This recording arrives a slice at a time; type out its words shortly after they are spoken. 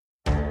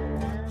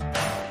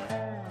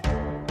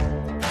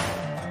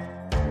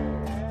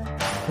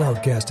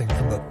Broadcasting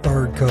from the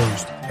Third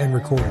Coast and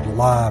recorded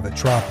live at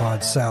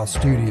Tripod South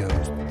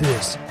Studios,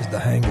 this is the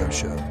Hango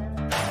Show.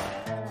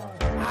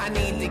 I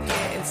need to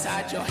get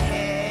inside your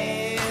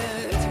head.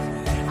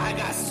 I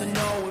got to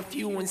know if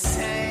you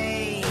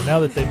insane. Now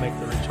that they make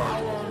the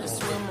rechargeable,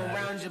 Swim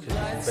around your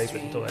blood. vape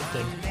it until that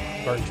thing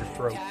burns your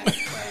throat.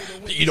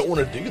 You don't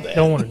want to do that.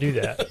 Don't want to do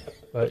that,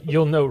 but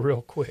you'll know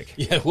real quick.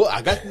 Yeah, well,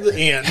 I got to the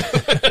end.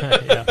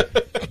 Yeah.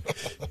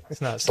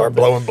 It's not Start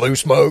something- blowing blue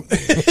smoke.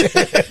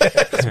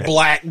 It's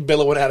black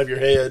billowing out of your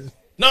head.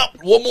 Nope,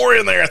 one more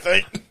in there, I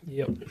think.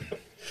 Yep.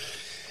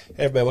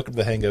 Hey, everybody, welcome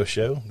to the Hango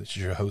Show. This is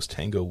your host,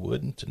 Hango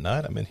Wood, and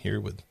tonight I'm in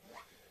here with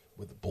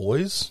the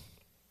boys.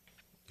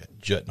 Got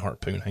Jut and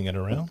Harpoon hanging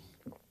around.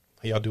 How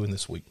y'all doing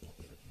this week?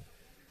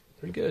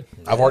 Pretty good.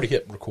 I've already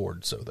hit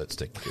record, so that's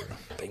taken care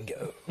of.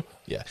 Bingo.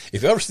 Yeah,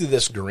 if you ever see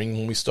this green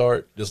when we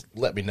start, just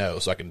let me know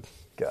so I can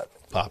Got it.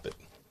 pop it.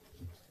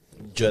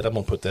 Jut, I'm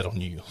going to put that on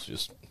you. It's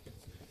just,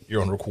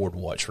 you're on record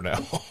watch for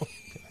now.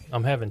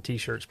 I'm having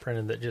T-shirts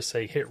printed that just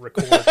say "hit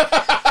record," so we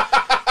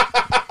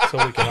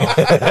can all.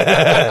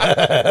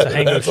 It's a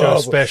Hango Show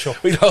awesome. special.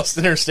 We all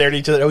sit there and stare at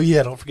each other. Oh,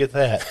 yeah, don't forget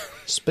that.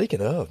 Speaking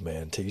of,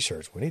 man,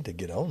 T-shirts, we need to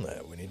get on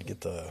that. We need to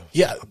get the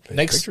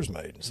Pictures pictures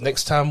made. And stuff.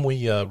 Next time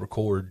we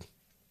record,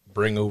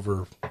 bring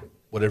over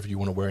whatever you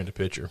want to wear in the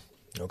picture.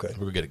 Okay. We're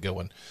going to get it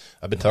going.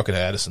 I've been talking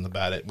to Addison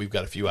about it. We've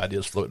got a few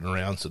ideas floating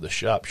around, so the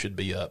shop should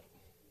be up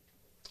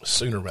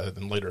sooner rather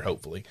than later,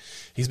 hopefully.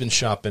 He's been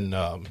shopping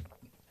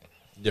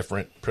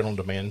different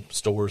print-on-demand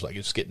stores, like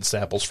just getting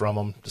samples from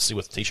them to see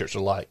what the T-shirts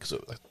are like.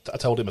 So I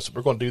told him, I said,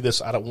 we're going to do this.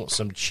 I don't want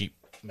some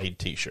cheap-made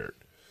T-shirt.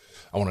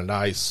 I want a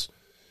nice,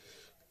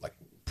 like,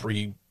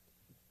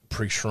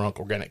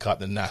 pre-shrunk organic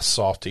cotton, a nice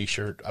soft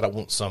T-shirt. I don't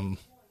want some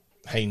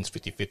Hanes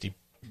 50-50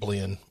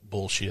 blend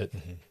bullshit,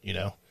 you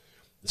know.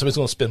 If somebody's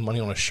going to spend money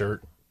on a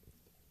shirt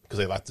because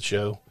they like the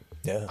show.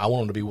 Yeah. I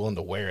want them to be willing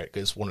to wear it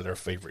because it's one of their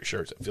favorite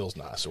shirts. It feels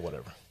nice or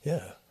whatever.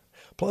 Yeah.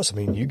 Plus, I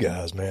mean, you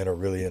guys, man, are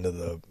really into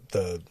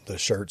the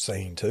shirt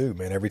scene too,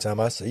 man. Every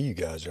time I see you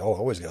guys, y'all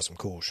always got some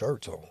cool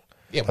shirts on.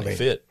 Yeah, when I they mean-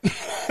 fit.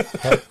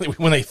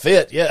 When they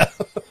fit, yeah.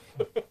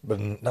 But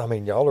I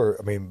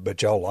mean,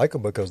 but y'all like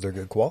them because they're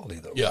good quality,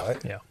 though, Yeah.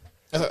 right? Yeah.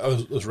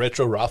 Those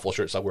retro rifle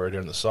shirts I wear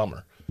during the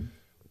summer.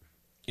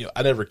 You know,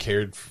 I never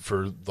cared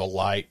for the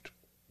light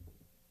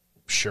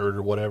shirt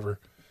or whatever,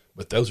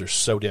 but those are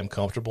so damn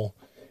comfortable.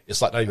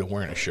 It's like not even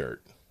wearing a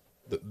shirt.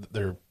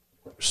 They're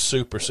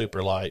super,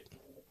 super light.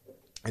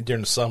 And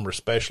during the summer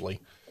especially,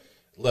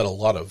 let a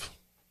lot of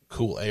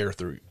cool air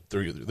through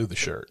the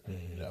shirt,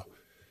 you know.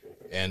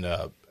 And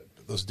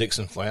those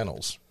Dixon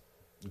flannels,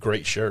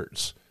 great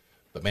shirts.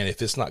 But, man,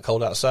 if it's not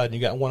cold outside and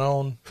you got one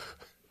on,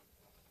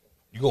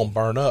 you're going to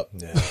burn up.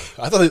 Yeah.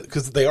 I thought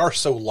because they are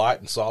so light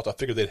and soft, I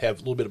figured they'd have a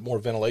little bit more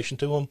ventilation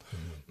to them.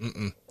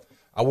 Mm-mm.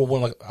 I wore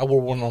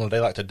one on a day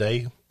like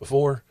today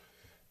before,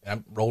 and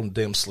I'm rolling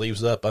the damn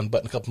sleeves up,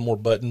 unbuttoning a couple more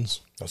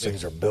buttons. Those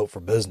things are built for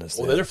business.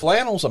 Well, then. they're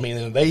flannels. I mean,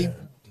 and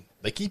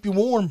they keep you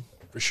warm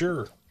for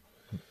sure.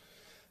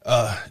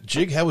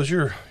 Jig, how was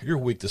your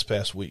week this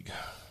past week?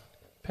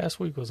 Past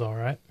week was all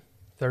right.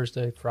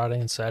 Thursday, Friday,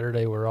 and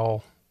Saturday were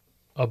all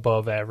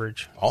above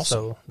average. Awesome.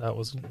 So that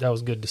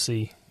was good to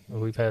see.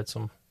 We've had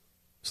some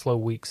slow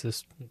weeks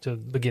to the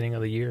beginning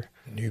of the year.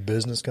 New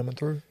business coming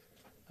through?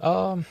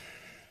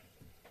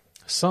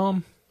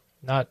 Some,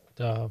 not,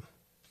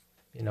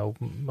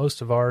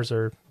 most of ours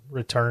are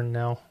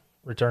return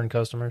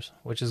customers,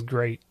 which is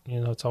great. You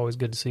know, it's always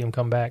good to see them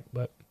come back,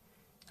 but,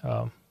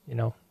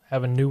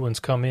 having new ones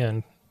come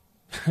in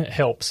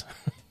helps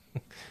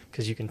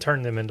because you can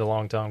turn them into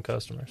long-time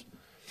customers.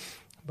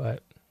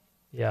 But,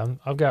 yeah,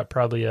 I've got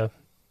probably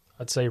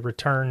I'd say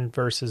return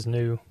versus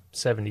new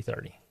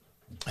 70-30.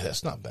 Hey,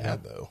 that's not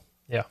bad, though.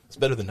 Yeah, It's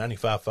better than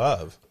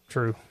 95.5.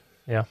 true.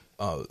 Yeah.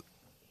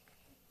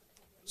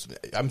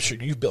 I'm sure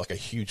you've built like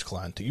a huge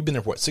client. You've been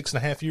there for, what,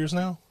 6.5 years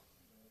now?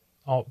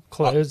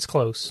 It's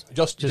close.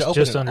 Just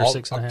under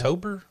 6.5.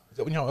 October? Is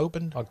that when y'all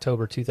opened?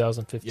 October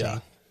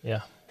 2015.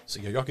 Yeah. So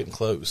y'all getting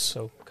close.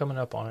 So coming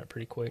up on it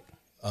pretty quick.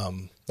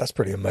 That's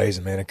pretty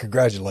amazing, man. And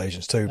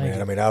congratulations, too, Thank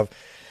man. you.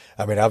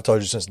 I've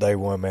told you since day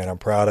one, man, I'm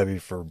proud of you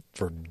for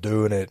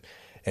doing it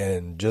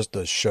and just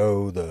to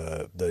show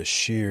the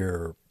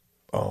sheer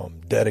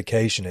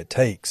dedication it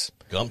takes.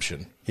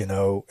 Gumption. You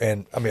know,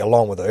 and I mean,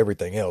 along with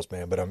everything else,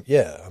 man. But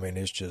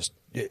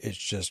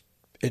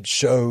it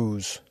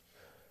shows.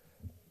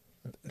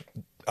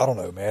 I don't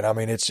know, man. I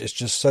mean, it's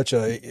just such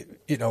a,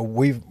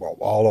 we've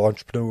all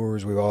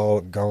entrepreneurs. We've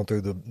all gone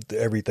through the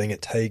everything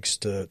it takes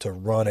to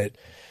run it,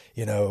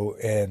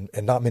 and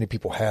not many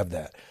people have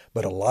that.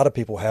 But a lot of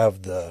people have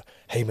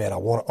hey, man, I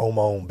want to own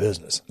my own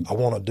business. I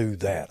want to do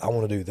that. I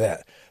want to do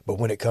that. But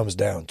when it comes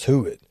down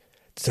to it,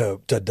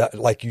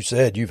 like you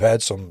said, you've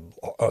had some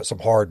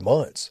hard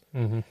months.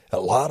 Mm-hmm. A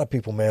lot of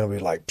people, man, will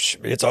be like,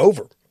 it's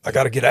over. I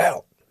got to get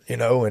out,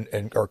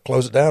 or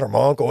close it down. Or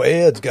my Uncle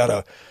Ed's got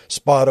a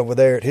spot over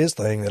there at his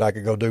thing that I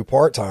could go do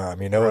part-time,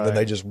 Right. and then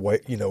they just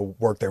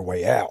work their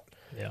way out.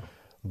 Yeah.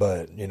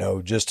 But,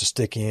 just to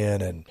stick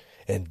in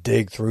and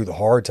dig through the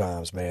hard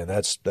times, man,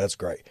 that's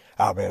great.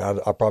 I mean,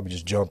 I probably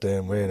just jumped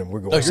in, and we're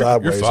going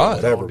sideways you're or fine.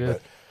 whatever. All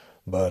good.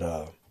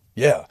 But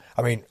yeah,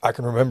 I mean, I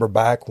can remember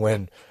back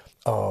when,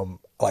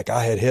 like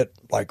I had hit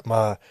like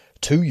my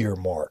 2-year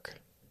mark,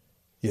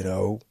 you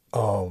know.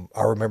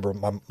 I remember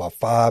my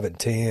 5 and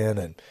 10,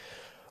 and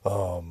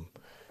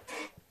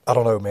I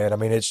don't know, man. I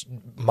mean, it's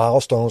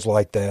milestones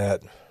like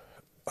that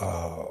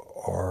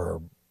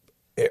are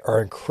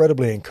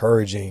incredibly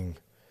encouraging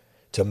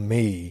to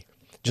me,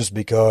 just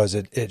because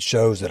it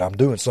shows that I'm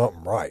doing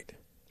something right.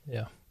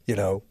 Yeah. You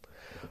know,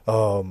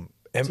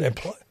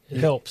 It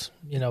helps,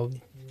 you know,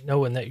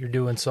 knowing that you're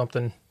doing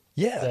something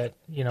yeah, that,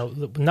 you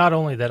know, not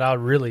only that I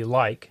really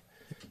like,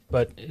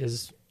 but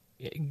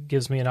it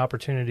gives me an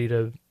opportunity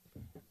to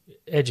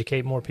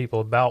educate more people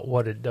about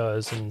what it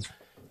does and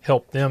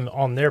help them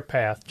on their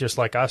path, just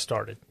like I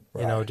started,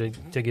 you know, to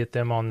get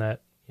them on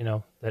that, you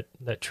know,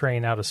 that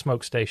train out of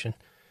smoke station.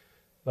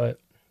 But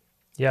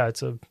yeah,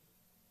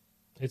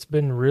 it's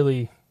been a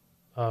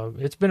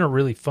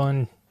really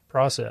fun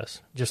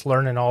process, just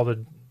learning all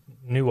the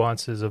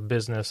nuances of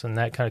business and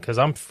that kind of, because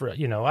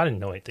you know, I didn't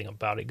know anything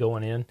about it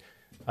going in.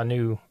 I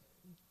knew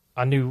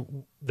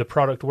the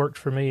product worked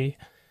for me,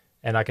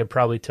 and I could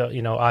probably tell,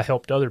 you know, I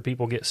helped other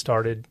people get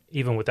started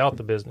even without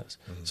the business.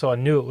 Mm-hmm. So I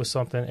knew it was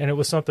something, and it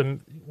was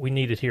something we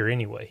needed here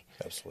anyway.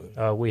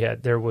 absolutely.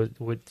 There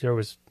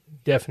was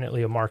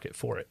definitely a market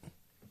for it.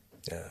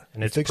 Yeah,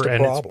 And it's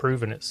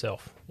proven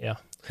itself. Yeah.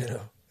 You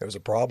know, there was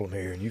a problem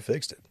here, and you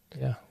fixed it.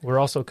 Yeah. We're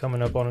also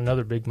coming up on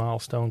another big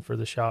milestone for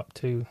the shop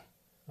too.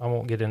 I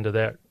won't get into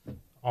that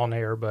on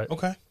air, but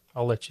Okay.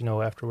 I'll let you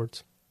know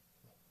afterwards.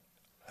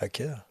 Heck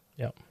yeah.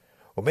 Yep.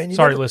 Well, man,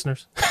 Sorry,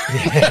 listeners.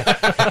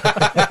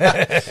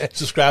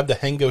 Subscribe to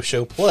Hango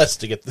Show Plus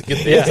to get the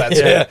Yeah, insights.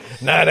 yeah.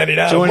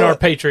 $9.99. Join our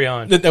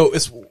Patreon. No,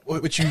 it's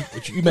what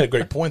you made a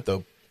great point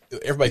though.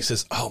 Everybody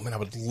says, "Oh man, I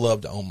would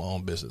love to own my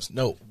own business."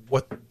 No,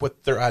 what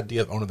their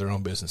idea of owning their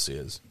own business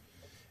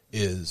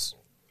is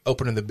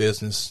opening the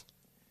business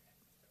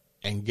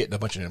and getting a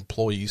bunch of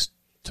employees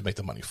to make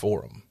the money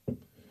for them.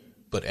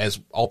 But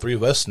as all three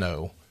of us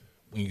know,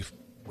 when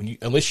you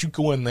unless you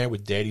go in there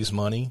with daddy's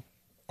money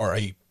or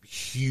a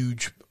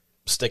huge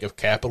stake of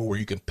capital where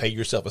you can pay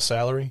yourself a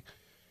salary,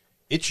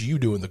 it's you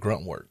doing the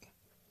grunt work.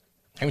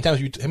 How many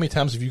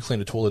times have you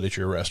cleaned a toilet at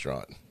your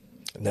restaurant?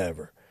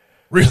 Never.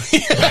 Really?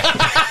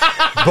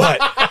 But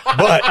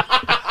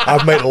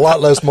I've made a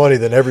lot less money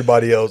than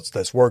everybody else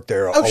that's worked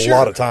there a sure.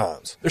 lot of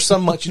times. There's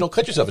some months you don't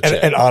cut yourself a check.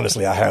 And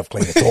honestly, I have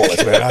cleaned the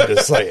toilets, man. I'm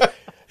just saying.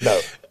 No.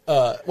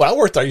 When I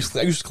worked there, I used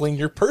to clean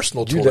your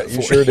personal toilet for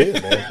You sure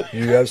did, man.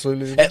 You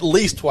absolutely did. At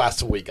least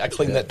twice a week. I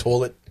cleaned that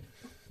toilet.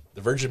 The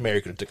Virgin Mary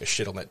could have took a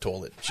shit on that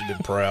toilet. She'd been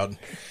proud.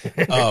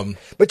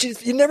 But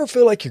you never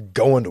feel like you're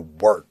going to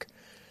work.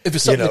 If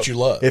it's something that you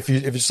love. If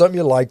it's something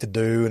you like to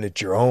do and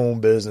it's your own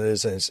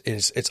business, and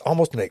it's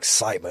almost an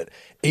excitement,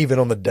 even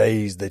on the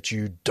days that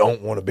you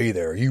don't want to be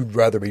there. You'd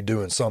rather be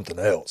doing something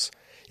else.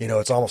 You know,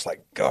 it's almost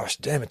like, gosh,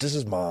 damn it, this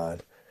is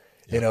mine.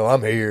 You know,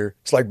 I'm here.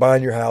 It's like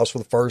buying your house for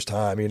the first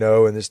time, you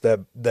know, and it's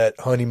that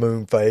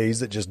honeymoon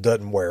phase that just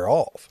doesn't wear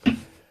off.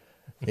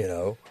 You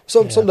know,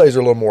 some days are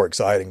a little more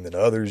exciting than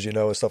others, you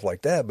know, and stuff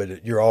like that.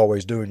 But you're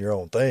always doing your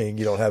own thing.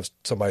 You don't have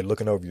somebody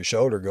looking over your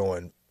shoulder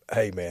going,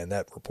 "Hey, man,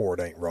 that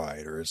report ain't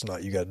right," or "It's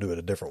not. You got to do it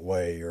a different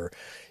way," or,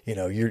 you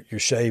know, your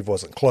shave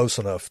wasn't close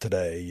enough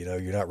today. You know,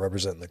 you're not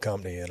representing the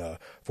company in a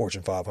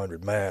Fortune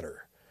 500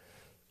 manner.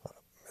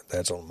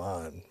 That's on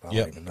mine. I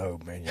don't even know,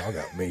 man. Y'all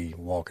got me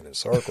walking in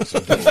circles.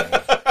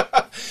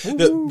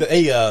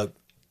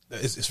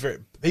 It's very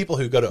people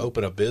who go to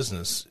open a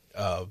business.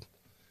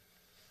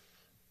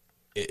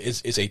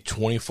 It's a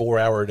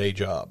 24-hour a day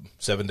job,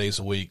 7 days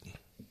a week,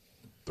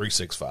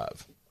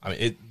 365. I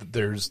mean,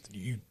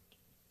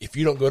 if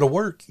you don't go to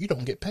work, you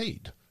don't get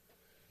paid.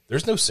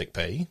 There's no sick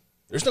pay.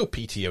 There's no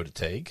PTO to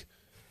take.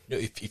 You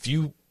know, if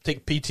you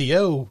take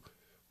PTO,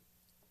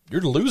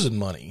 you're losing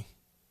money.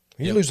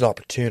 You lose an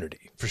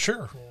opportunity. For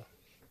sure.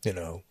 You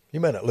know, you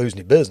may not lose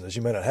any business.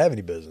 You may not have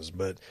any business,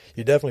 but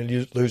you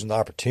definitely lose an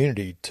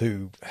opportunity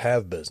to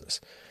have business.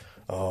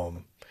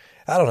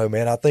 I don't know,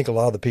 man. I think a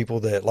lot of the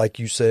people that, like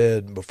you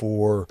said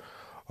before,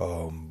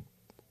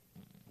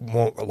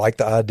 like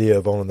the idea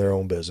of owning their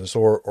own business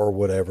or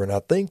whatever. And I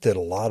think that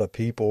a lot of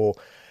people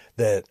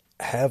that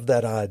have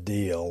that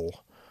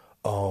ideal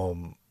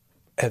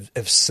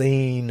have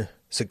seen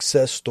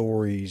success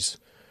stories,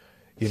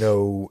 you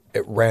know,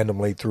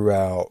 randomly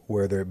throughout,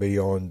 whether it be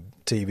on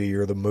TV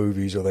or the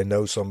movies, or they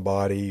know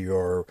somebody,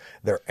 or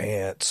their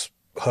aunt's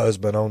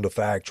husband owned a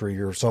factory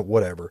or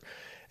whatever.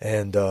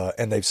 And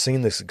they've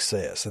seen the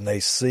success, and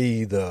they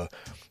see the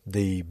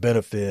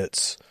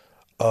benefits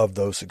of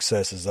those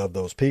successes of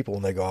those people,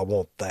 and they go, I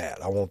want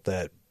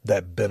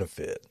that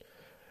benefit.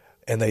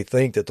 And they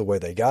think that the way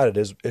they got it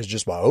is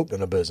just by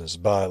opening a business,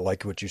 by,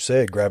 like what you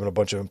said, grabbing a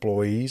bunch of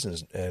employees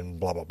and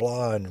blah, blah,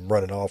 blah, and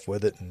running off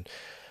with it.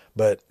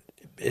 But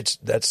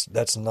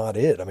that's not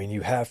it. I mean,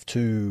 you have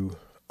to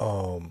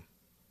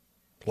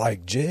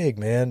like jig,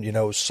 man,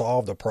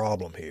 solve the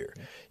problem here.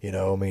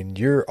 I mean,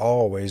 you're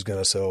always going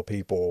to sell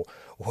people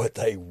what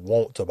they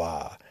want to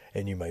buy.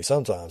 And you may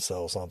sometimes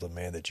sell something,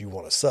 man, that you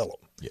want to sell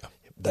them. Yeah.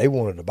 They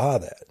wanted to buy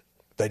that.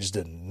 They just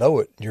didn't know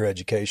it. Your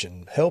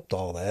education helped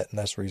all that. And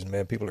that's the reason,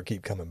 man, people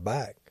keep coming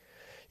back.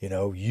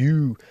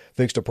 You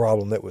fixed a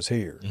problem that was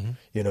here,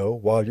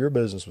 while your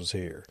business was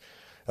here.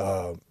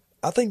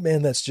 I think,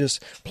 man, that's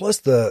just, plus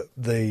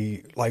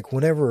the like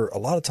whenever a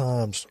lot of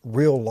times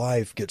real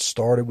life gets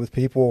started with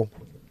people,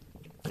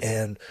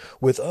 and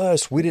with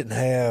us, we didn't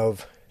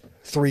have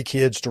 3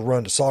 kids to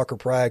run to soccer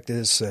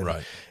practice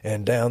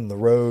and down the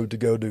road to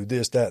go do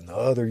this, that, and the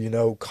other,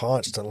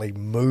 constantly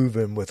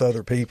moving with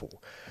other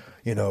people.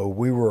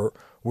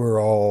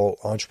 We're all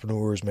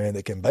entrepreneurs, man,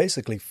 that can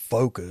basically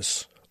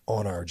focus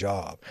on our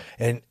job.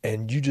 And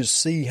you just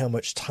see how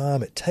much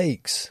time it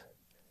takes,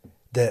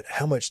 in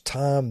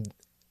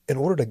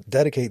order to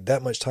dedicate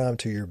that much time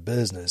to your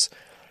business,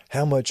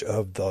 how much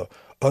of the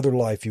other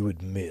life you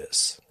would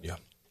miss. Yeah.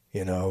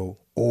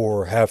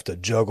 Or have to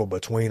juggle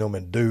between them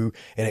and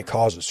it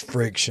causes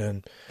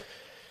friction.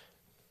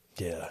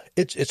 Yeah.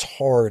 It's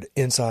hard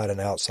inside and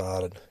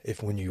outside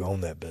when you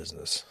own that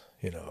business,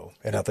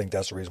 and I think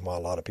that's the reason why a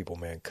lot of people,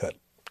 man, cut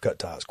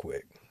ties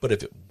quick. But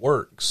if it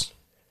works,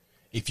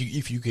 if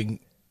you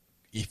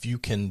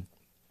can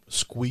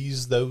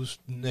squeeze those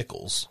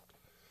nickels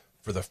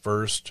for the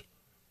first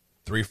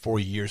 3 or 4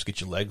 years, get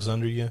your legs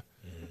under you,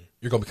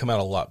 you're going to come out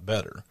a lot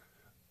better.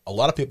 A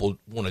lot of people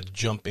want to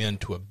jump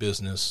into a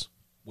business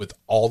with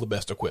all the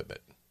best equipment,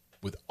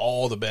 with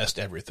all the best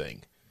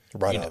everything,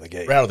 right out of the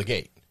gate. Right out of the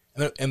gate,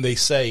 and they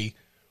say,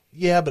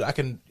 "Yeah, but I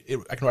can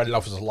write it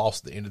off as a loss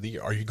at the end of the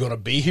year." Are you going to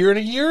be here in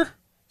a year?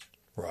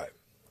 Right.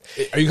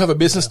 Are you going to have a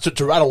business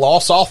to write a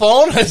loss off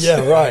on?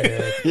 Yeah, right.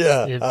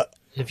 Yeah.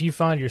 If you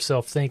find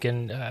yourself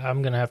thinking,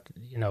 I'm going to have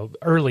to,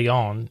 early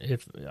on,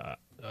 if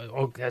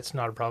that's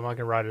not a problem, I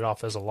can write it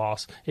off as a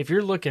loss. If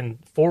you're looking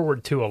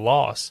forward to a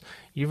loss,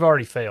 you've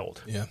already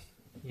failed. Yeah.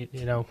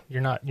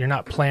 You're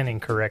not planning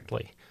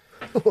correctly.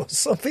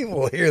 Some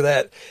people will hear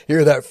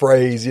that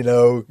phrase,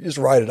 just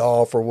write it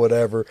off or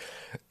whatever,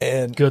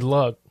 and good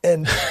luck.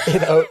 And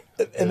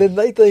and then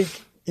they think,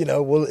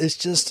 well, it's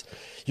just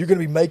you're going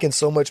to be making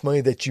so much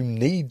money that you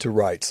need to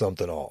write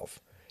something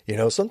off.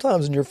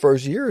 Sometimes in your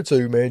first year or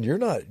two, man, you're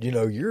not,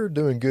 you're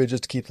doing good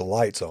just to keep the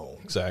lights on.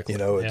 Exactly.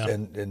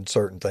 And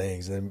certain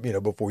things, and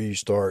before you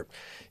start,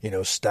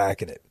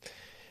 stacking it.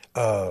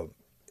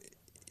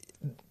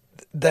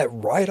 That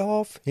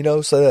write-off,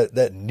 so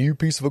that new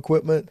piece of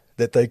equipment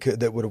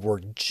that would have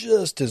worked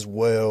just as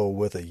well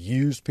with a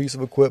used piece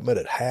of equipment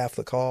at half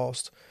the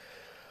cost,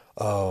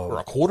 or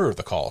a quarter of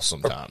the cost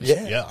sometimes.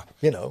 Yeah.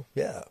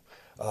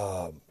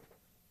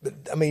 But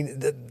I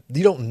mean,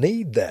 you don't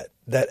need that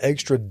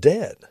extra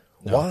debt.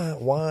 No.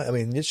 Why? I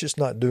mean, it's just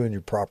not doing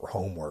your proper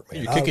homework,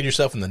 man. You're kicking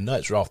yourself in the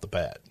nuts right off the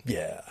bat.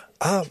 Yeah,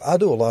 I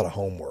do a lot of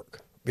homework.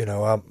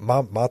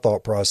 My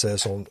thought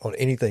process on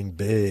anything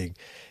big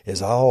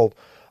is I'll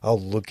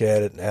look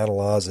at it and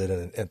analyze it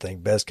and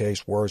think best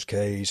case, worst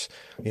case,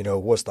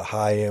 what's the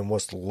high end,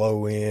 what's the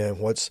low end,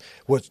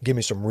 give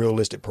me some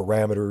realistic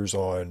parameters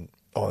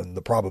on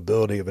the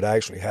probability of it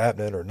actually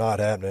happening or not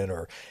happening,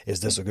 or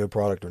is this a good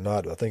product or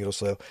not? Do I think it'll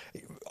sell?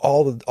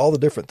 All the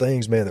different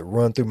things, man, that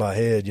run through my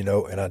head,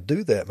 and I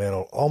do that, man,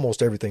 on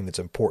almost everything that's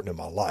important in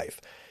my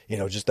life.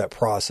 Just that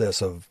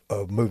process of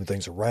moving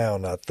things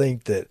around. I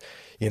think that,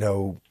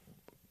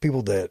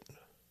 people that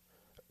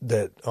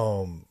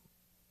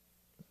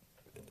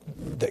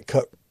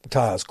cut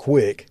ties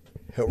quick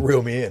help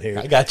reel me in here.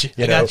 I got you.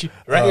 I got you.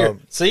 Right here.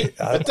 See?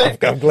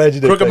 I'm glad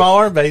you did. Crook of my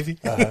arm, baby.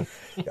 Y'all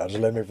just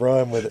let me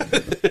run with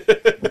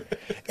it.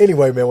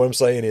 Anyway, man, what I'm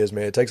saying is,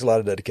 man, it takes a lot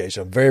of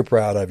dedication. I'm very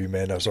proud of you,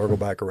 man. Now, circle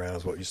back around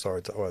is what I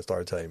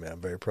started telling you, man.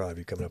 I'm very proud of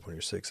you coming up on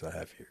your 6.5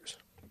 years.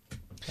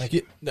 Thank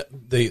you. You're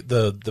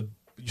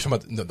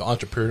talking about the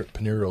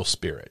entrepreneurial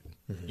spirit.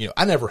 Mm-hmm.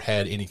 I never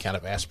had any kind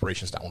of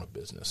aspirations to own a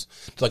business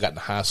until I got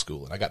into high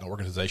school, and I got in an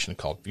organization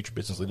called Future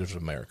Business Leaders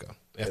of America,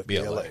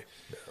 FBLA.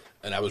 Yeah.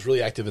 And I was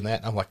really active in that,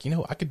 and I'm like,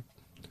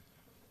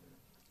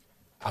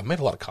 I've made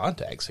a lot of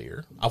contacts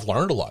here. I've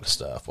learned a lot of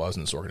stuff while I was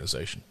in this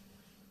organization.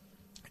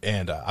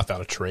 And I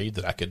found a trade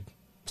that I could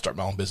start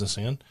my own business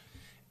in.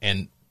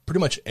 And pretty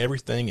much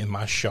everything in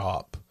my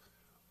shop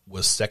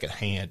was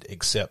secondhand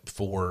except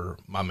for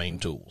my main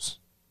tools.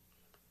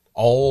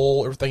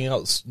 Everything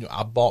else,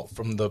 I bought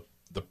from the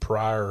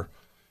prior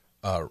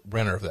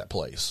renter of that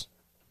place.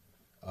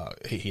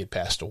 He had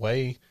passed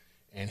away,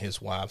 and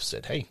his wife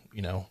said, "Hey,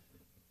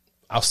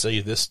 I'll sell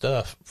you this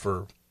stuff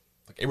for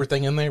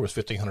everything in there was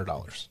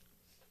 $1,500."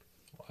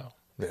 Wow.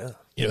 Yeah.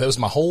 That was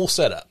my whole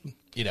setup.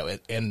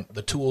 And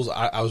the tools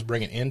I was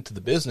bringing into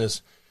the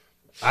business,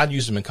 I'd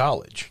used them in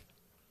college,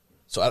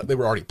 so they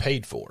were already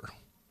paid for.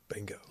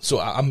 Bingo. So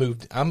I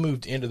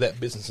moved into that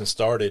business and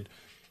started,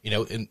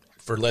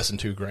 for less than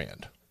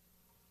 $2,000.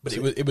 But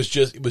it was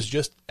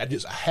just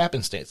a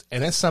happenstance,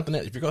 and that's something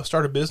that if you're going to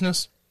start a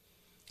business,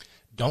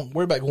 don't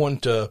worry about going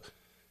to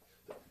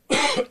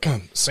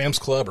Sam's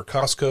Club or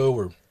Costco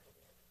or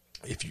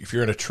if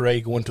you're in a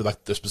trade going to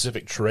like the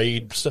specific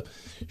trade stuff,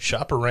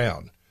 shop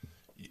around.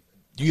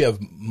 You have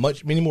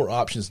many more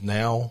options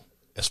now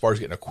as far as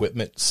getting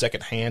equipment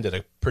secondhand at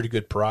a pretty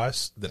good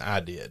price than I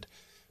did,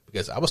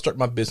 because I was starting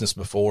my business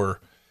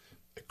before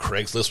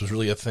Craigslist was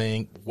really a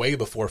thing, way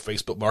before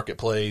Facebook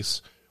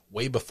Marketplace,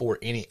 way before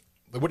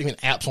there weren't even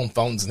apps on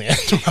phones then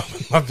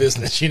to my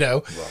business, you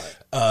know.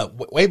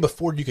 Right. Way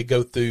before you could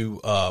go through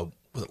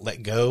was it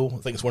Let Go? I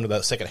think it's one of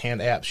the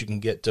secondhand apps you can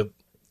get to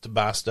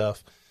buy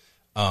stuff.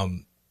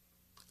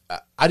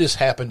 I just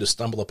happened to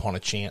stumble upon a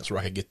chance where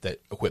I could get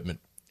that equipment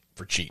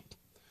for cheap.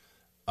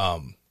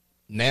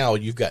 Now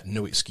you've got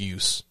no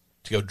excuse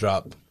to go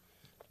drop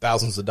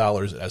thousands of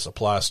dollars at a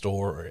supply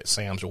store or at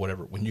Sam's or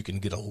whatever when you can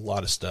get a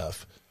lot of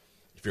stuff.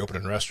 If you're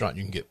opening a restaurant,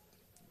 you can get,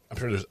 I'm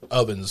sure there's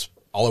ovens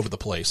all over the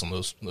place on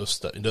those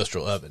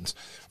industrial ovens,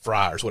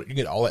 fryers, what you can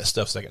get all that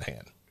stuff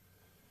secondhand.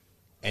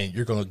 And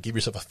you're going to give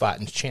yourself a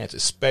fighting chance,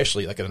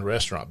 especially like in the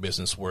restaurant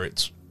business where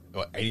it's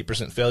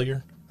 80%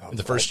 failure in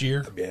the first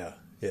year. Yeah.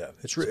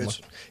 It's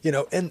you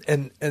know,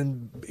 and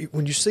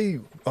when you see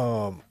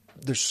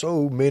there's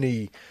so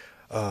many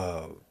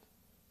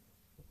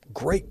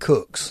great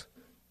cooks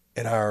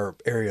in our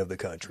area of the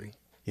country,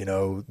 you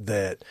know,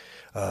 that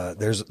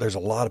there's a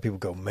lot of people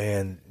go,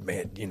 man,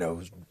 you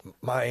know,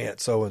 my aunt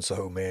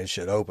so-and-so, man,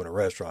 should open a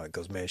restaurant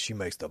because, man, she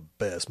makes the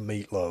best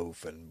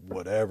meatloaf and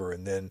whatever.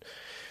 And then,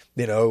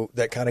 you know,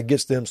 that kind of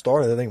gets them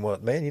started. They think, well,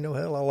 man, you know,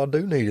 hell, all I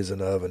do need is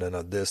an oven and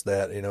a this,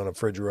 that, you know, and a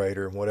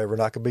refrigerator and whatever,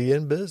 and I could be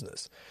in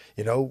business.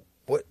 You know,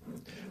 what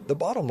the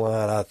bottom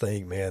line, I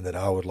think, man, that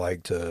I would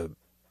like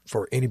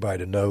for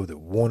anybody to know that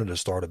wanted to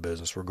start a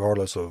business,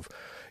 regardless of,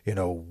 you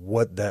know,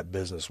 what that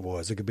business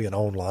was. It could be an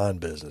online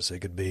business. It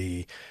could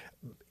be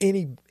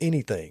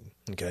anything,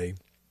 okay,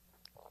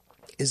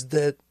 is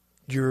that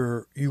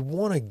you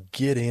want to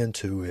get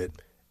into it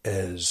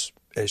as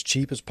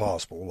cheap as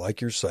possible,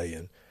 like you're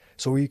saying,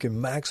 so you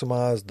can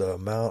maximize the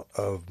amount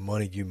of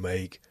money you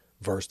make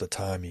versus the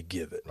time you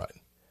give it. Right.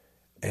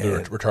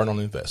 And return on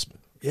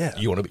investment. Yeah.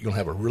 You want to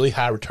have a really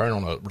high return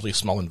on a really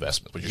small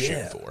investment, what you're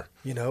shooting for.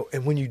 You know,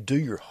 and when you do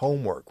your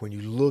homework, when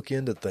you look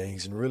into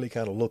things and really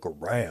kind of look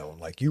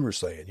around, like you were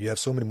saying, you have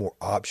so many more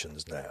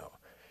options now.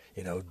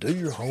 You know, do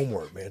your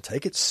homework, man.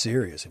 Take it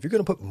serious. If you're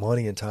going to put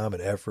money and time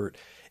and effort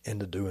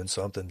into doing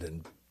something,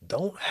 then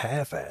don't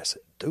half-ass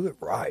it. Do it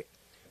right.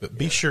 But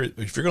be sure,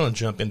 if you're going to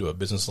jump into a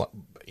business, like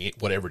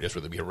whatever it is,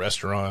 whether it be a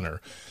restaurant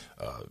or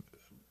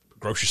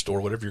grocery store,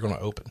 whatever you're going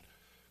to open,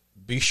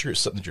 be sure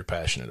it's something that you're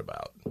passionate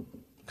about.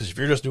 Because if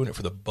you're just doing it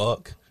for the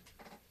buck,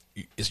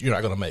 you're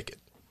not going to make it.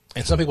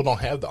 And some people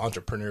don't have the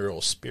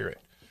entrepreneurial spirit.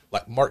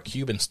 Like Mark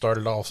Cuban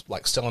started off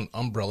like selling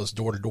umbrellas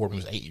door to door when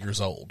he was 8 years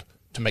old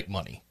to make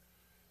money.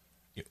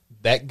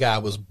 That guy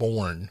was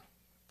born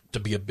to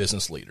be a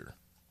business leader.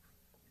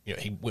 You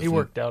know, he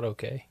worked out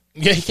okay.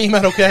 Yeah, he came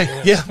out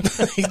okay. Yeah,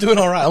 he's doing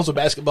all right. Owns a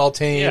basketball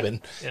team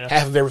and Yeah.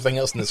 half of everything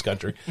else in this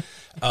country.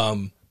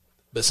 But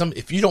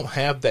if you don't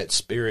have that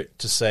spirit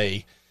to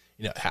say,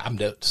 you know, I'm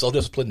so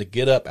disciplined to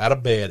get up out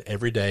of bed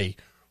every day,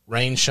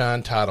 rain,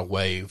 shine, tidal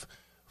wave,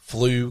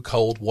 flu,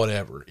 cold,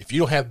 whatever. If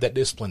you don't have that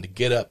discipline to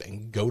get up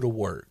and go to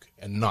work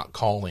and not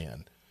call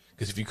in,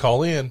 because if you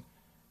call in,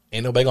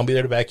 ain't nobody going to be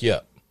there to back you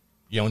up.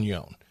 You own your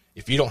own.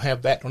 If you don't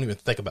have that, don't even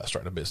think about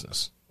starting a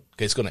business.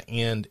 Okay, it's going to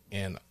end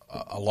in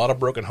a lot of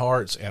broken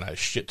hearts and a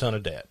shit ton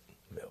of debt.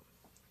 Yeah.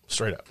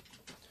 Straight up.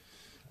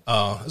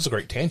 This is a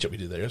great tangent we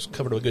did there. It's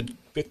covered a good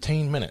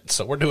 15 minutes,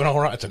 so we're doing all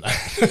right tonight.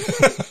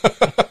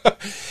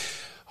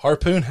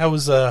 Harpoon, how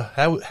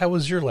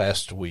was your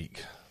last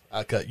week?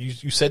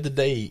 You said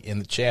today in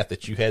the chat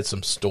that you had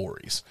some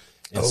stories.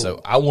 And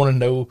so I want to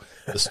know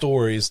the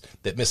stories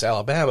that Miss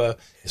Alabama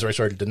has already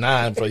started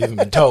denying before they've even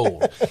been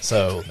told.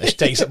 So let's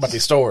tell you something about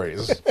these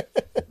stories.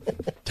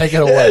 Take it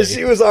away. Yeah,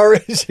 she was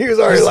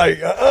already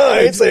like,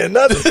 I ain't saying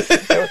nothing.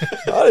 I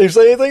didn't even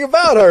say anything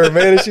about her,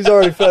 man. And she's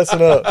already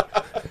fessing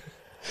up.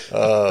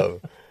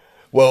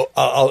 Well,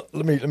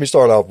 let me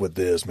start off with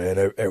this, man.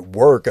 At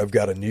work, I've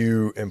got a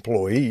new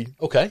employee.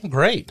 Okay,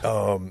 great.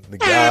 The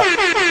guy.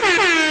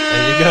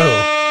 There you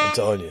go. I'm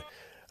telling you.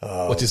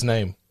 What's his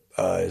name?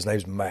 His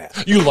name's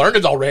Matt. You learned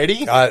it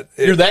already?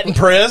 You're that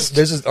impressed?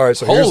 This is all right.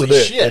 So Holy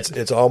here's the deal. shit.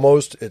 It's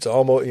almost.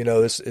 You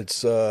know,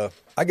 it's.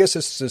 I guess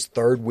it's his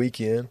third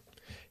weekend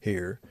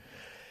here.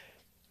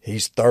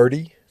 He's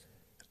 30.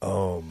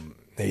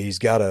 He's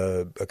got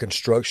a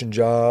construction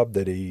job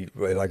that he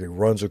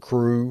runs a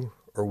crew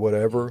or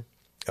whatever.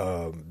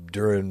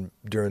 During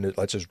it,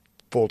 that's his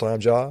full-time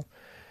job,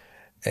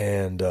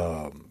 and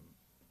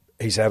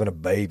he's having a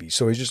baby,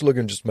 so he's just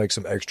looking to make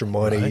some extra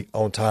money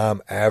on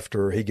time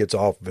after he gets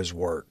off of his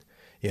work.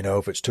 You know,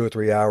 if it's 2 or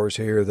 3 hours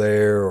here or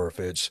there, or if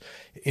it's,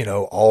 you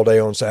know, all day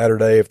on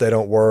Saturday if they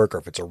don't work, or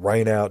if it's a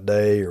rain out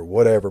day or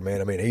whatever, man.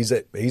 I mean, he's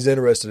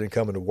interested in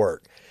coming to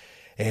work,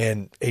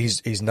 and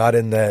he's not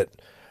in that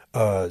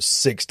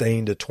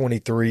 16 to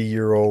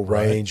 23-year-old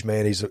range,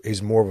 man.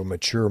 He's more of a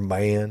mature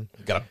man.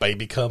 Got a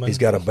baby coming. He's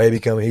got a baby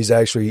coming. He's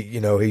actually, he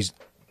got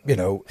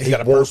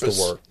a wants purpose.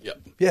 to work.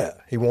 Yep. Yeah,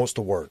 he wants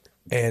to work,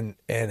 and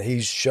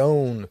he's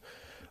shown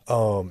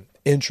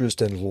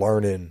interest in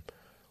learning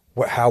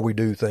how we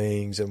do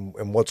things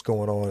and what's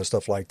going on and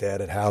stuff like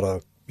that, and how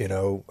to,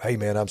 hey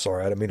man, I'm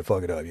sorry, I didn't mean to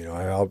fuck it up.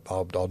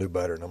 I'll do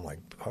better. And I'm like,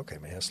 okay,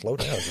 man, slow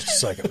down just a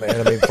second, man.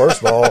 I mean,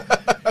 first of all,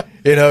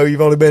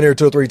 you've only been here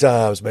 2 or 3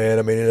 times, man.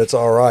 I mean, it's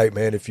all right,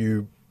 man. If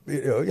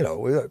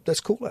that's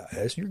cool.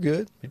 You're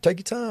good. You take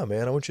your time,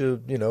 man. I want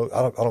you to,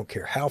 I don't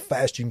care how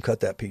fast you can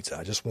cut that pizza.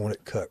 I just want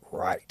it cut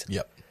right.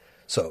 Yep.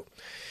 So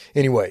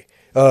anyway,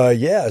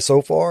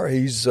 so far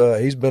he's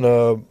been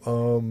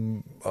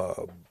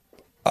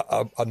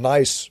a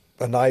nice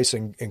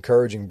and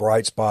encouraging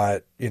bright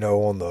spot,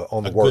 on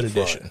the work good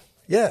addition. front.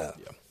 Yeah.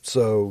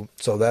 So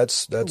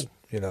that's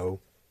cool.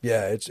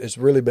 It's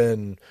really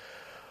been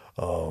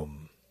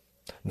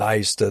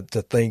nice to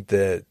think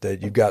that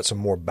you've got some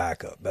more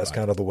backup. That's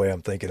kind of the way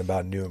I'm thinking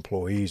about new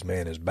employees,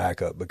 man, is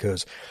backup,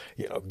 because,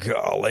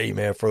 golly,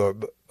 man, for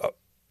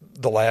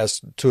the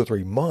last 2 or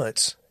 3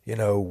 months,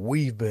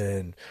 we've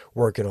been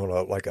working on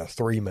a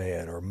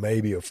 3-man or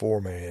maybe a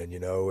 4-man,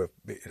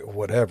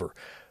 whatever.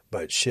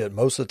 But shit,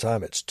 most of the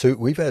time it's 2.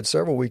 We've had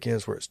several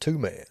weekends where it's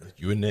 2-man.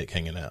 You and Nick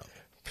hanging out.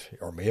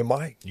 Or me and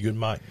Mike. You and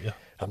Mike, yeah.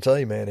 I'm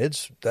telling you, man,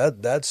 it's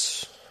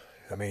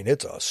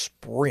a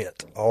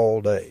sprint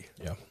all day.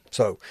 Yeah.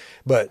 So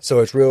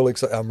it's real.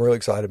 I'm really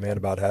excited, man,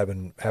 about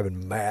having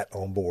Matt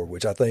on board,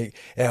 which I think,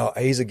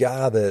 he's a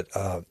guy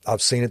that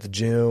I've seen at the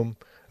gym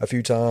a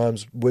few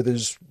times with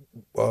his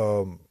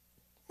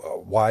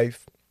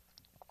wife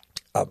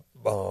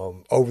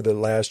over the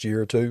last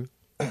year or two.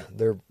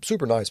 They're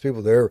super nice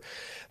people.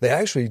 They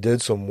actually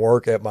did some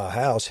work at my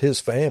house.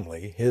 His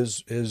family,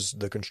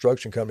 the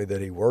construction company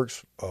that he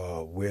works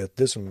with,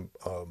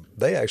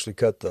 they actually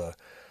cut the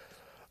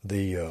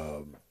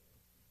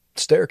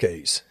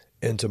staircase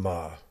into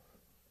my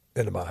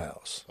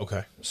house.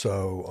 Okay.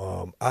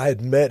 So I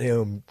had met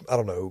him, I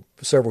don't know,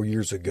 several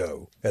years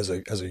ago as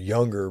a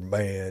younger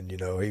man.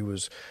 He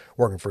was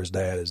working for his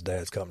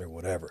dad's company or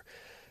whatever.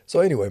 So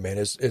anyway, man,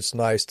 it's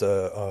nice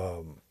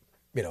to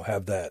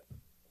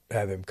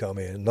have him come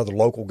in, another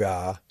local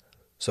guy.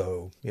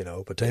 So,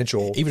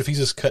 potential. Even if he's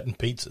just cutting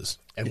pizzas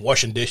and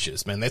washing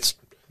dishes, man, that's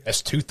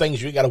 2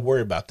 things you ain't got to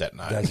worry about that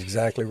night. That's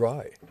exactly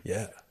right.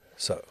 Yeah.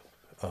 So,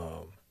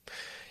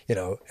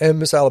 and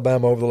Miss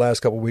Alabama over the last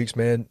couple of weeks,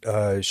 man,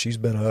 she's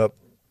been up.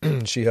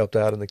 She helped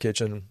out in the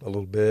kitchen a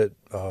little bit.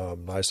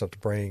 Nice enough to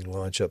bring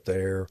lunch up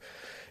there,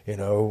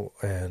 and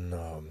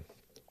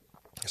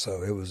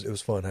so it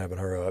was fun having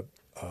her up.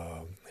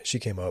 She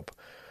came up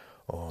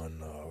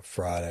on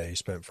Friday,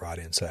 spent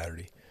Friday and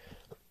Saturday.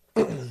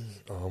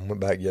 Went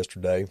back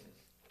yesterday.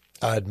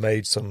 I had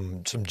made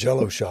some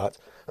Jell-O shots.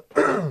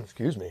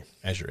 Excuse me.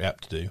 As you're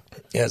apt to do.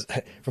 Yes,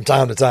 from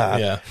time to time.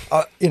 Yeah.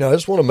 I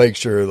just want to make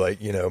sure,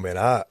 man,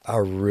 I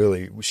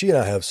really, she and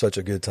I have such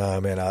a good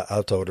time, man.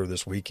 I told her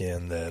this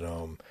weekend that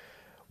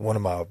one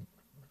of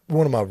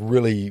my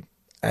really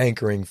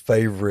anchoring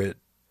favorite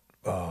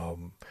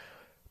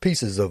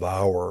pieces of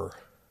our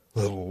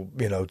little,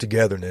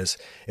 togetherness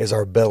is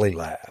our belly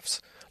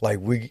laughs. Like,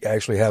 we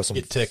actually have some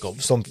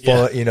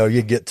fun,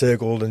 you get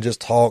tickled and just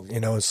talk,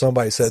 and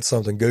somebody said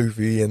something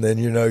goofy, and then,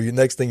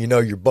 next thing you know,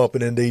 you're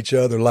bumping into each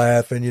other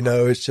laughing,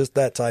 it's just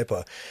that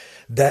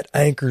that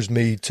anchors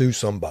me to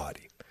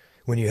somebody.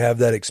 When you have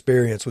that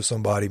experience with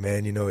somebody,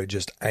 man, it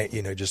just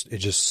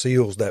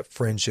seals that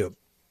friendship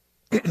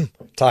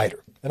tighter.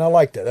 And I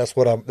like that. That's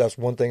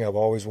one thing I've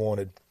always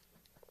wanted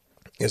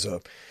is a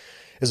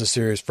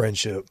serious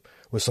friendship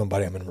with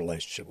somebody I'm in a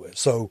relationship with.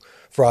 So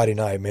Friday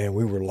night, man,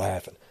 we were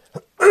laughing.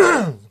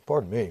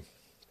 Pardon me.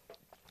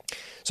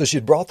 So she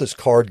had brought this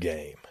card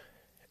game,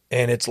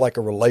 and it's like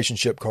a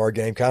relationship card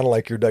game, kind of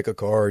like your deck of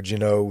cards,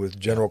 with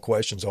general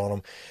questions on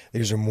them.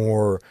 These are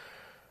more,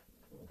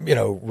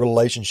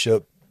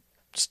 relationship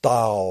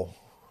style,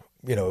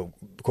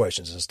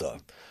 questions and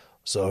stuff.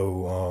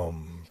 So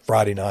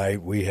Friday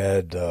night we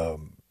had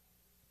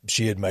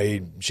she had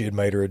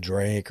made her a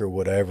drink or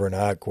whatever, and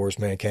I, of course,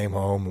 man, came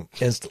home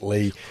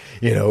instantly,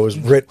 was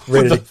ready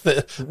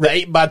the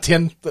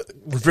 8x10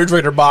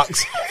 refrigerator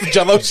box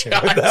Jell-O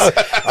shots.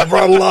 I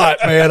brought a lot,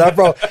 man. I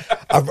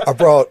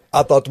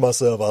thought to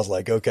myself, I was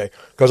like, okay,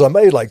 because I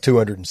made like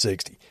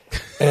 260,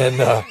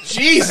 and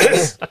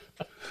Jesus.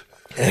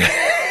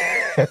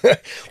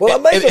 Well, I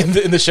made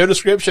in the show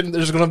description,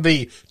 there's going to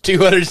be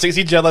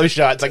 260 Jell-O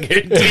shots. I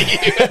guarantee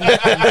you.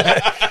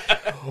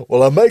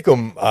 Well, I make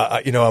them,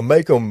 I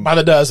make them by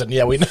the dozen.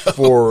 Yeah, we know.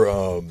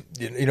 For,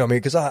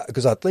 because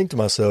I think to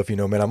myself,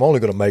 man, I'm only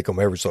going to make them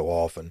every so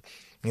often,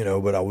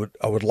 but I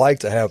would like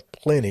to have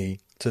plenty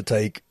to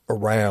take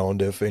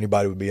around if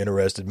anybody would be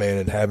interested, man,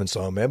 in having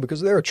some, man,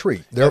 because they're a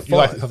treat. They're fun.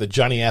 Like the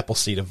Johnny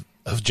Appleseed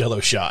of Jell-O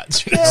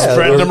shots.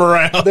 Spreading them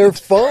around. They're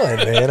fun,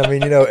 man. I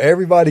mean,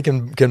 everybody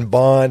can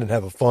bond and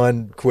have a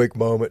fun, quick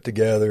moment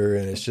together,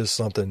 and it's just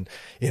something,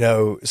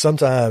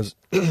 sometimes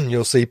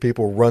you'll see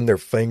people run their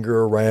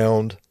finger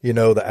around,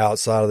 the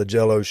outside of the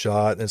Jell-O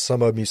shot, and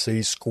some of them you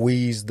see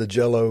squeeze the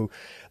Jell-O,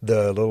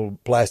 the little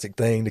plastic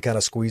thing to kind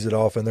of squeeze it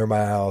off in their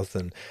mouth,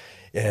 and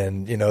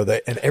And and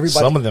everybody.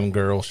 Some of them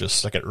girls just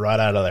suck it right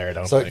out of there,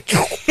 don't So, they?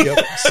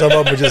 yep, some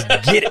of them just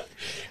get it.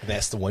 And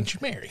that's the ones you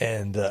marry.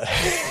 And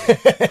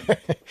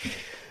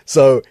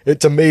so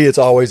to me, it's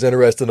always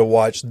interesting to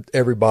watch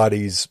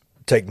everybody's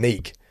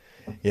technique.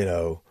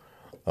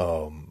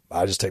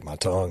 I just take my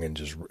tongue and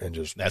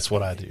just. That's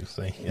what I do.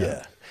 See,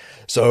 Yeah.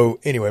 So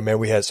anyway,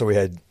 man,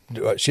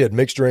 she had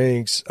mixed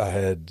drinks. I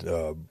had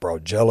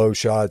brought Jello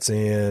shots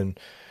in.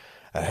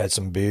 I had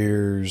some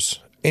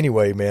beers.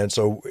 Anyway, man,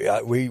 so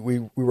we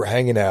were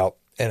hanging out,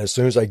 and as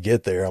soon as I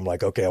get there, I'm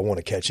like, okay, I want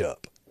to catch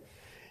up.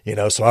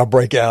 So I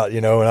break out,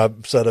 and I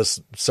set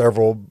us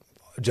several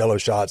Jello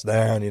shots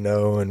down,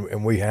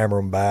 and we hammer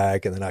them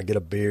back, and then I get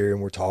a beer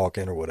and we're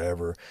talking or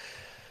whatever.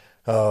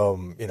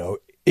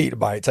 Eat a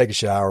bite, take a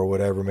shower or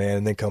whatever, man,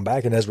 and then come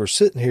back. And as we're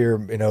sitting here,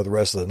 the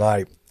rest of the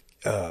night,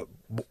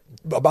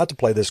 about to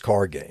play this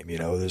card game,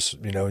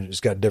 it's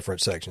got different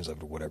sections of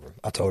it or whatever.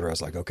 I told her, I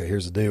was like, okay,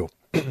 here's the deal.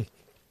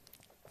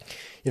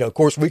 Of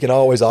course, we can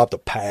always opt to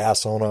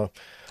pass on a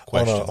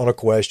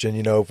question,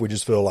 if we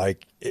just feel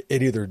like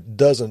it either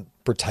doesn't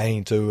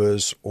pertain to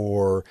us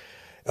or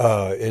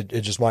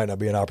it just might not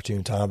be an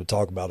opportune time to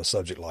talk about a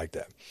subject like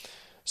that.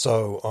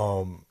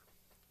 So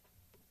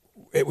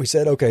we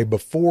said, okay,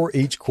 before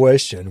each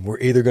question, we're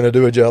either going to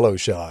do a Jello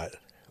shot,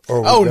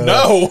 or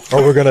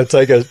we're going to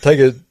take a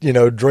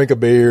drink a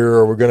beer,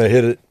 or we're going to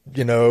hit it,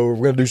 we're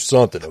going to do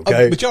something.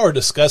 Okay, but y'all were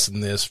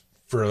discussing this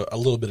for a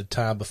little bit of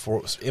time before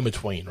it was in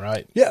between,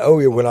 right? Yeah. Oh,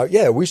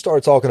 yeah. We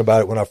started talking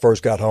about it when I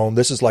first got home.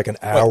 This is like an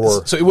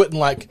hour. So it wasn't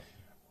like,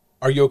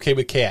 are you okay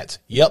with cats?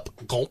 Yep.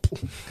 Gulp.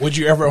 Would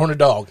you ever own a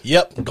dog?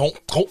 Yep.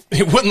 Gulp. Gulp.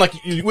 It wasn't like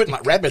you wouldn't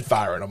like rapid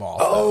firing them all.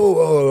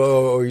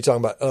 Oh, you're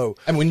talking about I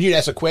mean, when you'd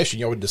ask a question,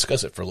 y'all would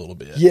discuss it for a little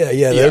bit. Yeah.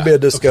 There'd be a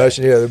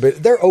discussion. Okay. Yeah,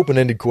 they're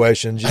open-ended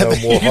questions. More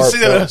you can see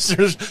that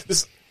there's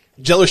this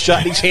Jello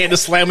shot in each hand,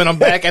 just slamming them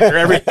back after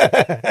every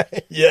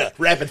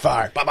rapid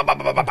fire. Bah, bah, bah,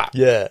 bah, bah, bah.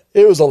 Yeah,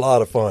 it was a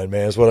lot of fun,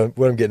 man. That's what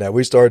I'm getting at.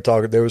 We started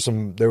talking. There was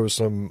some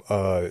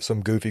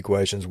goofy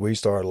questions. We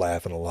started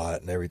laughing a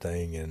lot and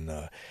everything, and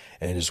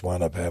just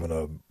wound up having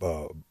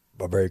a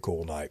very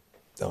cool night.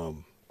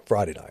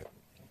 Friday night,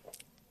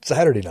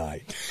 Saturday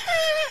night.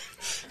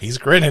 He's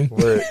grinning.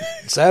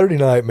 Saturday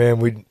night,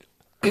 man.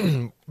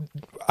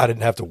 I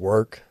didn't have to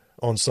work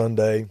on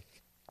Sunday.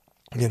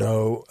 And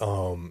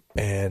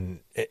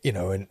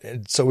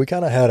so we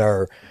kind of had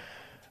our,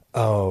 I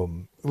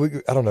don't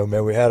know,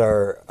 man, we had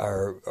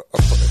our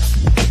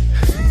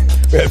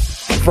we had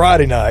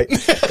Friday night and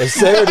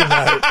Saturday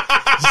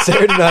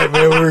night,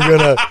 man, we were going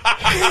to,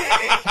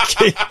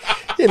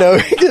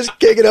 just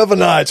kick it up a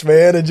notch,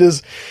 man. And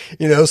just,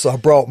 so I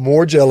brought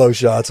more Jello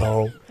shots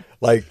home,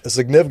 like a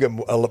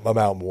significant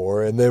amount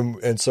more.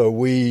 And so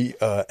we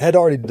had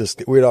already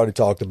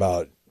talked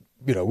about,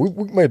 we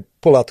may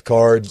pull out the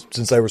cards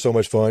since they were so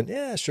much fun.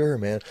 Yeah, sure,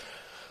 man.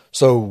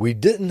 So we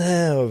didn't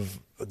have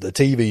the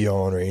TV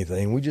on or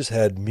anything. We just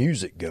had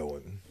music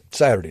going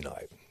Saturday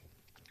night.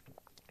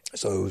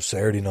 So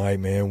Saturday night,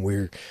 man,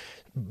 we're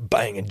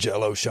banging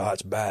Jello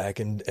shots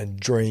back and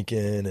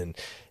drinking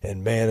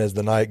and man, as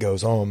the night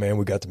goes on, man,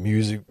 we got the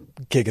music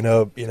kicking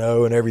up,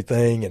 and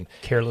everything. And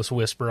Careless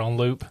Whisper on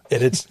loop.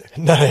 It's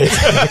nice.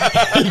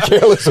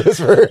 Careless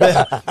Whisper.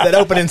 that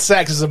opening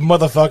sax is a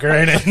motherfucker,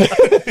 ain't it?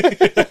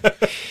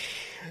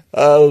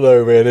 I don't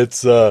know, man. It's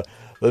so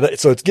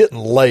it's getting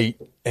late,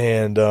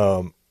 and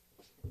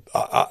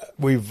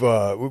we've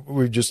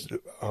just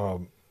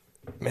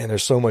man,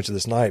 there's so much of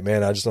this night,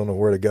 man. I just don't know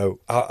where to go.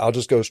 I'll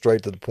just go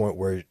straight to the point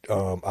where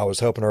I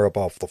was helping her up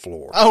off the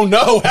floor. Oh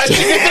no! How'd you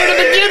get there to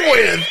begin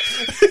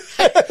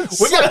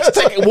with? We got to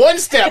take it one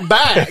step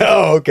back.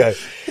 Oh, okay.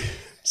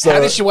 So,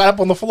 how did she wind up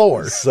on the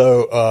floor?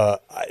 So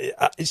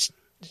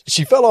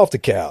she fell off the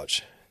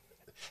couch.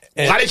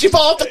 How did she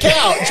fall off the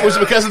couch? Was it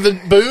because of the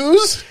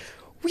booze?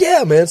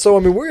 Yeah, man. So I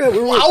mean, I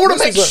want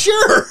to make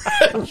sure.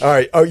 All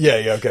right. Oh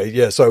yeah. Okay.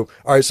 Yeah. So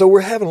all right. So we're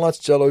having lots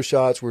of Jello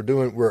shots. We're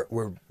dancing.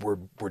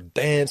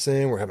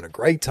 We're having a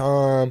great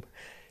time.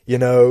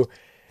 And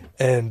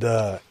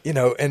so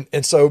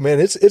man,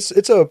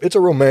 it's a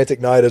romantic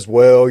night as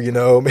well.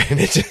 Man,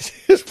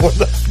 it's one of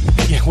the.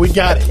 Yeah, we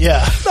got it.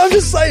 Yeah. I'm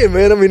just saying,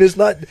 man. I mean, it's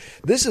not.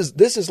 This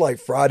is like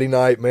Friday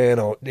night, man.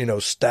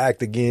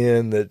 Stacked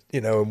again. That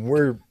and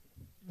we're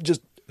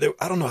just.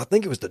 I don't know. I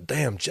think it was the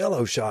damn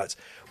Jello shots.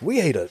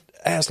 We ate a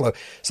assload.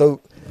 So,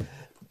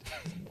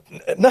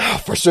 no,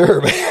 for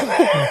sure,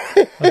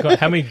 man. Okay,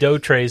 how many dough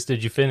trays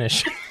did you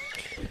finish?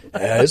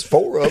 It's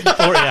 4 of them.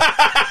 4, yeah.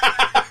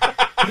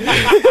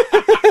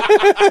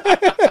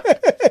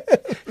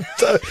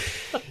 So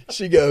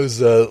she goes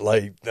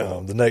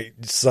the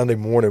next Sunday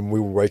morning.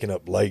 We were waking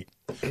up late.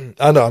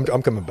 I know.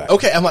 I'm coming back.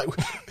 Okay, I'm like. We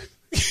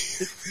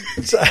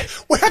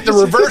have to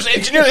reverse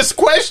engineer this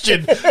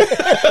question.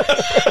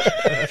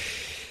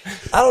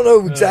 I don't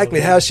know exactly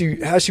how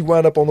she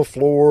wound up on the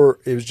floor.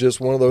 It was just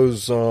one of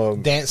those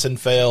dance and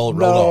fell.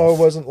 No, it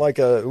wasn't like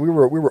we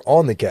were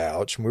on the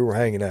couch and we were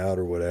hanging out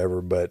or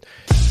whatever. But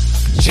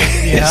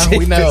Yeah,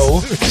 we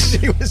know.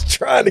 She was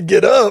trying to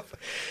get up,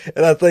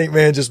 and I think,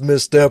 man, just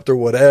misstepped or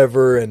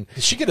whatever. And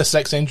Did she get a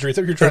sex injury? I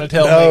think you're trying to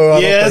tell No, I me.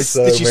 don't Yes.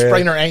 think so, Did she man.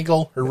 sprain her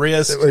ankle, her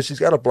wrist? well, she's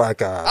got a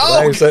black eye. Oh,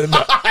 I ain't saying-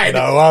 God.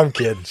 No, I'm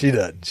kidding. She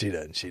doesn't.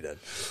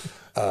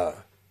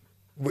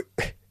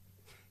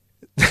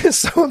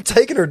 So I'm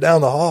taking her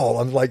down the hall.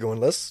 I'm like going,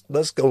 let's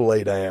go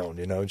lay down,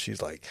 And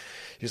she's like,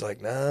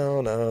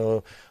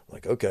 no. I'm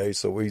like, okay.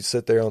 So we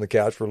sit there on the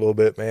couch for a little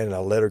bit, man, and I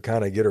let her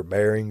kind of get her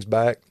bearings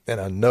back. And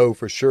I know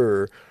for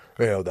sure,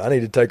 that I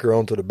need to take her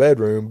on to the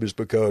bedroom just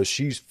because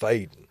she's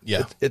fading.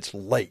 Yeah. It's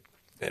late,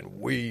 and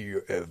we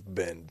have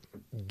been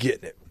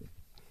getting it.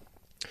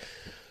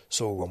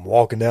 So I'm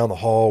walking down the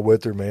hall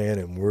with her, man,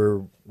 and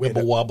we're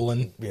Wibble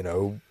wobbling.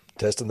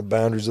 testing the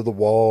boundaries of the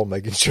wall,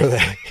 making sure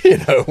that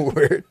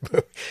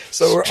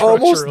so we're Structural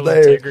almost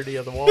there. integrity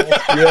of the wall.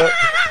 Yeah.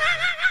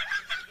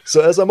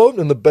 So as I'm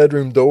opening the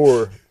bedroom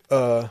door,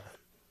 I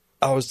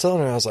was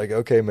telling her, I was like,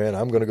 okay, man,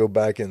 I'm going to go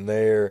back in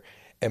there.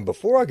 And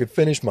before I could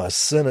finish my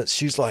sentence,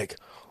 she's like,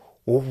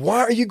 well, why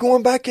are you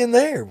going back in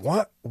there?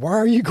 Why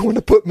are you going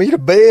to put me to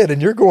bed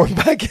and you're going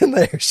back in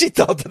there? She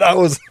thought that I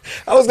was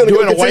going to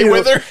Doing away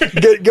with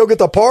her? go get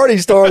the party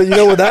started,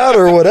 without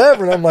her or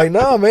whatever. And I'm like,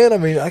 no, man,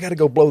 I got to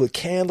go blow the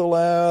candle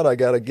out. I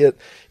got to get,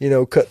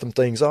 cut some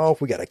things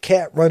off. We got a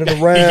cat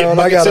running around.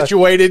 I got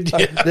situated.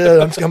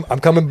 I'm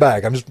coming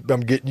back.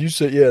 I'm getting used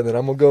to it. Yeah. And then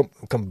I'm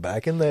come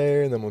back in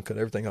there, and then we'll cut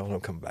everything off and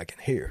I'm coming back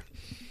in here.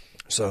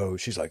 So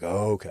she's like,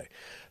 oh, okay.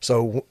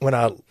 So when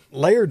I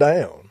lay her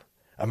down,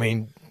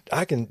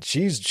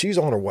 she's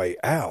on her way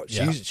out.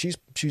 Yeah. She's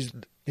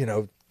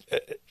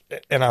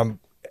and I'm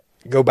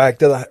go back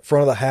to the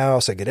front of the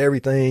house. I get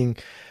everything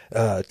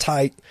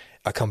tight.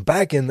 I come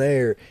back in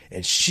there,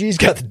 and she's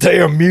got the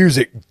damn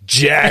music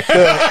jacked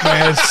up,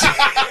 man.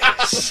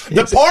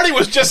 The party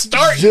was just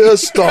starting.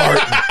 Just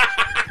starting.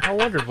 I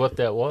wondered what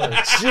that was.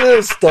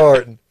 Just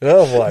starting. And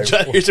I'm like,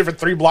 He's different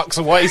 3 blocks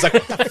away. He's like,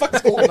 what the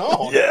fuck's going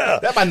on? Yeah.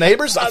 Is that my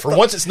neighbors? For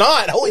once, it's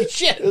not. Holy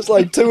shit. it's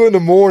like 2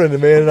 a.m,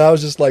 man, and I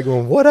was just like,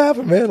 well, what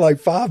happened, man? Like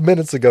 5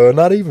 minutes ago, and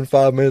not even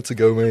 5 minutes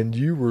ago, man,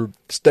 you were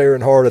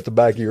staring hard at the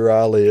back of your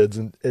eyelids,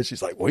 and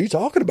she's like, what are you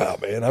talking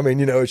about, man?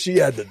 She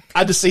had to.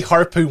 I just see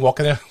Harpoon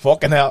walking out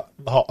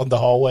the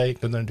hallway,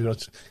 and then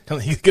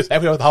he gets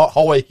halfway down the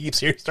hallway. He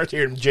starts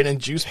hearing gin and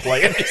juice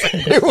playing. He's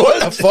like,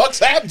 what the fuck's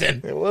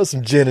happening? It was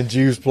some gin and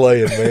juice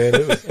playing, man.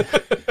 It was,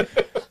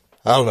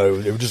 I don't know.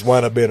 It just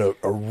wound up being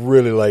a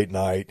really late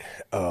night,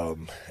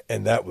 and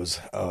that was.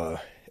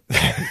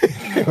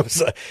 It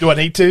was Do I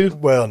need to?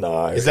 well,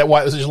 no. Is that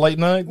why it was such a late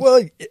night? Well,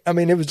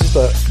 it was just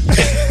a.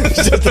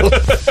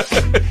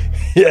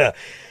 Yeah.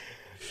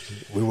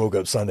 We woke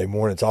up Sunday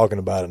morning talking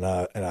about it,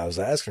 and I was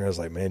asking her, I was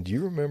like, man, do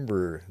you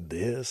remember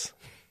this?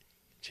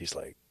 She's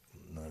like,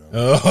 no.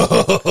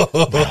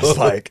 I was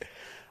like,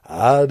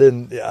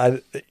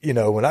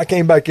 when I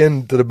came back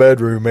into the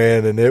bedroom,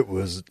 man, and it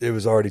was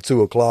already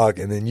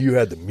 2:00, and then you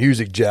had the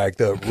music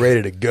jacked up,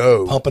 ready to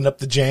go. Pumping up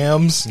the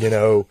jams.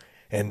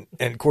 And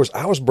of course,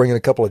 I was bringing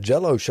a couple of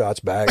Jell-O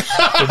shots back.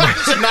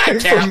 It's a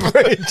nightcap.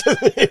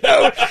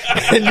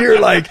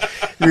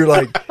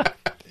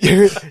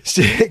 And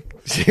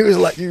she was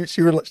like,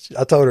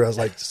 I told her, I was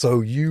like, so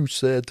you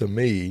said to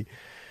me,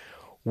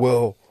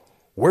 well,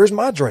 where's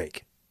my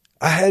drink?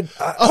 I had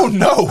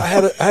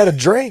a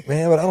drink,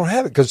 man, but I don't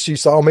have it, because she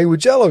saw me with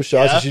Jell-O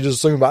shots, and she just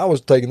assumed I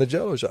was taking the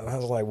Jell-O shot. And I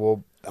was like,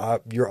 well, I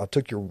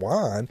took your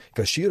wine,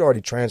 because she had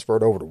already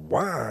transferred over to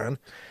wine.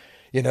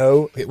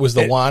 It was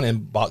the wine in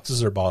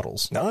boxes or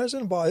bottles? No, it's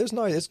in a bottle. It's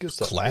nice. It's good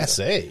stuff. Class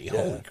A.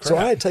 Holy crap. So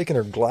I had taken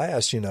her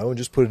glass, and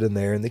just put it in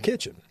there in the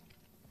kitchen.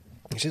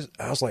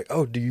 I was like,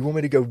 oh, do you want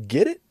me to go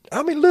get it?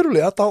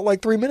 Literally, I thought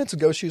like 3 minutes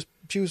ago she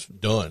was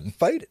done.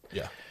 Faded.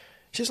 Yeah.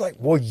 She's like,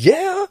 well,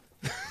 yeah.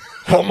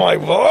 I'm like,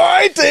 well, all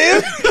right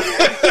then.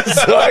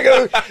 So I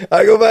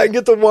go back and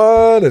get the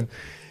wine,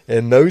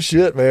 and no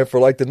shit, man, for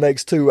like the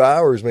next 2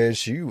 hours, man,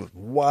 she was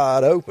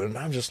wide open. And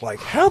I'm just like,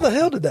 how the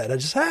hell did that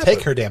just happen?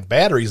 Take her damn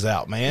batteries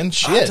out, man.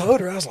 Shit. I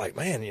told her, I was like,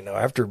 man,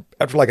 after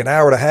like an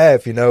hour and a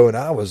half, and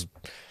I was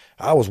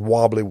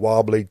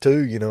wobbly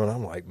too, and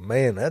I'm like,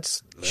 man, you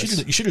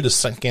should have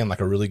just sunk in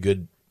like a really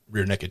good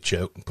rear naked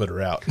choke and put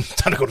her out.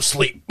 Time to go to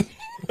sleep.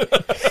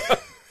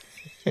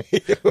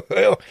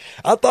 Well,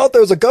 I thought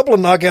there was a couple of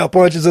knockout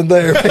punches in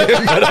there, man,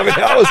 but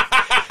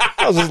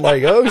I was just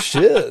like, oh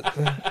shit.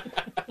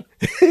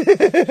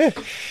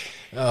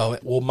 Oh,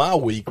 well, my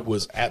week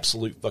was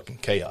absolute fucking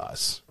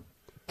chaos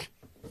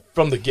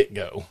from the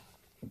get-go.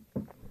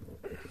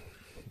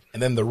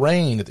 And then the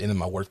rain at the end of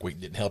my work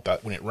week didn't help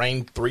out. When it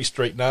rained 3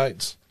 straight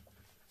nights,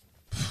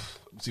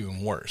 it was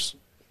even worse.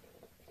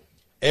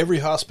 Every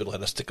hospital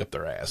had to stick up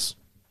their ass.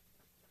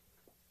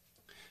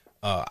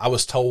 I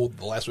was told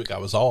the last week I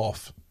was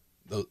off,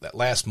 that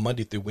last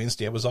Monday through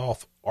Wednesday I was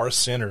off, our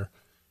center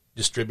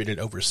distributed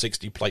over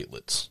 60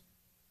 platelets.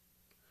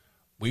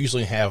 We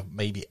usually have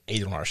maybe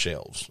 8 on our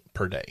shelves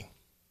per day.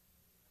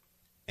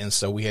 And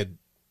so we had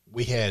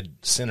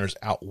centers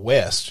out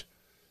west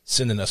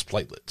sending us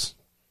platelets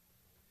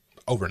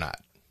overnight.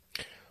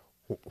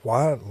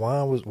 Why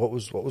what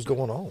was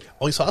going on?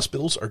 All these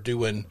hospitals are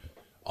doing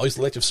all these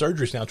elective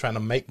surgeries now, trying to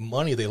make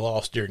money they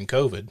lost during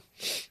COVID.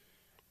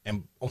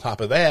 And on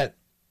top of that,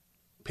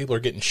 people are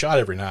getting shot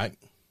every night,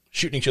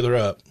 shooting each other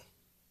up,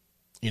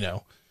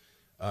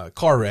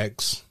 car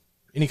wrecks,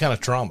 any kind of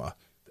trauma.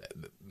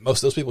 Most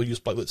of those people use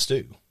platelets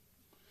too.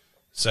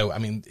 So, I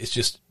mean, it's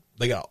just,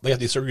 they have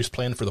these surgeries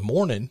planned for the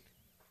morning.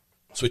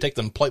 So we take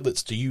them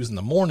platelets to use in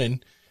the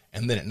morning.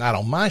 And then at night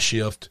on my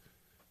shift,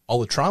 all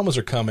the traumas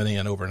are coming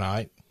in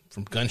overnight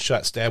from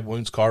gunshot, stab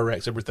wounds, car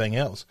wrecks, everything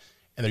else.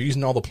 And they're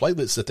using all the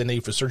platelets that they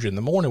need for surgery in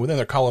the morning. Well, then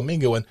they're calling me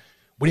going,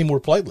 we need more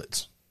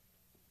platelets.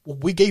 Well,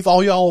 we gave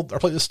all y'all our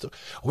platelets.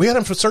 We had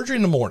them for surgery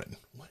in the morning.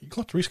 Well, you're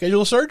going to have to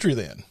reschedule the surgery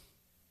then.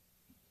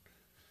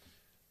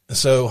 And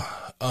so,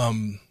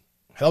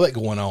 had all that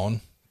going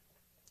on.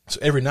 So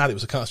every night it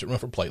was a constant run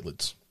for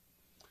platelets.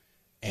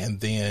 And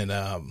then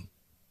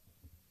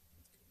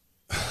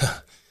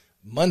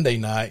Monday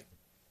night,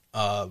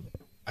 I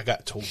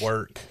got to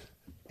work,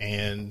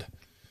 and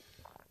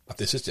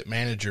the assistant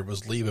manager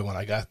was leaving when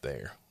I got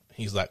there.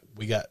 He's like,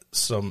 we got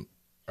some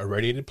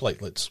irradiated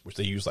platelets, which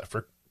they use like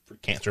for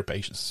cancer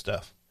patients and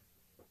stuff,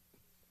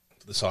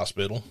 for this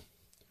hospital.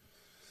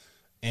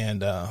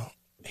 And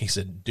he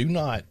said, do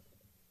not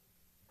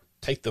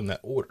take them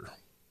that order,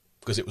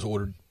 because it was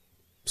ordered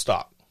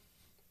stock.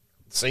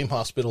 The same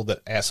hospital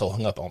that asshole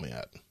hung up on me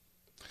at.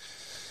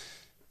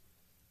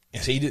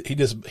 And so he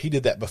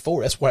did that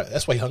before. That's why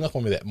he hung up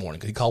on me that morning,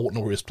 because he called, wouldn't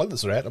know where his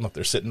platelets are at. I'm up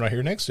there sitting right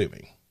here next to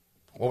me.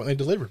 Why weren't they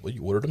delivered? Well,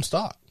 you ordered them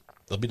stock.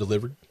 They'll be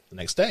delivered the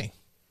next day.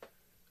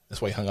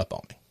 That's why he hung up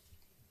on me.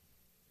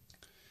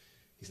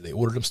 He said, they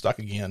ordered them stock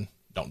again.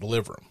 Don't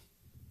deliver them.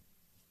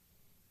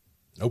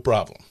 No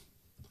problem.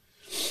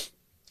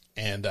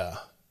 And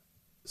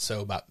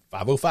so about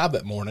 5:05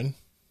 that morning,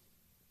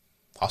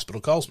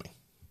 hospital calls me.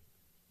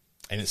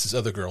 And it's this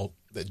other girl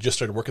that just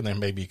started working there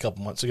maybe a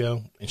couple months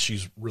ago, and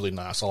she's really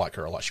nice. I like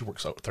her a lot. She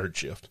works out third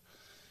shift.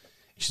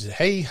 She said,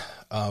 hey,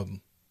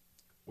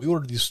 we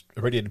ordered these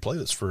irradiated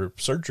platelets for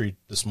surgery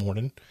this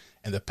morning,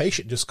 and the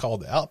patient just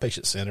called the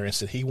outpatient center and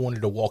said he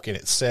wanted to walk in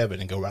at 7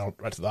 and go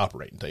right to the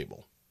operating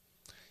table.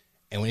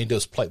 And we need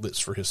those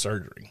platelets for his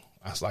surgery.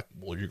 I was like,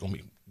 well, you're going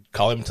to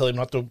call him and tell him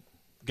not to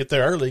get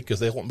there early, because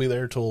they won't be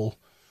there till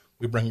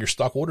we bring your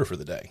stock order for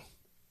the day.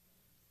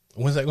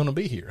 When's that going to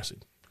be here? I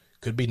said,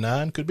 could be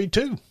 9, could be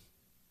 2.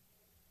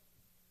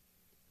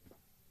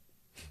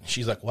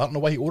 She's like, well, I don't know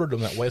why he ordered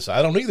them that way. So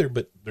I don't either,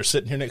 but they're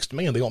sitting here next to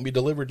me, and they won't be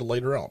delivered till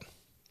later on.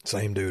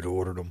 Same dude who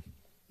ordered them.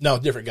 No,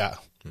 different guy.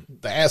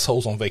 The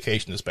asshole's on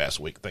vacation this past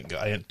week. Thank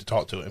God I had to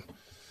talk to him.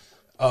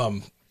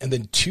 And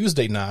then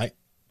Tuesday night,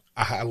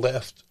 I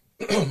left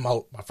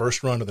my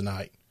first run of the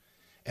night,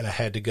 and I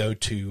had to go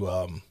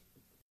to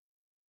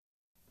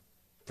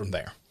from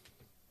there.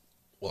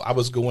 Well, I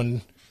was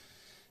going.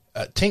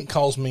 Tink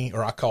calls me,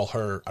 or I call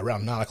her,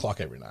 around 9 o'clock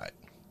every night.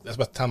 That's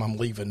about the time I'm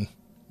leaving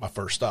my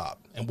first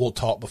stop, and we'll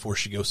talk before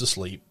she goes to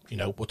sleep.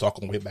 We'll talk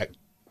on the way back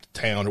to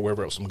town or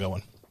wherever else I'm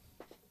going.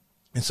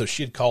 And so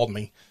she had called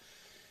me,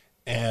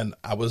 and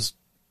I was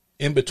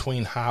in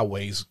between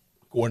highways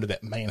going to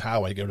that main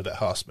highway to go to that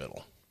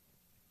hospital.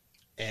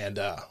 And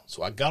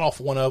so I got off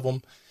one of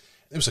them.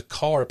 There was a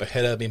car up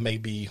ahead of me,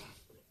 maybe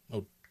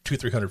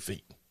 200-300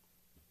 feet.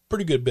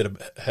 Pretty good bit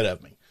ahead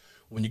of me.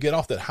 When you get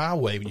off that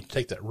highway, when you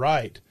take that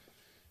right,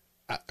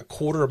 a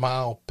quarter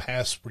mile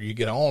past where you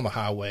get on the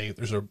highway,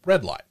 there's a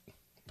red light,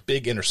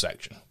 big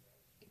intersection,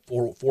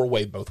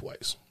 four-way both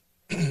ways.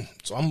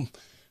 So I'm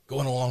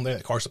going along there.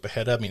 The car's up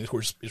ahead of me. And of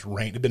course, it's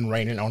been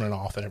raining on and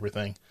off and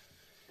everything.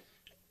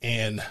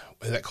 And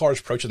as that car is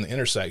approaching the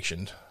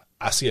intersection,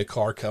 I see a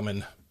car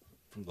coming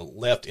from the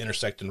left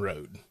intersecting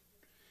road,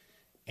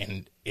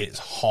 and it's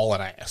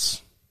hauling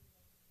ass.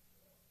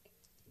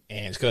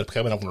 And it's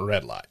coming up on a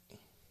red light.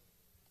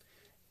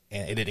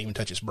 And it didn't even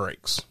touch its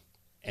brakes,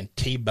 and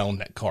T-boned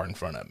that car in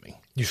front of me.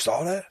 You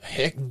saw that?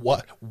 Heck,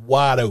 what?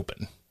 Wide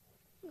open.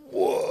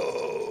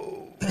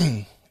 Whoa.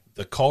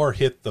 The car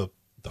hit the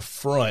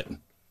front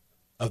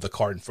of the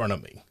car in front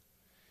of me.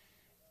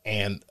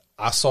 And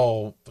I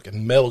saw like a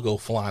metal go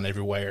flying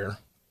everywhere.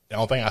 The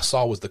only thing I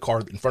saw was the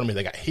car in front of me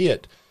that got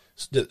hit,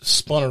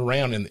 spun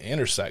around in the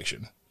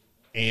intersection.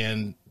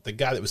 And the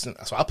guy that was in,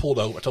 so I pulled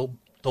over. I told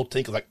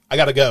Tink, like, I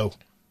got to go.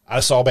 I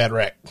saw a bad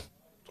wreck.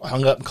 So I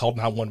hung up and called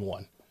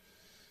 911.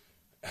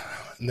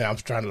 Now I'm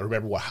trying to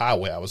remember what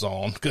highway I was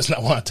on, because it's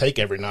not one I take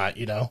every night,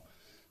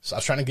 So I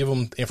was trying to give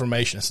them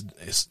information.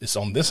 It's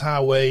on this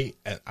highway,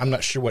 and I'm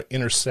not sure what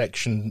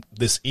intersection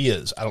this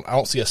is. I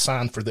don't see a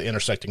sign for the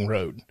intersecting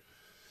road.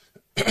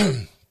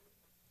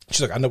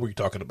 She's like, I know what you're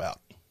talking about.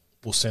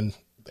 We'll send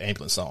the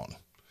ambulance on.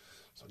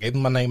 So I gave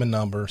them my name and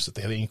number. So if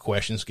they have any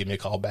questions, give me a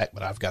call back,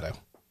 but I've got to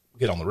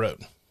get on the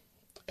road.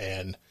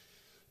 And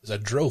as I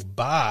drove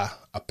by,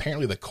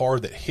 apparently the car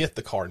that hit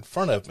the car in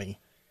front of me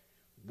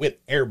went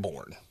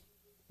airborne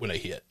when it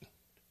hit,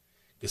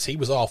 because he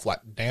was off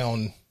like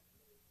down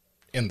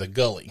in the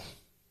gully,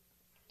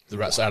 the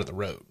right side of the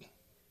road.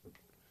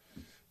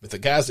 But the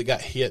guys that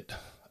got hit,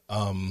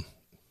 that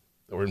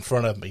were in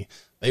front of me,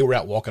 they were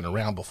out walking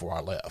around before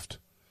I left.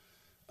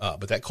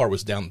 But that car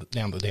was down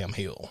the damn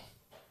hill.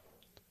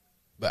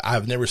 But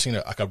I've never seen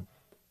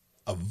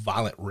a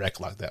violent wreck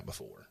like that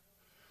before.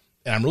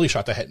 And I'm really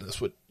shocked that's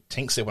what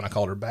Tink said when I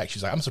called her back.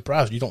 She's like, I'm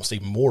surprised you don't see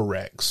more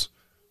wrecks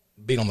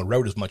being on the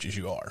road as much as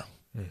you are.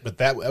 Mm-hmm. But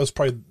that was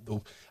probably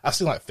I've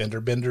seen like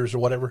fender benders or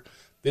whatever.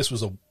 This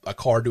was a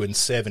car doing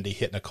 70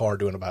 hitting a car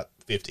doing about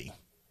 50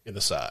 in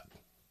the side.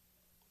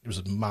 It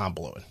was mind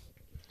blowing.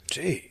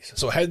 Jeez.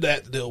 So I had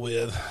that to deal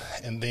with,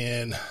 and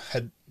then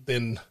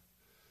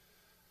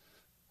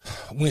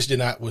Wednesday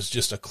night was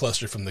just a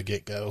cluster from the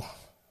get go.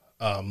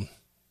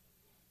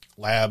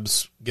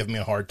 Labs giving me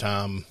a hard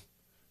time,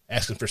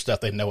 asking for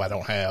stuff they know I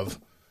don't have,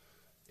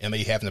 and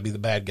me having to be the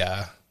bad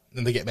guy.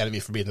 Then they get mad at me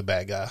for being the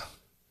bad guy.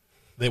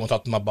 They want to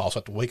talk to my boss. I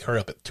have to wake her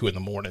up at 2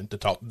 a.m. to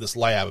talk to this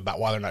lab about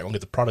why they're not going to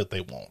get the product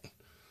they want.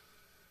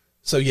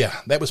 So yeah,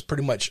 that was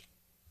pretty much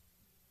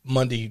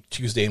Monday,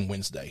 Tuesday, and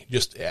Wednesday.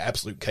 Just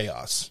absolute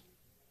chaos.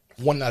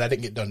 One night I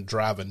didn't get done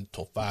driving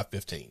until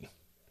 5:15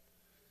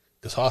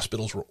 because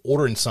hospitals were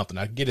ordering something.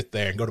 I'd get it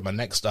there and go to my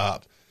next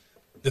stop.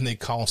 Then they'd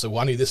call and say, well,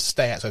 I need this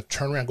stat. So I'd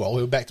turn around, go all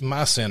the way back to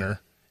my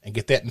center and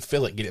get that and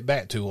fill it, get it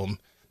back to them.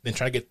 Then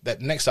try to get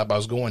that next stop I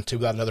was going to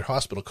without another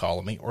hospital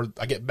calling me. Or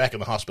I get back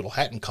and the hospital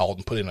hadn't called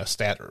and put in a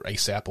stat or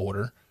ASAP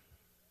order.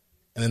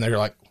 And then they're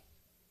like,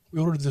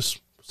 we ordered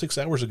this 6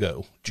 hours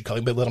ago. Did you call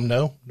anybody to let them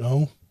know?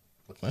 No.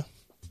 Well,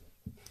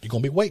 you're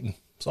going to be waiting.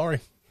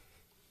 Sorry.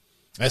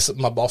 That's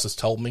something my boss has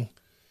told me.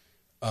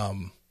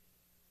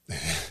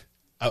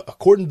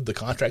 According to the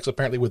contracts,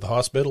 apparently, with the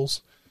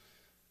hospitals,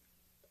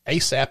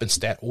 ASAP and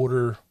stat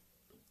order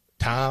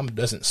time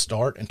doesn't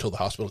start until the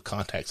hospital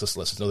contacts us,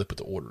 lets us know they put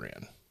the order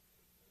in.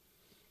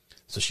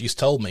 So she's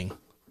told me,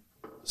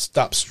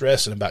 stop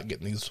stressing about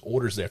getting these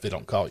orders there if they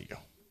don't call you.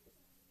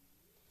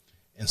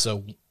 And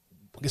so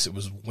I guess it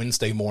was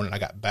Wednesday morning I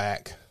got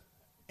back,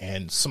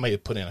 and somebody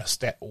had put in a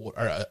stat order,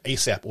 or a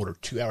ASAP order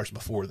 2 hours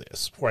before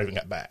I even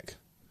got back.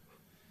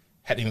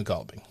 Hadn't even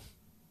called me.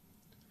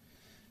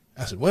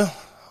 I said, well,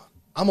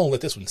 I'm going to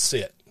let this one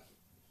sit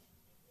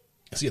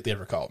and see if they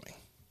ever called me.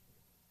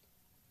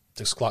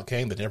 6 o'clock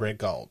came, they never had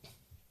called.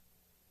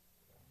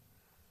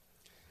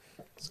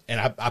 And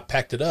I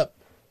packed it up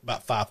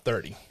about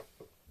 5:30.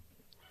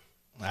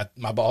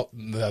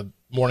 The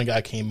morning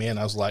guy came in.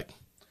 I was like,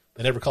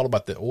 they never called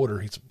about that order.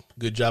 He said,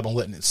 good job on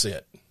letting it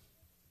sit.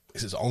 He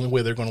says, the only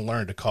way they're going to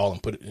learn to call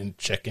and put it and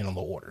check in on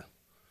the order.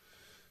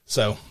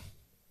 So,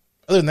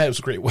 other than that, it was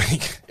a great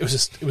week. It was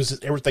just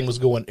everything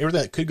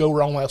that could go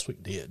wrong last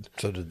week did.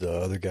 So did the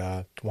other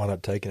guy wind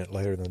up taking it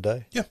later in the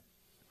day? Yeah.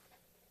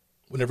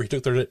 Whenever he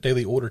took their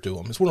daily order to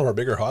him. It's one of our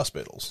bigger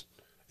hospitals.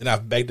 And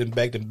I've begged him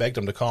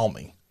to call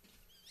me.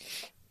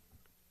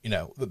 You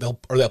know, they'll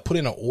put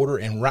in an order,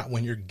 and right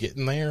when you're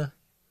getting there,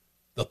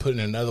 they'll put in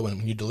another one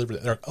when you deliver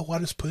it. They're like, oh, I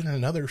just put in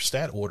another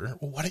stat order.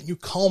 Well, why didn't you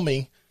call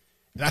me?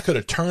 And I could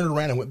have turned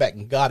around and went back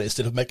and got it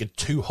instead of making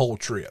 2 whole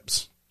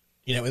trips.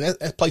 You know, and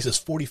that place is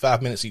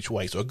 45 minutes each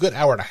way, so a good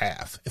hour and a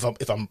half.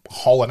 If I'm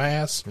hauling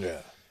ass,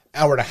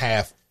 hour and a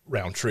half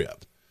round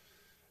trip.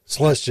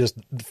 Plus, just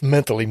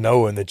mentally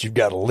knowing that you've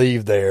got to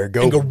leave there,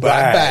 go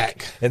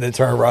back, and then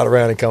turn right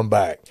around and come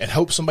back, and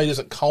hope somebody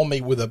doesn't call me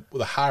with a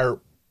higher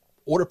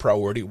order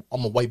priority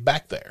on the way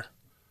back there.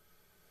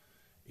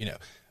 You know,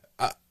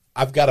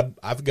 I've got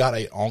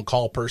a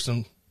on-call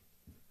person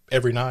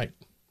every night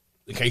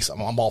in case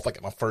I'm off like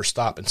at my first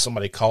stop and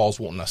somebody calls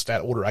wanting a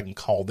stat order. I can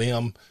call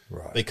them.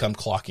 Right. They come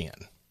clock in,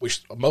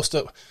 which most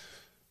of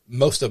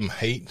them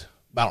hate.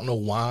 But I don't know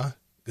why.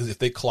 Because if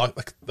they clock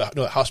like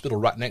the hospital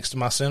right next to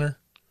my center,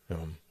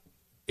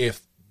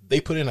 if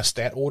they put in a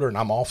stat order and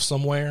I'm off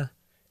somewhere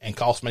and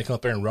call somebody to come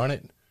up there and run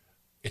it,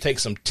 it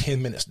takes them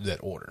 10 minutes to do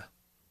that order.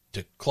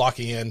 To clock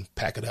in,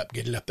 pack it up,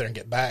 get it up there, and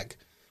get back.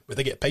 But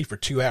they get paid for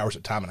 2 hours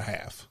at time and a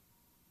half.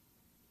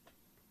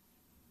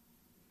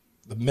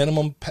 The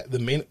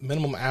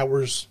minimum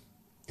hours,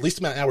 least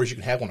amount of hours you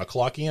can have on a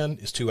clock in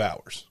is 2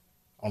 hours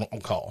on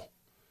call.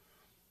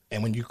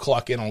 And when you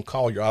clock in on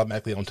call, you're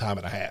automatically on time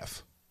and a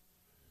half.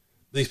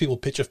 These people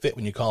pitch a fit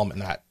when you call them and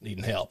not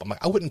needing help. I'm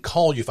like, I wouldn't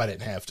call you if I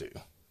didn't have to.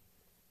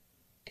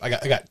 I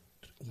got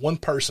one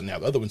person now.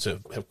 The other ones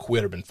have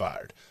quit or been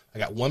fired. I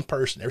got one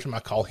person. Every time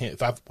I call him,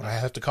 when I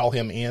have to call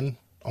him in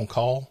on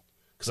call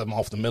because I'm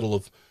off the middle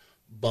of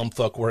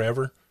bumfuck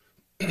wherever,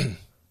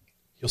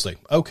 he'll say,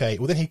 okay.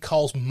 Well, then he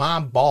calls my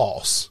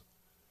boss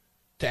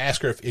to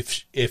ask her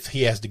if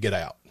he has to get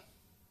out.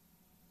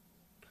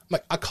 I'm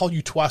like, I call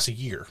you twice a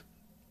year,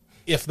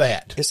 if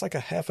that. It's like a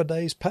half a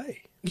day's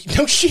pay.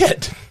 No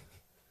shit.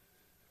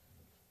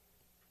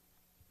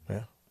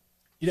 Yeah.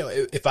 You know,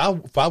 if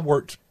I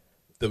worked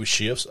those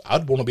shifts,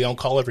 I'd want to be on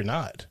call every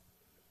night.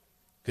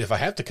 Because if I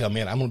have to come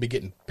in, I'm going to be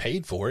getting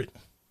paid for it.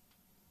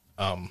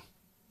 But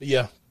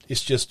yeah,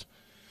 it's just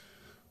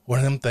one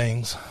of them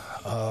things.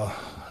 Now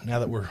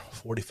that we're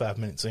 45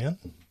 minutes in,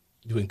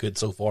 doing good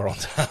so far on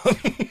time.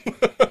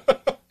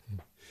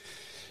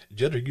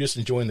 Judd, are you just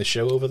enjoying the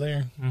show over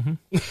there? Mm-hmm.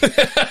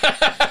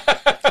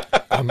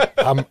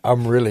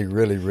 I'm really,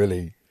 really,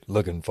 really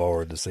looking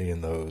forward to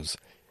seeing those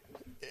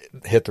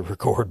hit the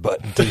record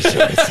button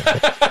t-shirts.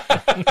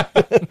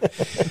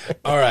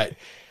 All right.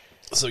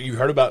 So you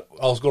heard about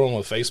all that's going on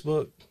with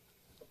Facebook?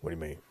 What do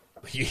you mean?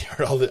 You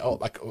heard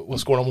like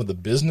what's going on with the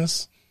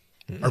business?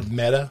 Or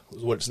Meta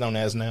is what it's known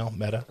as now,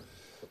 Meta.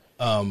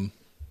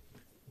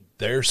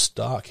 Their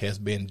stock has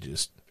been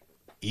just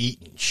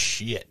eating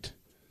shit.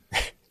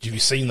 Have you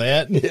seen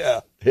that?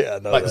 Yeah, I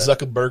know like that.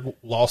 Zuckerberg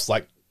lost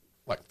like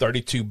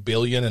 $32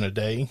 billion in a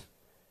day.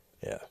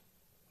 Yeah.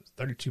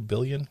 32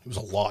 billion. It was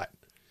a lot.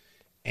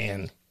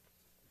 And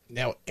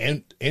now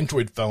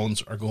Android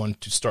phones are going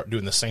to start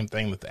doing the same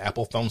thing that the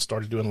Apple phones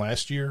started doing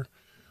last year,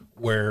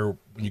 where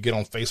when you get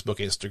on Facebook,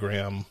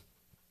 Instagram,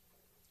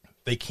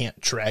 they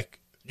can't track.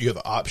 You have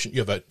an option. You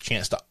have a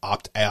chance to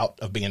opt out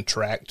of being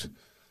tracked,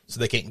 so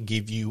they can't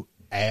give you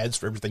ads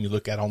for everything you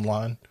look at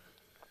online.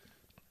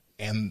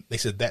 And they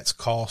said that's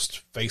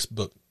cost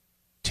Facebook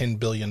 $10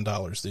 billion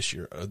this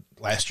year,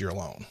 last year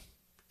alone,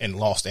 in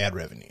lost ad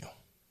revenue.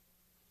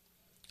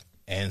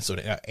 And so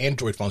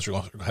Android phones are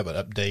going to have an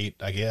update,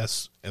 I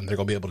guess, and they're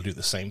going to be able to do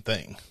the same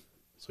thing.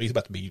 So he's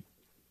about to be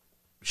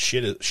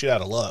shit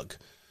out of luck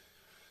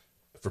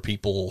for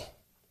people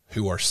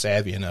who are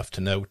savvy enough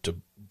to know to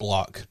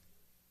block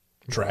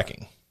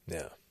tracking.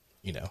 Yeah.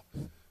 You know.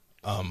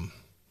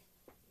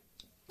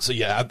 So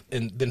yeah,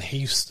 and then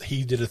he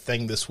did a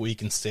thing this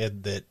week and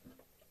said that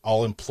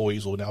all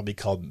employees will now be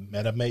called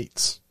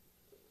MetaMates.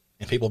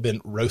 And people have been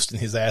roasting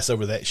his ass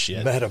over that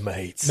shit.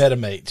 MetaMates.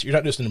 MetaMates. You're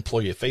not just an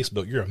employee of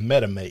Facebook. You're a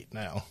MetaMate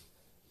now.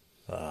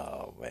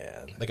 Oh,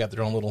 man. They got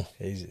their own little...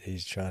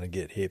 He's trying to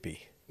get hippie.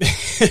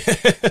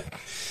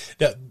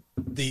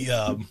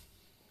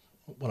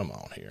 What am I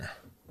on here?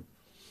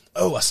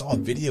 Oh, I saw a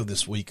video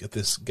this week of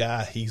this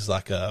guy. He's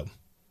like an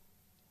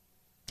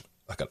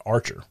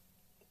archer,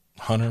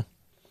 hunter.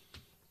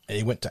 And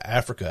he went to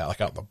Africa, like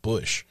out in the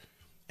bush,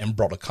 and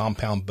brought a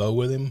compound bow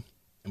with him.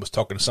 And was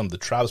talking to some of the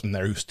tribesmen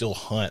there who still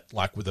hunt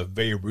like with a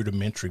very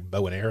rudimentary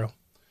bow and arrow.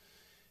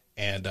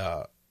 And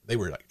they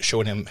were like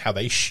showing him how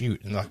they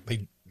shoot, and like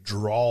they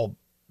draw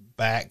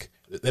back.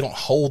 They don't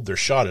hold their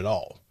shot at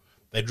all.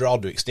 They draw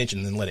to extension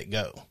and then let it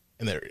go.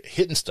 And they're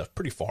hitting stuff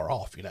pretty far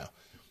off, you know.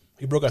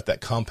 He broke out that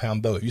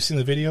compound bow. Have you seen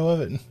the video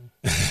of it?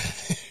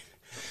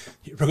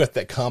 He broke out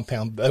that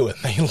compound bow, and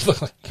they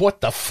look like, what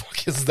the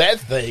fuck is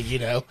that thing, you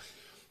know?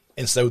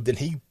 And so then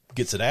he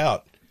gets it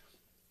out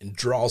and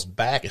draws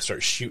back and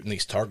starts shooting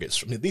these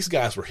targets. I mean, these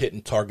guys were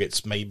hitting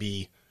targets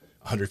maybe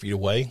 100 feet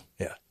away.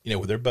 Yeah. You know,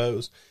 with their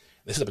bows.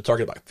 They set up a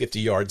target like 50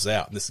 yards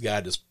out, and this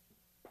guy just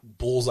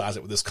bullseyes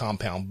it with this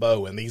compound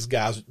bow. And these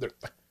guys,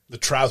 the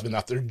tribesmen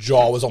out their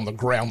jaw was on the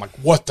ground like,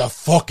 what the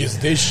fuck is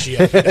this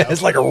shit? You know?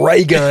 It's like a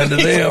ray gun to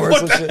them.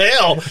 What the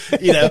hell?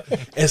 You know?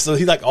 And so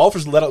he like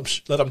offers to let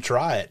them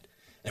try it.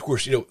 And of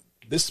course, you know,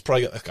 this is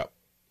probably like a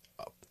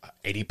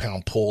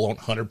 80-pound pull,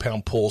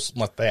 100-pound pull, something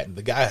like that. And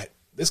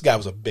this guy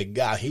was a big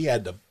guy. He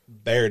had to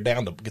bear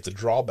down to get the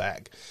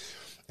drawback.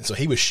 And so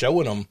he was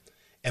showing them,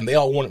 and they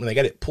all wanted, when they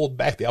got it pulled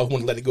back, they all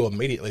wanted to let it go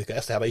immediately.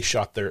 That's how they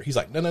shot their, he's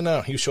like,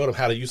 no. He was showing them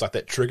how to use like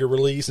that trigger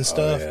release and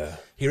stuff. Yeah.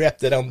 He wrapped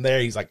that on there.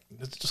 He's like,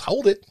 just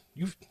hold it.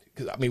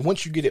 Cause, I mean,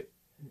 once you get it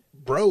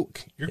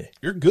broke,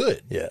 you're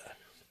good. Yeah.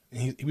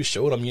 And he was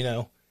showing them, you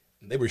know,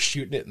 and they were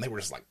shooting it, and they were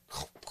just like,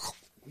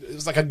 it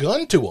was like a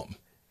gun to them.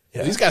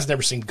 Yeah. These guys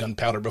never seen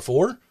gunpowder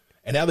before.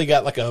 And now they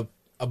got like a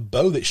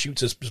bow that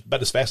shoots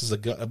about as fast as a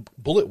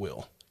bullet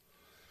will.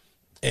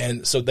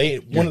 And so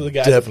one of the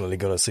guys definitely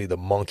going to see the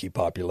monkey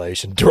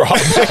population drop.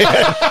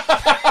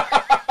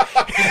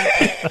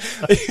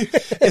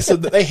 And so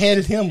they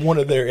handed him one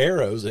of their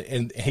arrows,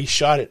 and he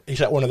shot it. He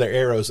shot one of their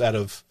arrows out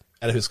of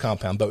his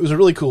compound bow. It was a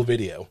really cool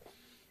video.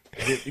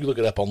 You look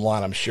it up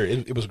online, I'm sure.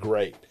 It was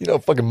great. You know,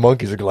 fucking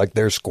monkeys are like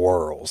they're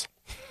squirrels.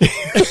 They're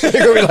going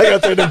to be like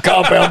out there in them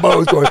compound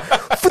bows going,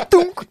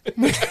 fa-dunk.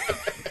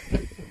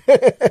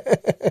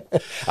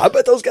 I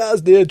bet those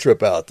guys did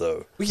trip out,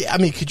 though. Well, yeah, I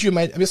mean, could you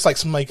imagine? I mean, it's like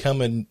somebody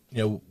coming, you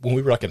know, when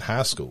we were like in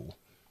high school.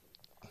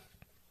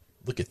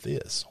 Look at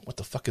this. What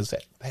the fuck is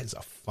that? That is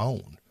a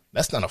phone.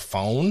 That's not a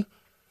phone.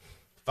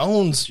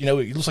 Phones, you know,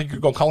 it looks like you're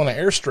going to call in an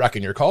airstrike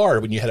in your car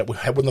when you had one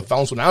of the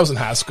phones when I was in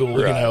high school,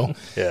 right. You know.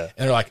 Yeah.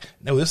 And they're like,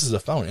 no, this is a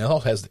phone. And it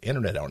also has the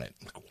internet on it.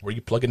 Like, where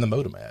you plug in the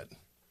modem at?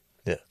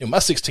 Yeah. You know, my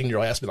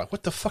 16-year-old asked me, like,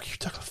 what the fuck are you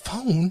talking about?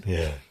 Phone?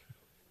 Yeah.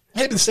 I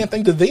had to be the same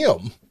thing to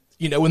them.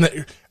 You know,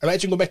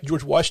 imagine going back to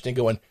George Washington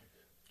going,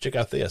 check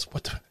out this.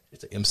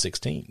 It's an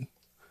M16.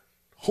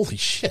 Holy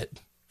shit.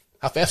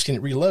 How fast can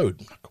it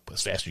reload?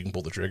 As fast as you can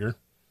pull the trigger.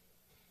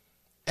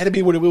 Had to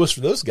be what it was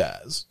for those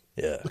guys.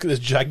 Yeah. Look at this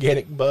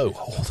gigantic bow.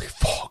 Holy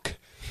fuck.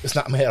 It's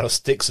not made out of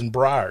sticks and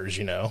briars,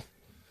 you know.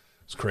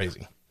 It's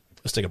crazy.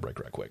 Let's take a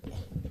break right quick.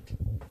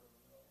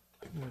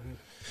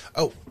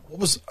 Oh, I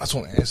just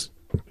want to ask.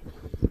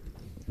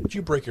 Did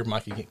you break your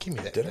mic again? Give me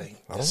that thing.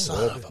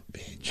 Son of a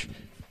bitch.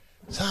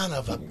 Son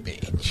of a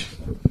bitch.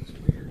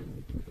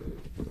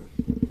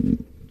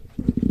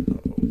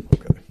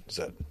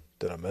 Okay.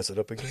 Did I mess it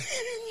up again?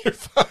 You're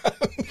fine.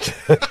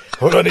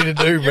 What do I need to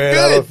do, man?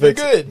 Good. You're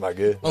good. Am I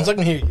good? Well, I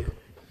can hear you.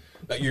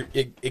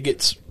 It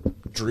gets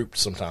drooped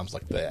sometimes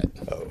like that.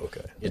 Oh,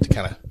 okay. You have to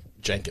kind of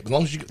Jacob. As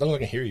long as I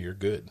can hear you, you're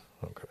good.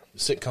 Okay.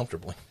 Sit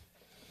comfortably.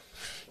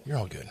 You're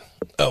all good.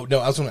 Oh no,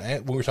 I was going to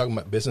add when we were talking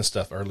about business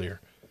stuff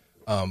earlier.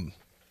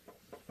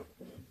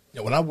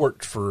 When I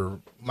worked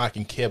for Mike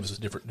and Kev, was a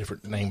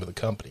different name of the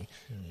company.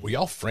 Were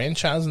y'all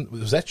franchising?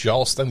 Was that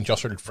y'all's thing? Y'all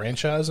started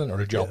franchising, or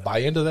did y'all buy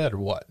into that, or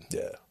what?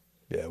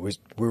 Yeah. We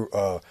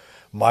were.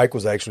 Mike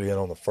was actually in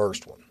on the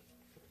first one.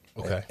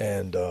 Okay.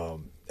 And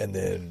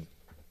then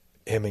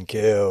him and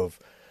Kev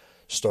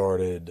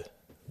started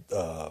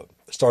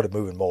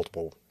moving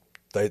multiple.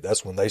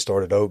 That's when they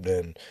started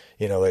opening.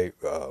 You know,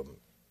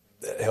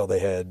 they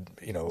had,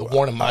 you know, the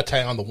one in my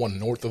town, the one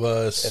north of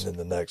us, and then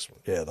the next one.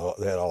 Yeah,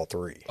 they had all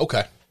three.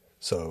 Okay.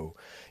 So,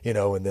 you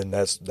know, and then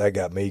that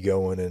got me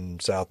going in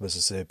South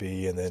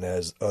Mississippi, and then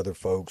as other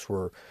folks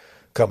were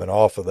coming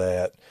off of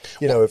that,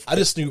 you know, if I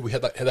just knew we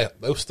had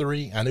those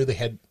three. I knew they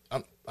had.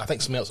 I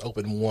think somebody else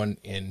opened one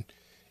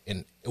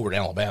over in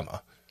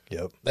Alabama.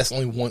 Yep, that's the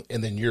only one,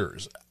 and then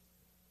yours.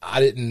 I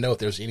didn't know if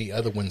there was any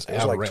other ones. It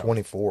was out like around.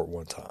 24 at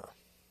one time.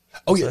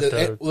 Oh yeah,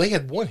 they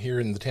had one here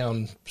in the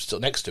town still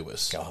next to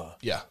us.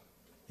 Yeah.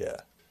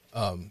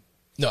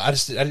 No, I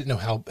didn't know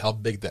how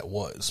big that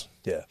was.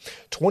 Yeah,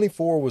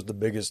 24 was the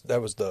biggest.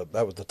 That was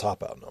the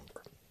top out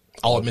number.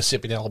 All in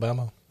Mississippi and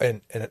Alabama,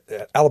 and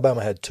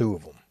Alabama had two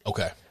of them.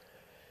 Okay.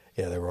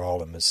 Yeah, they were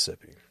all in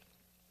Mississippi.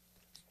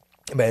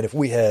 Man, if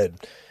we had,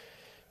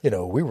 you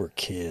know, we were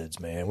kids,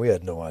 man. We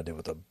had no idea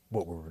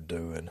what we were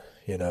doing.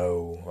 You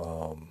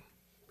know.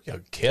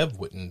 Kev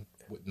wasn't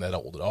that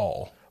old at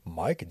all.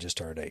 Mike had just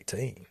turned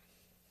 18.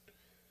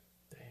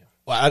 Damn.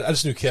 Well, I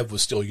just knew Kev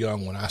was still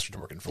young when I started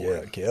working for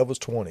him. Yeah, Kev was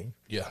 20.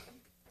 Yeah.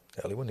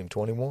 Hell, he wasn't even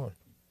 21.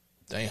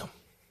 Damn.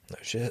 No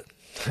shit.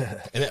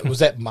 And was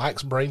that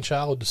Mike's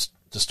brainchild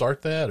to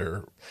start that,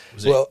 or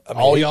was it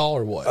y'all,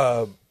 or what?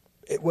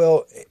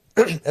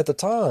 At the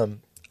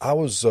time, I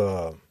was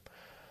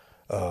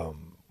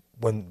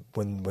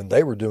when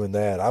they were doing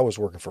that, I was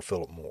working for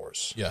Philip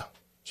Morris. Yeah.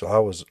 So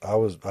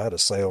I had a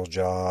sales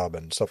job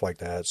and stuff like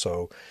that.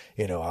 So,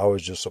 you know, I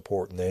was just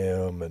supporting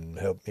them and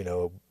help, you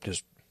know,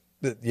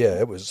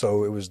 it was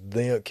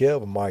them,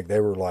 Kev and Mike, they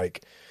were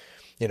like,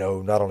 you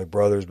know, not only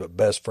brothers, but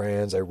best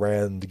friends. They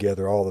ran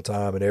together all the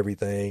time and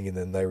everything. And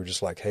then they were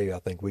just like, hey, I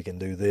think we can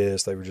do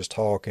this. They were just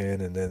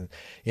talking. And then,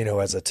 you know,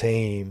 as a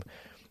team,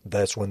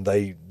 that's when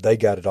they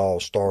got it all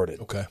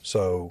started. Okay.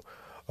 So,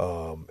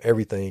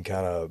 everything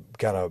kind of,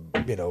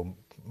 you know,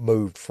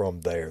 moved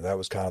from there. That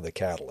was kind of the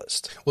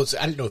catalyst. Well,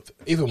 I didn't know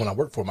even when I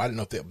worked for them, I didn't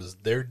know if that was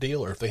their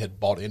deal or if they had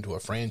bought into a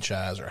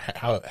franchise or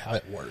how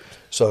it worked.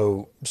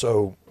 So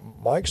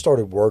Mike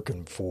started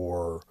working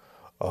for,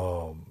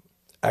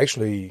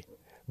 actually,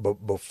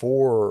 but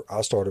before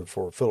I started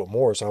for Philip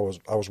Morris, I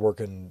was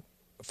working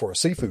for a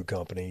seafood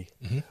company,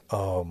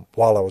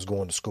 while I was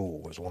going to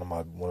school. It was one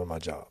of my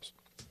jobs.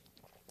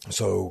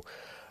 So,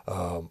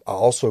 I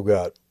also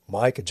got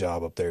Mike a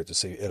job up there at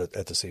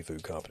the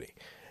seafood company.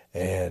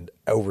 And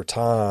over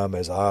time,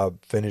 as I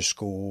finished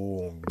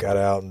school and got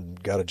out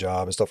and got a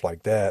job and stuff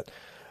like that,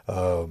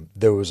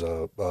 there was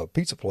a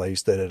pizza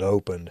place that had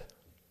opened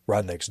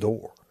right next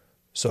door.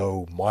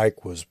 So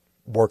Mike was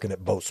working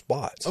at both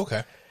spots.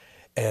 Okay.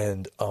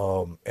 And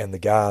the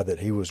guy that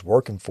he was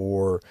working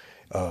for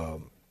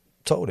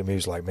told him, he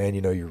was like, man,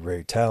 you know, you're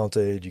very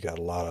talented. You got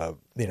a lot of,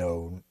 you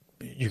know,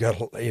 you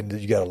got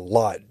a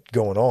lot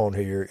going on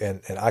here,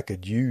 and I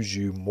could use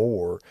you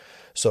more.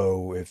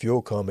 So if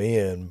you'll come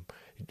in,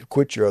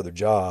 quit your other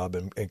job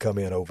and come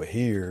in over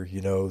here,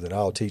 you know, then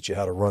I'll teach you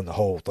how to run the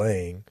whole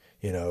thing,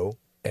 you know.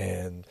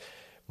 And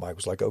Mike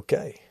was like,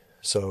 okay.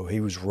 So he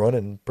was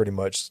running pretty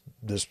much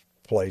this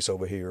place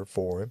over here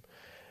for him.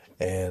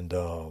 And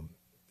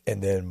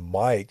then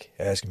Mike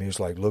asked me, he was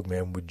like, look,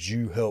 man, would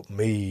you help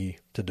me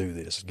to do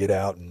this? Get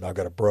out, and I've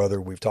got a brother.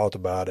 We've talked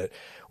about it.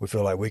 We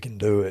feel like we can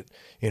do it.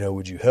 You know,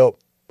 would you help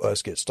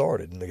us get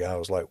started? And the guy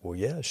was like, well,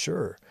 yeah,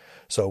 sure.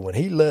 So when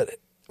he let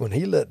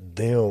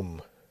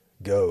them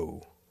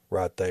go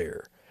right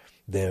there,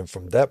 then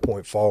from that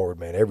point forward,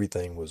 man,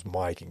 everything was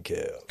Mike and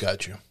Kev.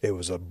 Got you. It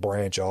was a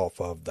branch off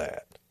of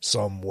that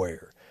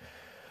somewhere.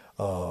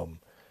 So,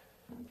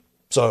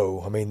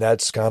 I mean,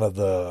 that's kind of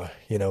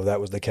that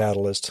was the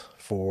catalyst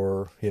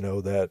for,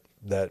 that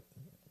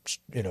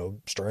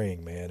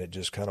string, man. It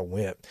just kind of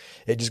went.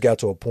 It just got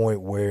to a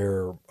point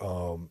where,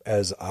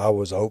 as I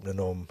was opening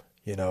them,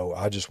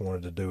 I just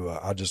wanted to do,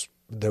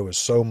 there was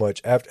so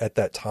much, at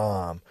that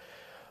time,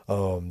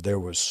 there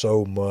was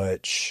so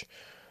much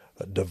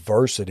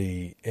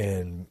diversity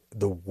in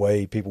the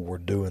way people were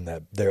doing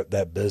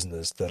that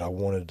business that I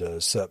wanted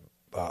to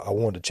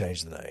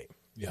change the name.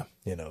 Yeah.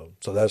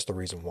 So that's the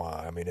reason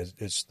why. I mean,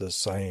 it's the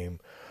same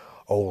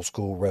old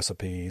school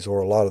recipes,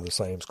 or a lot of the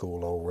same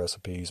old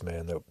recipes,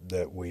 man,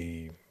 that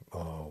we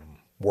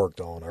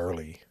worked on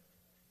early,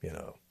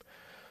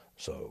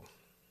 So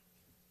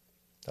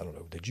I don't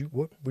know.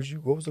 What was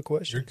the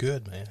question? You're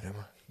good, man.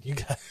 You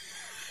got.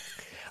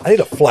 I need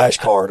a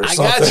flashcard or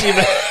something. I got you,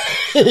 man.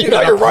 You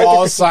got a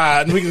raw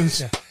sign. We can.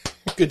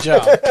 Good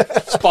job.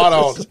 Spot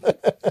on.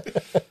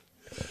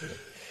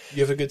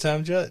 You have a good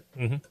time, Judd?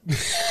 Mm-hmm.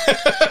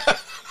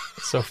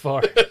 so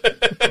far.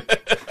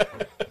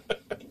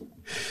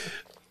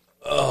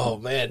 Oh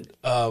man,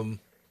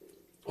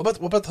 what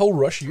about the whole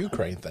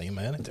Russia-Ukraine thing,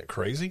 man? Isn't that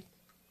crazy?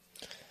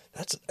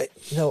 That's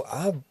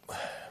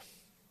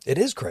it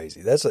is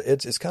crazy.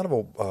 It's kind of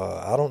a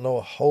I don't know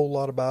a whole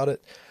lot about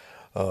it,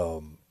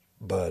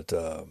 but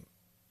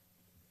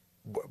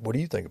what do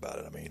you think about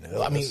it? I mean,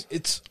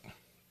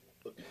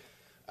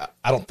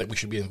 I don't think we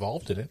should be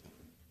involved in it.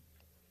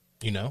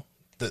 You know,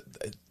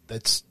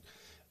 that's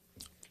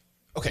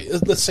okay.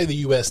 Let's say the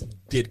U.S.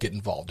 did get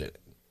involved in it.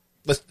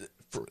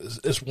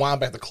 Let's wind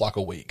back the clock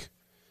a week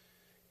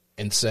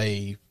and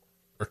say,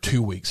 or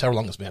 2 weeks, however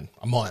long it's been,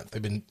 a month.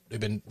 They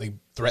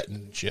threatened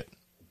and shit.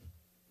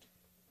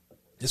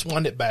 Just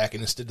wind it back,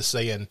 and instead of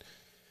saying,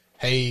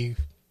 "Hey,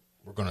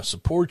 we're going to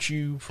support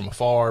you from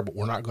afar, but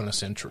we're not going to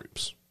send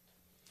troops,"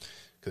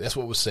 because that's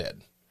what was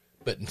said.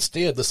 But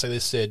instead, let's say they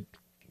said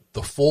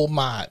the full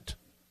might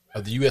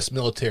of the U.S.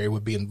 military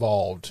would be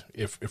involved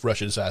if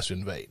Russia decides to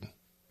invade.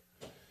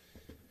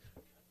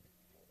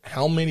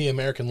 How many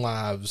American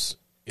lives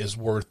is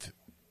worth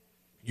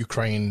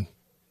Ukraine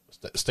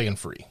staying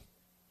free?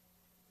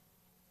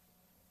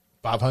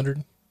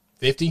 500?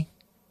 50?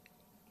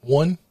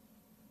 1?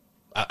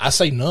 I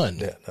say none.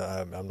 Yeah,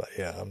 I'm not.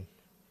 Yeah,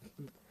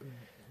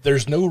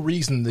 There's no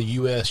reason the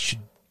U.S.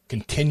 should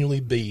continually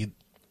be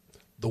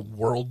the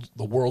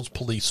world's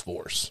police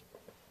force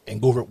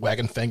and go over it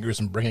wagging fingers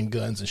and bringing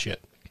guns and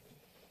shit.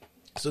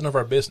 It's none of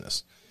our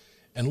business.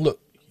 And look,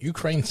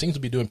 Ukraine seems to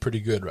be doing pretty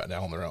good right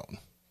now on their own.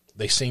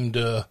 They seem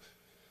to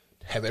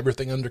have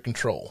everything under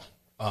control.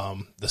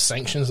 The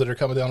sanctions that are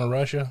coming down on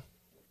Russia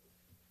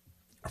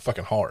are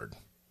fucking hard.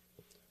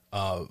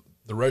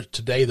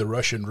 Today, the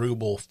Russian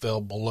ruble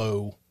fell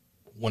below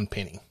 1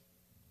 penny.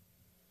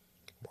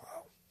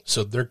 wow.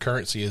 So their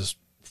currency is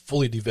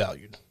fully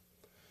devalued.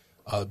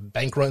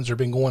 Bank runs have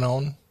been going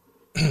on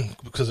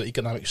because of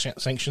economic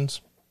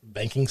sanctions,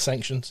 banking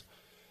sanctions.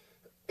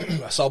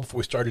 I saw before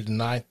we started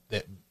tonight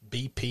that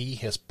BP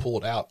has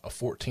pulled out a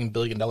 $14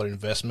 billion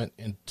investment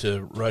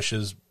into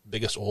Russia's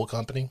biggest oil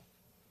company.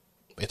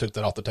 They took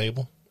that off the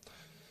table.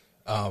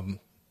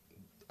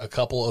 A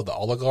couple of the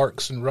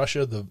oligarchs in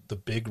Russia, the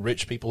big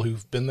rich people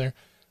who've been there,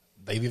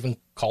 they've even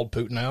called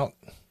Putin out.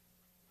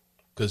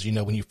 Because, you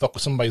know, when you fuck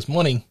with somebody's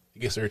money, it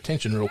gets their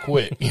attention real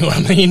quick. You know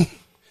what I mean?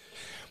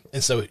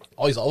 And so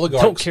all these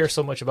oligarchs Don't care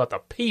so much about the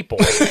people.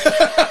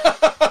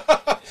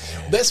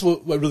 That's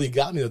what really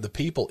got me. The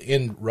people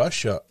in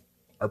Russia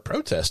are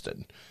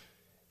protesting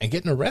and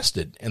getting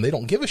arrested, and they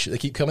don't give a shit. They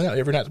keep coming out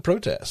every night to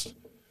protest.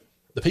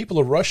 The people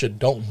of Russia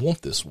don't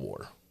want this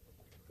war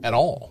at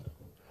all.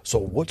 So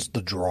what's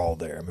the draw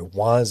there? I mean,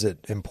 why is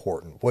it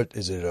important? What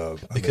is it?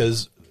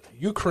 Because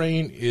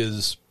Ukraine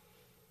was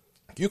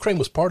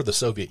part of the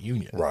Soviet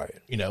Union. Right.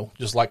 You know,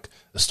 just like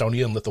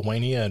Estonia and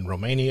Lithuania and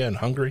Romania and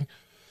Hungary.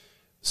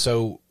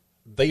 So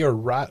they are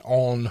right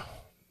on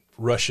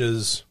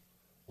Russia's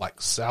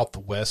like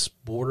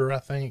southwest border, I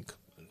think,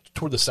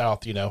 toward the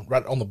south, you know,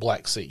 right on the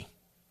Black Sea.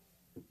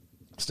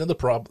 So the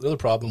other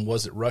problem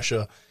was that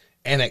Russia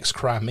annexed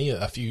Crimea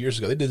a few years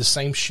ago. They did the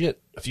same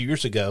shit a few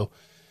years ago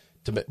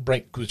to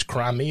break, because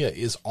Crimea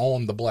is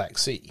on the Black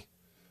Sea.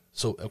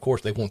 So, of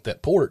course, they want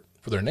that port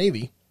for their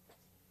Navy.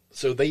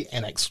 So they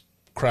annexed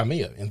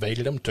Crimea,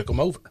 invaded them, took them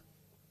over.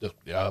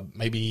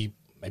 Maybe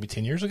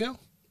 10 years ago?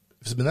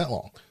 It's been that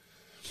long.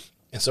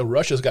 And so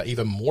Russia's got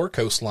even more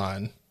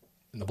coastline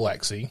in the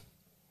Black Sea.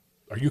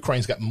 Or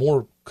Ukraine's got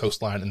more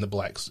coastline in the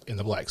Black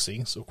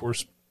Sea. So, of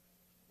course,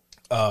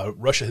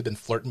 Russia had been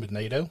flirting with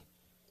NATO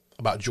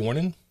about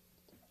joining.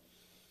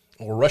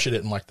 Well, Russia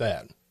didn't like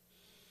that,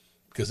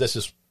 because that's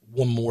just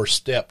one more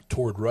step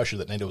toward Russia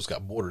that NATO's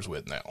got borders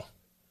with now.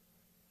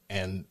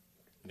 And,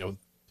 you know,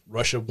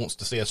 Russia wants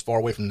to stay as far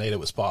away from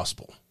NATO as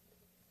possible.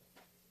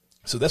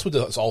 So that's what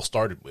this all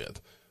started with,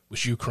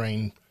 was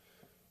Ukraine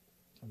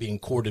being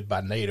courted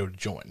by NATO to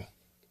join.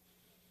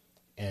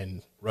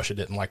 And Russia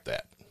didn't like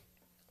that.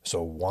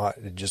 So why?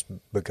 Just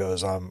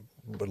because I'm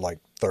like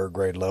third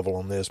grade level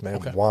on this, man.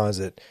 Okay. Why is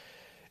it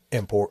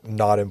important?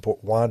 Not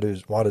important. Why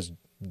does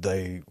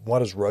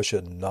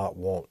Russia not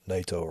want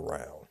NATO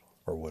around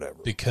or whatever?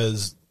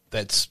 Because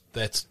that's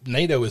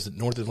NATO is the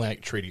North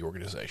Atlantic Treaty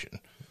Organization.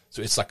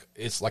 So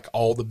it's like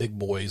all the big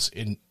boys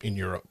in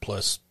Europe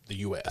plus the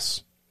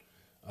U.S.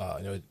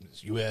 You know,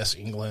 it's U.S.,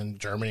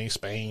 England, Germany,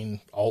 Spain,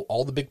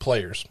 all the big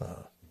players.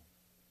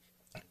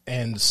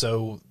 And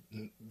so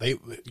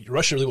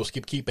Russia really wants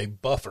to keep a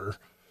buffer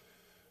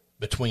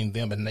between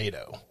them and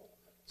NATO.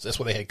 So that's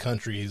why they had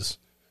countries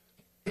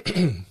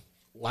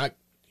like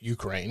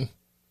Ukraine,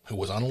 who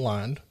was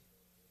unaligned,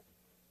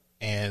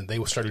 and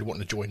they started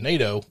wanting to join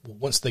NATO.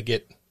 Once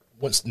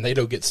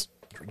NATO gets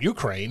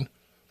Ukraine,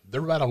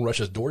 they're right on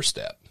Russia's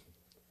doorstep.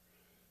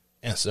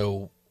 And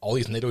so all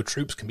these NATO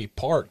troops can be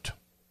parked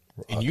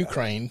in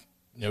Ukraine,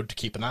 you know, to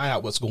keep an eye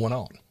out what's going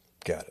on.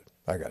 Got it.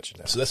 I got you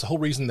now. So that's the whole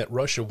reason that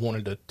Russia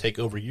wanted to take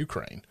over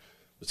Ukraine,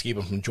 was to keep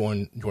them from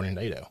joining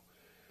NATO.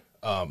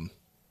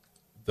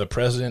 The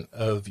president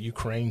of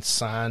Ukraine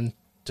signed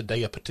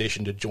today a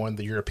petition to join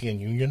the European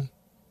Union.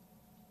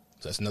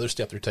 So that's another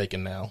step they're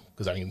taking now.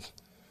 Because, I mean,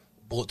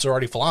 bullets are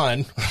already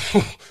flying.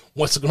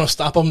 What's going to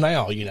stop them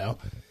now, you know?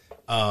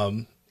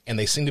 And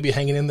they seem to be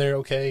hanging in there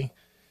okay.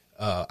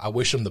 I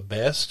wish them the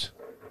best.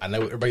 I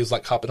know everybody's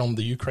like hopping on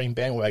the Ukraine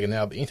bandwagon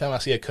now, but anytime I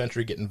see a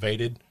country get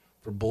invaded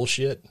for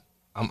bullshit,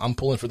 I'm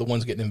pulling for the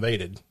ones getting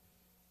invaded,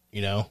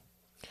 you know?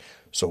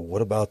 So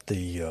what about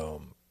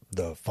the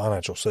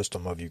financial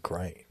system of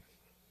Ukraine?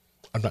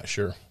 I'm not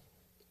sure.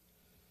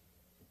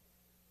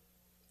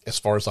 As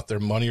far as like their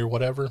money or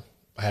whatever,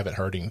 I haven't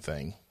heard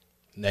anything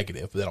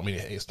negative. But that don't mean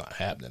it's not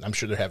happening. I'm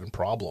sure they're having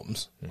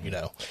problems, you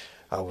know?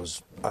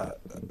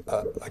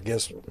 I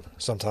guess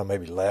sometime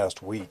maybe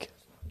last week,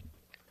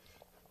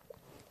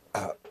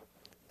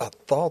 I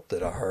thought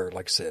that I heard,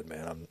 like I said,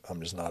 man,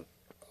 I'm just not,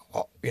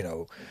 you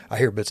know, I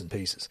hear bits and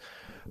pieces,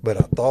 but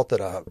I thought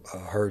that I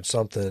heard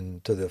something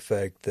to the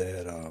effect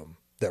that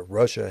that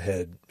Russia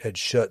had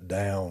shut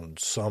down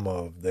some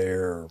of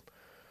the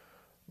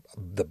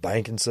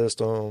banking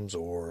systems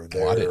or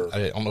their. Well,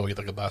 I don't know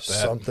anything about that.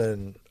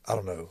 Something, I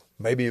don't know.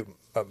 Maybe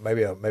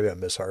I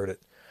misheard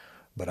it,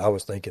 but I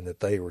was thinking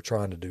that they were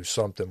trying to do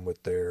something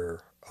with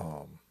their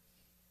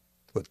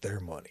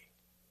money.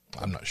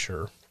 I'm not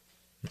sure.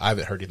 I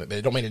haven't heard anything.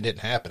 It don't mean it didn't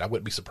happen. I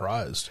wouldn't be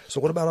surprised.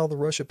 So what about all the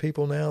Russia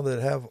people now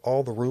that have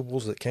all the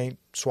rubles that can't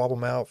swap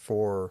them out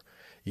for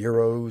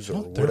euros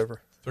or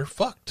whatever? They're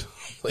fucked.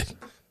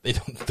 They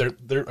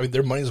don't.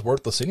 Their money's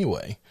worthless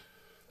anyway.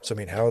 So I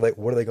mean,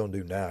 what are they going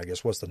to do now? I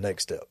guess what's the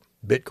next step?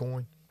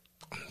 Bitcoin.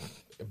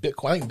 I think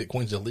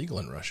Bitcoin's illegal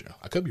in Russia.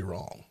 I could be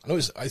wrong. I know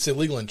it's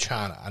illegal in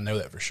China. I know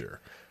that for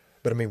sure.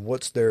 But I mean,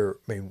 what are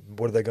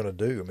they going to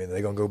do? I mean, are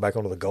they going to go back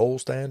onto the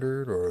gold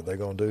standard, or are they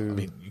going to do? I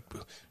mean,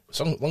 as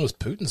long as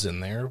Putin's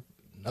in there,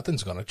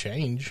 nothing's going to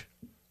change.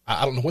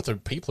 I don't know what their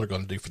people are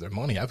going to do for their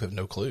money. I have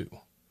no clue.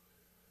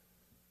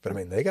 But I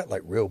mean, they got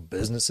like real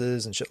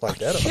businesses and shit like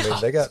that. Yeah. I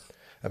mean, they got.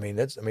 I mean,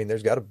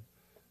 there's got to.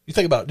 You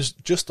think about it,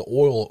 just the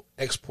oil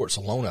exports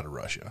alone out of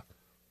Russia,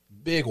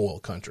 big oil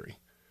country,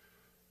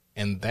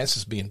 and that's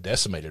just being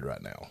decimated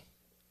right now.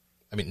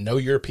 I mean, no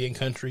European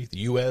country, the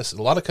U.S.,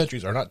 a lot of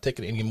countries are not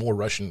taking any more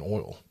Russian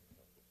oil.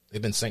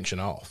 They've been sanctioned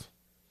off.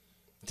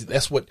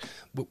 That's what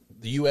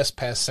the U.S.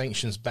 passed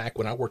sanctions back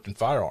when I worked in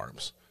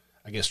firearms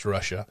against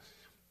Russia.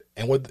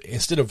 And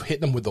instead of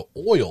hitting them with the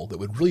oil that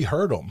would really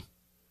hurt them,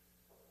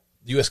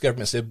 the U.S.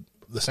 government said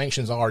the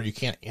sanctions are you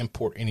can't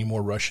import any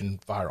more Russian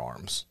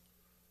firearms.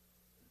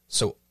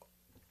 So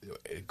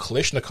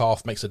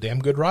Kalashnikov makes a damn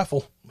good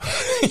rifle.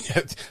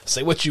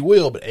 Say what you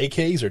will, but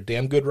AKs are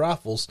damn good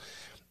rifles.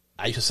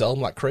 I used to sell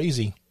them like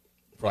crazy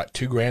for like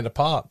 $2,000 a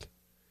pop.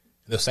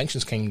 And the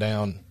sanctions came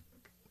down.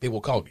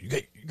 People call you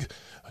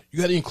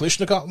got any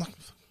Kalashnikov?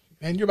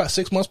 Man, you're about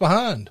 6 months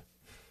behind.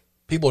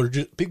 People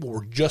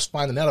were just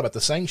finding out about the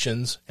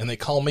sanctions, and they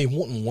call me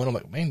wanting one. I'm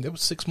like, man, that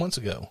was 6 months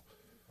ago.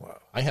 Wow,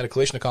 I had a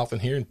Kalashnikov in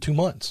here in 2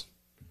 months.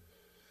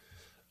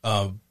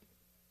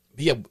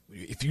 Yeah,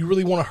 if you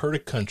really want to hurt a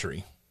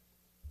country,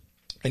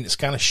 and it's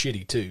kind of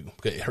shitty too,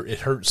 because it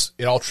hurts.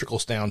 It all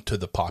trickles down to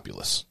the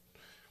populace.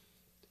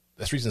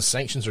 That's the reason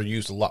sanctions are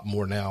used a lot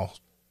more now,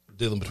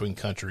 dealing between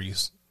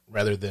countries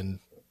rather than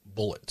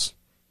bullets.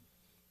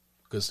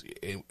 Because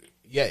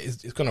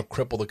it's going to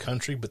cripple the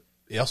country, but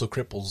it also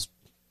cripples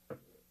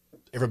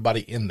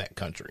everybody in that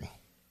country.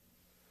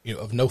 You know,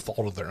 of no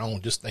fault of their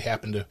own. Just they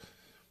happen to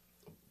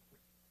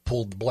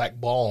pull the black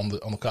ball on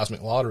the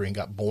cosmic lottery and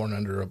got born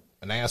under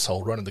an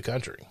asshole running the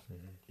country.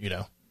 Mm-hmm. You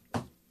know.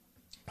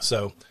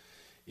 So,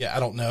 yeah, I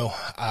don't know.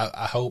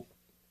 I hope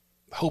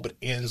it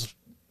ends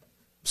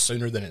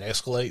sooner than it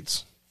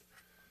escalates.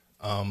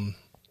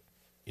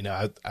 You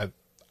know,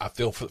 I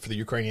feel for the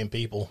Ukrainian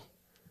people.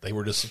 They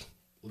were just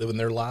living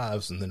their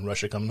lives, and then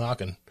Russia come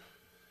knocking.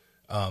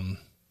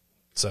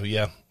 So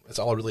yeah, that's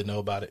all I really know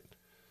about it.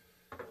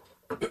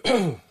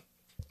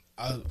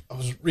 I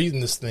was reading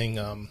this thing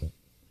the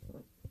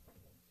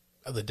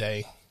other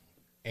day,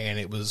 and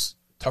it was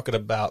talking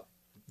about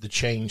the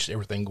change,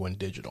 everything going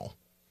digital,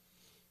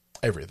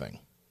 everything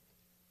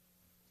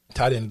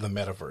tied into the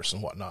metaverse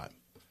and whatnot.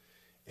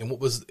 And it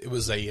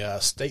was a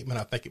statement.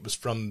 I think it was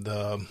from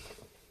the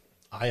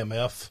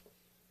IMF,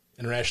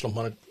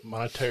 International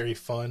Monetary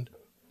Fund.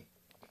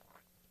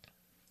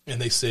 And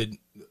they said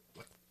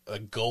a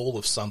goal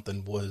of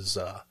something was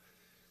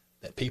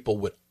that people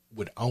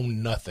would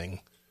own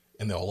nothing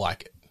and they'll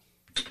like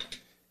it.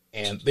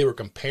 And they were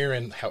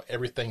comparing how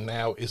everything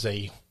now is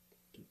a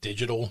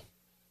digital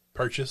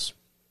purchase.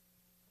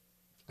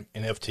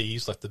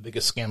 NFTs, like the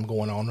biggest scam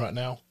going on right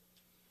now.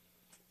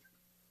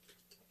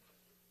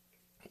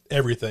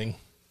 Everything,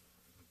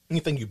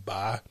 anything you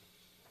buy,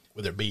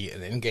 whether it be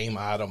an in-game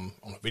item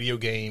on a video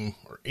game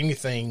or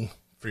anything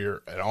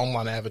for an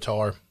online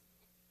avatar,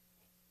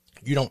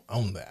 you don't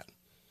own that.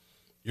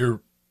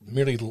 You're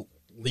merely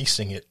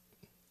leasing it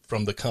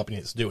from the company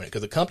that's doing it,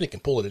 because the company can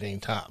pull it at any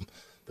time.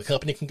 The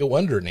company can go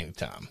under at any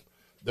time.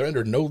 They're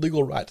under no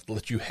legal right to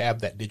let you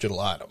have that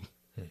digital item.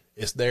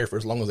 It's there for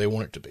as long as they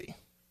want it to be,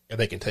 and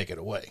they can take it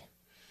away.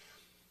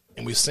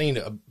 And we've seen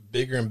a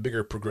bigger and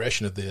bigger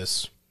progression of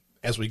this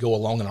as we go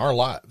along in our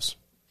lives.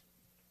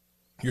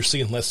 you're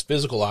seeing less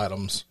physical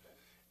items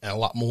and a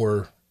lot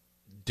more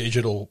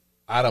digital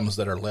items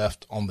that are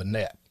left on the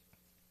net.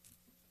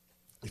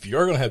 If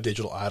you're going to have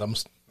digital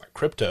items like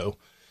crypto,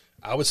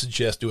 I would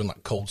suggest doing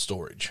like cold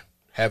storage,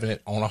 having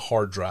it on a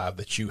hard drive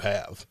that you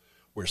have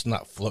where it's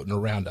not floating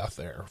around out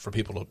there for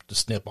people to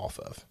snip off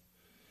of.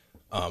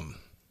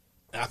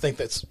 I think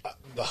that's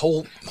the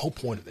whole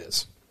point of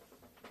this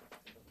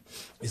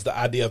is the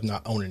idea of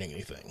not owning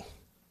anything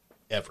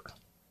ever.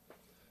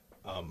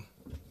 I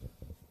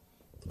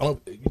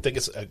don't know, you think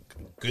it's a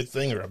good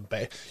thing or a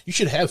bad? You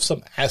should have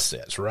some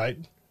assets, right?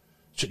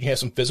 Shouldn't you have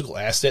some physical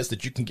assets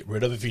that you can get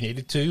rid of if you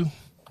needed to?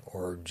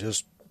 Or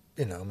just,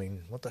 I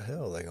mean, what the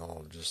hell? They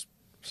gonna just,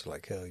 it's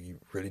like, hell, you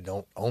really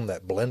don't own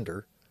that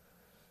blender,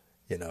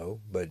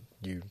 but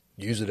you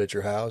use it at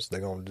your house.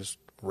 They're gonna just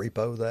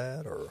repo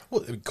that, or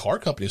well, car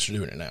companies are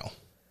doing it now.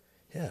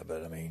 Yeah,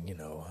 but I mean,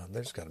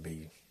 there's got to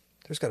be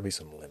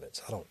some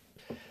limits.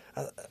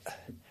 I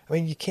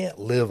mean, you can't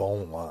live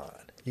online.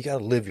 You got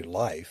to live your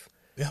life.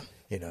 Yeah.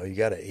 You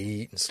got to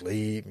eat and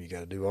sleep, and you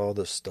got to do all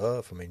this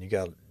stuff. I mean, I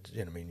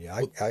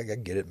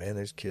get it, man.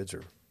 These kids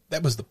are.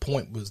 That was the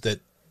point, was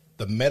that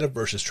the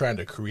metaverse is trying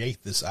to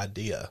create this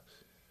idea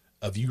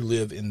of you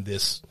live in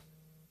this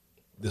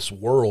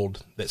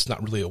world that's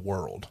not really a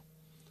world.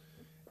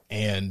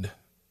 And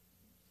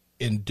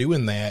in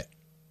doing that,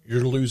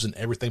 you're losing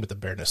everything but the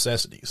bare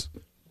necessities.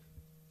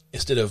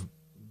 Instead of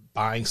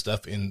buying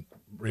stuff in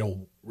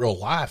real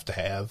life to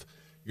have,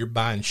 you're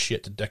buying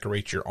shit to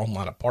decorate your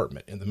online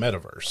apartment in the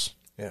metaverse.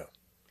 Yeah.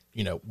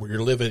 Where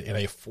you're living in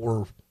a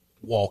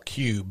 4-wall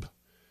cube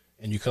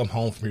and you come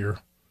home from your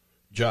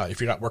job. If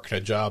you're not working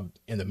a job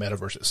in the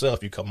metaverse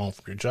itself, you come home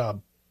from your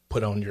job,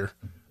 put on your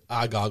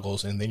eye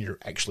goggles, and then you're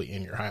actually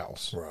in your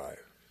house. Right.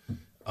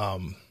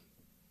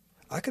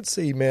 I could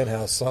see, man,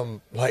 how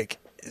some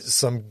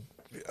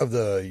of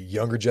the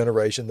younger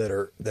generation that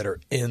are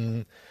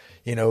in,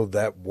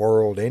 that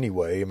world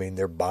anyway. I mean,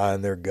 they're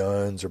buying their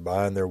guns or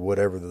buying their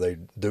whatever they're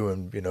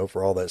doing,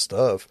 for all that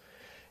stuff,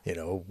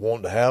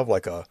 wanting to have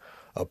like a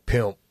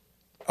pimp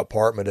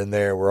apartment in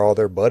there where all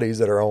their buddies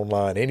that are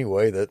online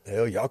anyway, that,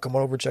 hell, y'all come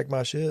on over and check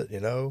my shit,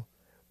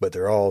 but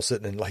they're all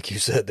sitting in, like you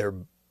said, their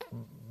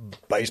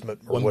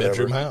basement or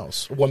whatever. One-bedroom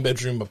house,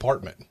 one-bedroom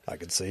apartment. I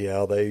could see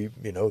how they,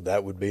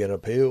 that would be an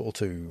appeal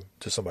to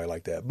somebody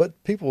like that.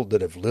 But people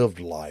that have lived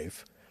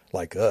life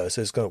like us,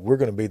 we're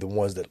going to be the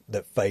ones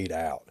that fade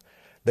out.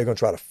 They're going to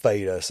try to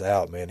fade us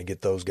out, man, and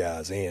get those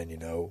guys in,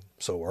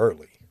 so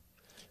early.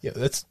 Yeah,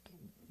 that's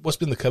what's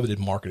been the coveted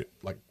market,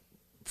 like,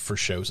 for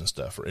shows and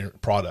stuff, for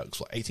products,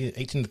 like 18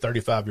 to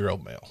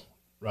 35-year-old male,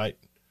 right?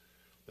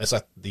 That's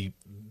like the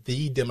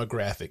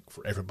demographic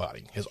for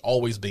everybody, has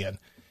always been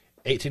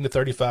 18 to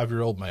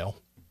 35-year-old male.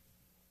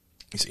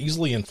 He's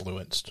easily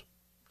influenced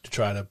to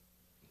try to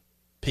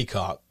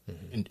peacock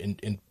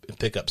and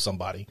pick up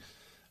somebody.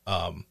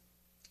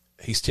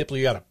 He's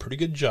typically got a pretty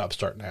good job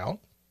starting out.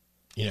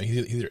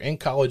 He's either in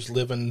college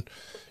living,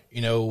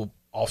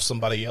 off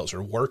somebody else,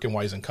 or working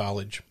while he's in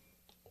college,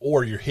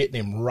 or you're hitting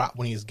him right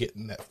when he's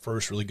getting that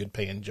first really good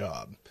paying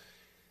job.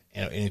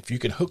 And if you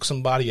can hook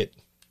somebody at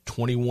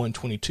 21,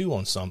 22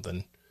 on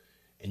something,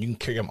 and you can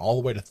carry them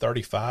all the way to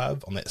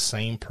 35 on that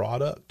same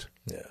product.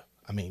 Yeah.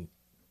 I mean,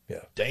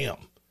 yeah, damn.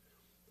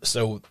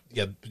 So,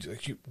 yeah,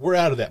 we're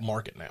out of that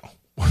market now.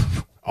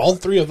 All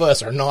three of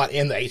us are not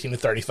in the 18 to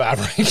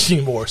 35 range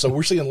anymore. So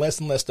we're seeing less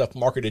and less stuff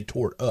marketed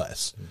toward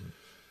us.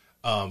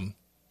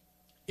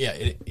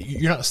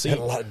 You're not seeing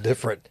and a lot of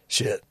different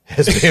shit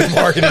is being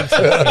marketed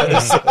to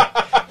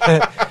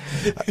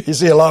us. You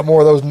see a lot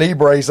more of those knee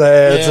brace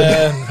ads.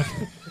 Yeah.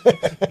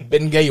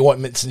 Ben Gay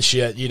ointments and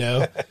shit,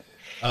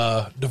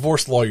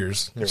 divorce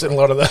lawyers. You're seeing a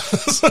lot of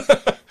those.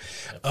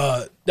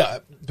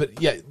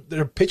 But yeah,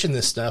 they're pitching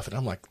this stuff, and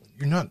I'm like,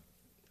 they're not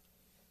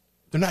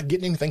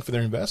getting anything for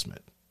their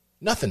investment.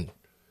 Nothing.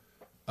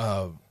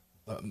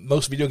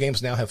 Most video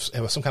games now have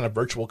some kind of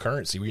virtual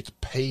currency where you have to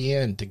pay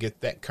in to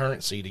get that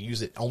currency to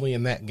use it only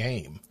in that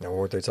game. Now,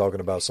 weren't they talking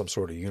about some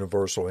sort of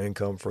universal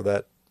income for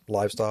that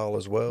lifestyle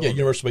as well? Yeah,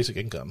 universal basic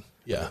income.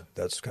 Yeah.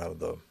 That's kind of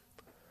the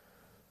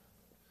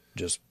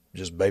just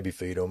baby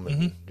feed them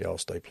and y'all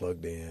stay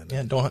plugged in.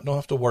 Yeah, don't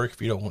have to work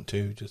if you don't want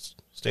to. Just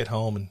stay at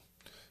home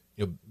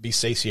and be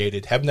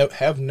satiated. Have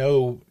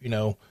no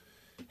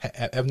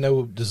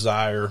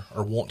desire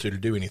or want to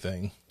do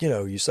anything.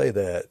 You say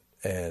that,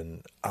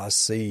 and I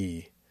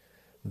see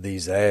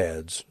these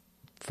ads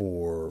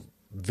for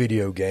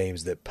video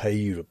games that pay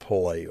you to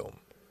play them.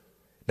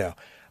 Now,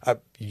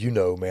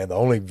 man, the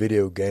only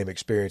video game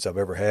experience I've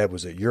ever had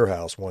was at your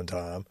house one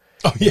time.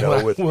 Oh,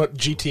 yeah, when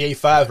GTA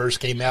 5 first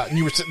came out, and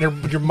you were sitting there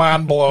with your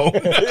mind blown.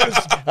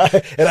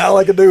 And all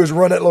I could do was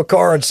run that little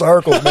car in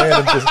circles, man.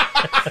 And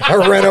I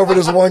ran over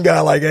this one guy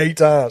like 8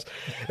 times.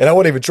 And I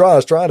wouldn't even try. I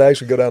was trying to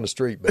actually go down the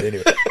street. But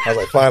anyway,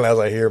 finally, I was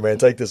like, here, man,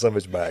 take this on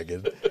its back.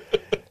 You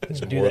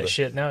do that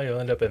shit now,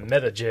 you'll end up in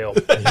meta jail.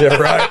 Yeah,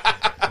 right.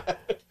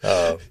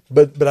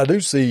 But I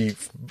do see,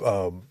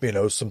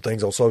 some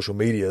things on social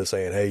media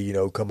saying,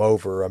 hey, come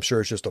over. I'm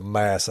sure it's just a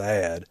mass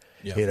ad.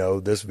 Yeah.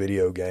 This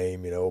video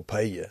game, will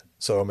pay you.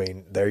 So, I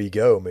mean, there you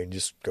go. I mean,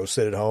 just go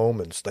sit at home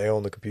and stay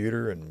on the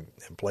computer and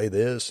play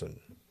this. And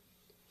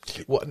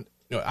Well,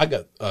 I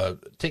got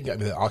Tink got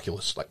me the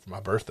Oculus like for my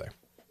birthday.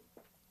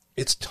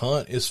 It's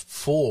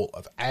full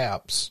of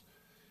apps,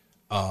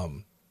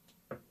 for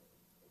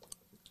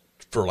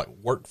like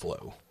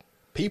workflow.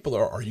 People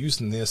are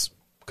using this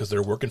because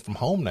they're working from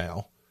home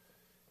now,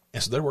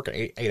 and so they're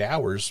working eight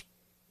hours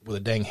with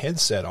a dang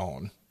headset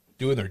on,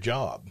 doing their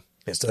job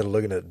instead of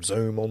looking at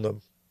Zoom on the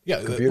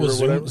computer well,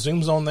 or whatever.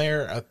 Zoom's on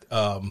there.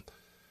 I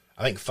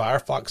think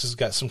Firefox has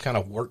got some kind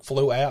of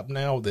workflow app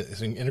now that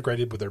is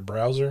integrated with their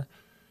browser.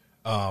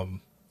 You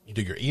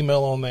do your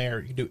email on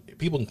there.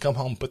 People can come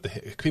home,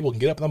 people can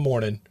get up in the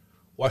morning,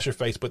 wash their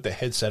face, put the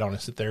headset on,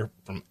 and sit there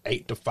from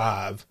 8 to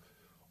 5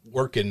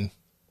 working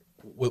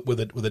with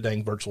a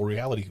dang virtual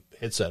reality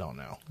headset on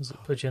now. Does it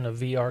put you in a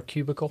VR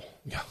cubicle?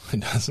 Yeah, it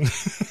doesn't.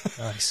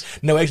 Nice.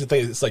 No, actually,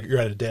 it's like you're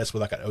at a desk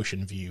with like an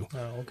ocean view.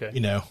 Oh, okay.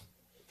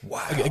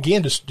 Wow.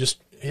 Again,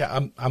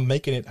 I'm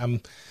making it.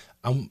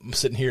 I'm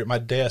sitting here at my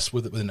desk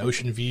with an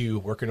ocean view,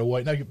 working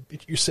away. No,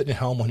 you're sitting at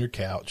home on your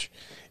couch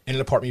in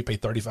an apartment you pay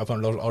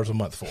 $3,500 a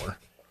month for.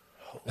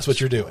 That's what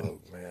you're doing.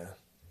 Oh, man.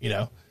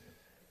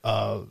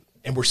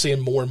 And we're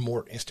seeing more and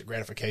more instant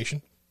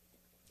gratification.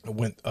 I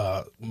went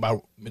by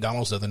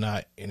McDonald's the other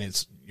night, and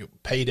it's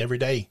paid every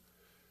day.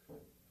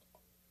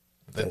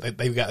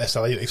 They've got that's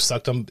how they've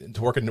sucked them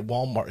into working at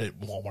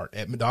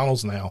at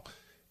McDonald's now.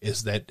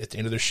 Is that at the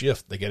end of their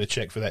shift they get a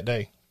check for that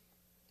day,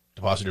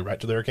 deposited right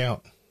to their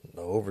account.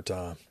 No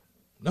overtime.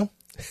 No,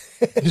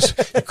 just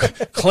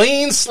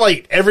clean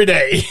slate every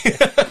day.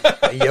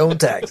 Your own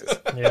taxes.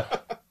 Yeah.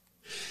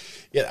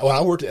 Yeah, when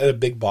I worked at a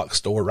big box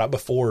store, right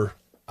before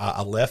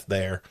I left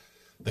there,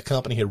 the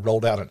company had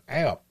rolled out an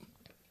app.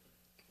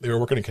 They were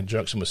working in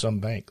conjunction with some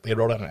bank. They had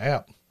rolled out an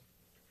app.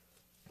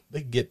 They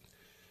could get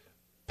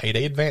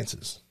payday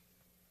advances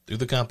through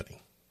the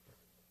company.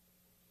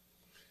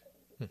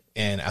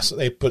 And I saw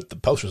they put the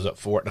posters up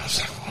for it, and I was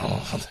like,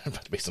 oh, there's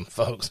about to be some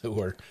folks who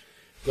are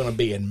going to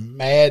be in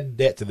mad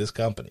debt to this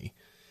company.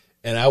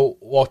 And I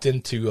walked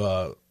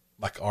into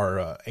like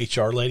our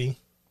HR lady.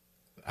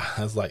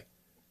 I was like,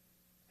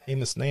 hey,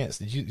 Miss Nance,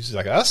 did you? She's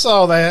like, I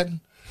saw that.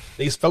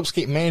 These folks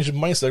keep managing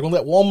money, so they're going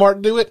to let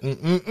Walmart do it?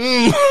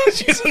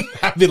 She's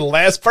I'd be the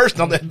last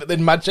person on that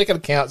in my checking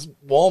account's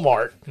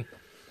Walmart.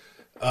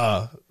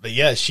 But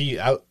yeah,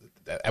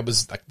 I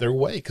was like their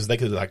way, because they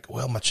could like,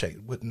 well, my check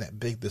wasn't that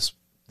big this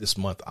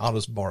month. I'll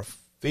just borrow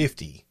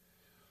 50,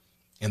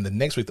 and the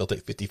next week they'll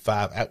take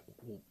 55.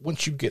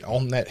 Once you get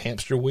on that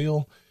hamster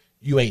wheel,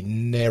 you ain't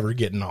never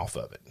getting off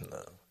of it.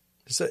 No.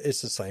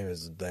 It's the same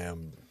as the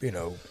damn,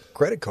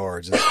 credit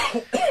cards.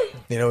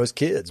 As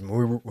kids,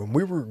 when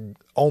we were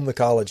on the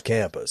college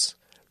campus,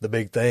 the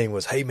big thing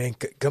was, hey man,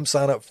 come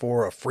sign up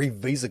for a free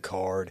Visa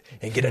card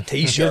and get a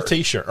T-shirt. Get a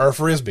T-shirt or a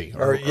Frisbee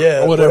or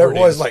whatever it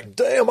was. Like,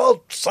 damn,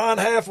 I'll sign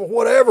half of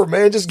whatever,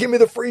 man. Just give me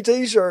the free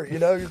T-shirt.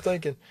 You're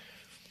thinking,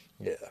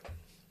 yeah.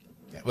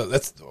 Well,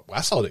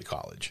 I saw it at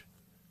college.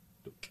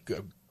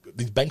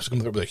 These banks are going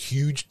to come up with a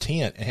huge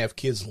tent and have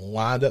kids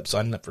lined up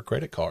signing up for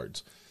credit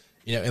cards.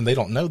 And they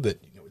don't know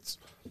that it's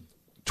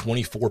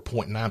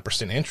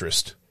 24.9%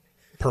 interest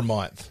per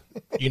month.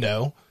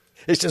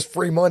 It's just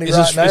free money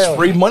now. It's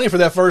free money for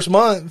that first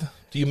month.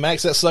 Do you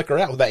max that sucker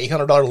out with that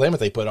 $800 limit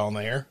they put on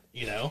there?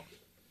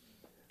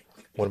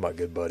 One of my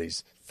good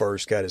buddies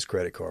first got his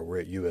credit card. We're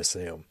at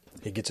USM.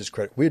 He gets his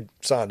credit. We had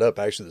signed up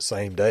actually the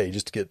same day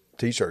just to get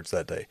T-shirts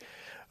that day,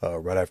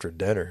 right after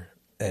dinner.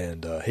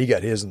 And he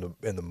got his in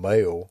the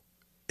mail.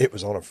 It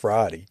was on a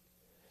Friday.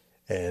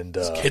 And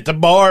hit the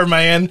bar,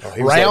 man.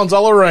 Rounds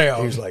all around.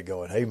 He was like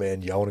going, hey,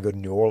 man, y'all want to go to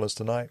New Orleans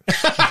tonight?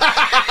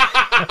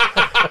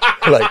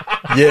 Like,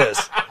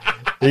 yes.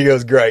 He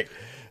goes, great.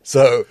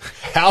 So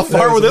how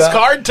far will this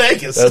card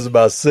take us? There's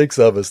about 6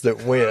 of us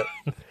that went,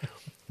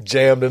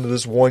 jammed into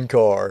this one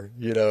car.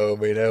 We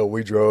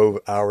drove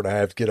an hour and a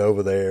half to get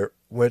over there,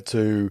 went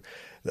to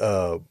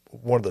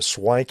one of the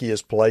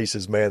swankiest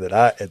places, man, that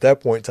I, at that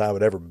point in time,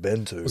 had ever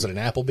been to. Was it an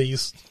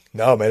Applebee's?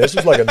 No, man, this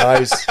was like a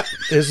nice,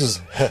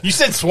 you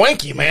said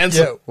swanky, man.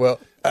 So. Yeah, well,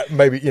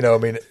 maybe,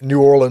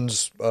 New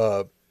Orleans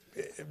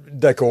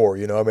decor,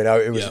 it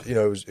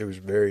was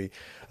very,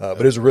 but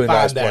it was a really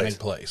nice fine dining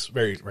place.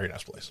 Very, very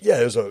nice place.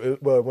 Yeah,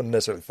 it wasn't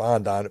necessarily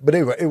fine dining, but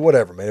anyway,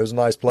 whatever, man. It was a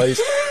nice place.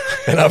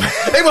 And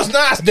it was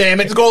nice, damn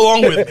it. Just go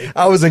along with me.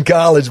 I was in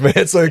college,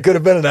 man, so it could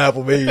have been an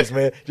Applebee's,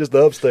 man, just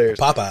the upstairs.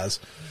 Popeyes.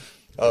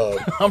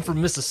 I'm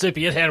from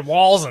Mississippi. It had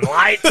walls and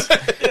lights,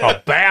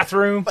 a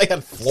bathroom. They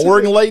had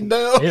flooring laid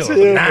down. It was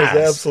Tim nice.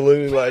 was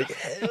absolutely like,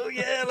 hell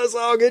yeah, let's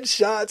all get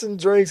shots and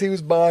drinks. He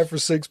was buying for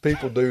 6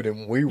 people, dude,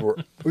 and we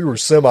were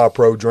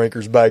semi-pro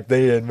drinkers back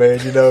then,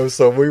 man.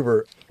 So we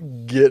were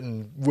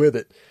getting with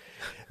it.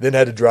 Then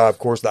had to drive, of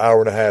course, the hour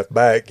and a half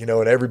back, and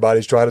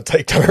everybody's trying to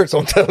take turns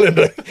on telling him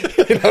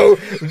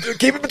to,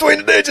 keep it between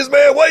the ditches,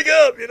 man. Wake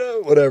up,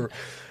 whatever.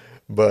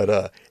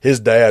 But his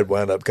dad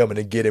wound up coming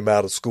to get him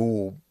out of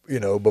school,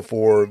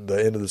 before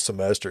the end of the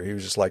semester. He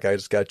was just like, I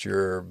just got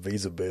your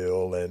visa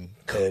bill and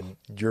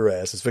your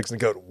ass is fixing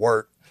to go to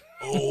work.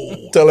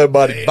 Oh, Tell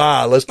everybody, man.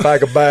 bye. Let's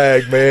pack a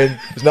bag, man.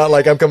 It's not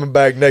like I'm coming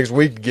back next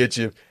week to get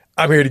you.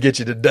 I'm here to get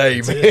you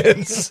today,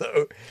 man.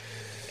 So,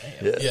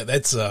 Yeah,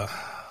 that's a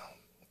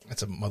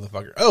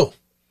motherfucker. Oh,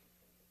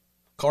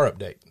 car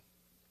update.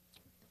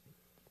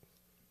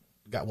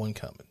 Got one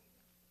coming.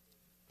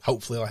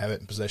 Hopefully, I'll have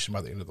it in possession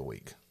by the end of the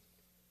week.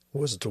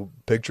 what was it, the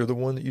picture of the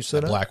one that you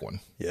sent The out? black one.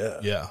 Yeah.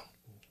 Yeah.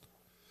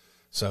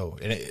 So,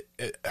 and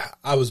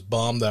I was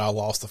bummed that I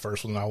lost the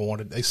first one that I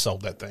wanted. They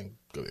sold that thing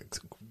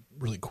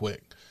really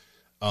quick.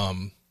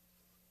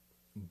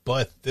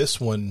 But this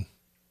one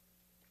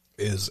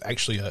is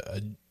actually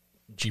a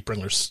Jeep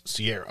Wrangler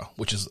Sierra,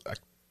 which is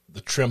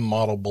the trim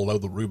model below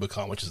the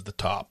Rubicon, which is the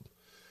top.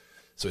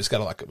 So it's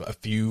got like a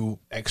few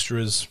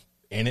extras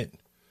in it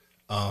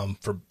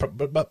for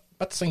about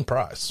the same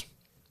price.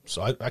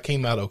 So I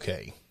came out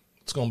okay.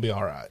 It's going to be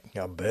all right.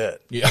 I bet.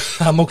 Yeah,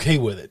 I'm okay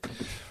with it.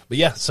 But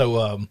yeah,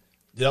 so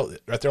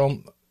right there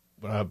on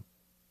when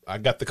I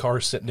got the car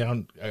sent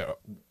down,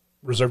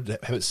 reserved to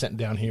have it sent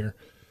down here.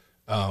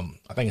 I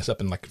think it's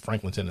up in like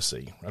Franklin,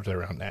 Tennessee, right there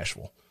around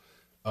Nashville.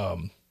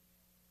 And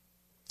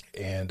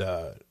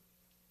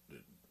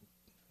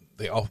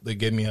they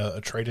gave me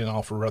a trade-in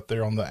offer right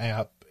there on the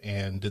app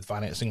and did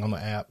financing on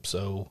the app.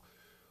 So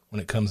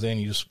when it comes in,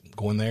 you just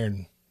go in there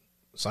and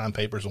sign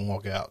papers and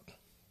walk out.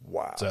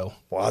 Wow. So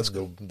well,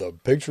 the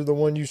picture of the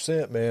one you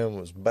sent, man,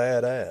 was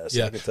badass.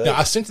 Yeah. I could tell Now you.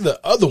 I sent you the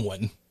other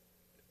one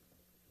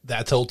that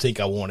I told Tink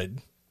I wanted.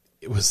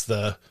 It was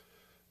the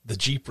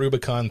Jeep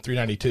Rubicon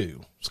 392.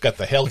 It's got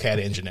the Hellcat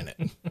engine in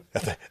it.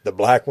 The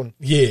black one?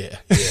 Yeah.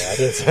 Yeah, I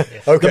did.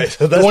 Okay,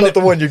 so that's one not the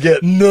one you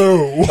get.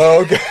 No.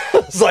 Oh, okay.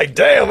 It's like,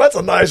 damn, that's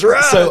a nice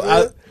ride. So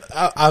man.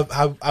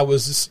 I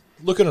was just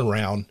looking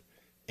around,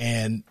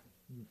 and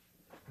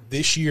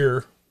this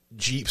year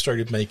Jeep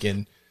started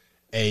making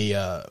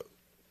a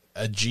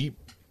Jeep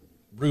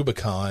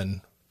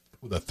Rubicon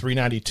with a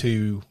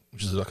 392,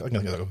 which is like a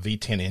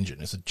V10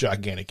 engine. It's a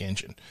gigantic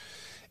engine.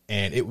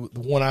 And the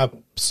one I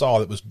saw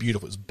that was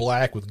beautiful. It was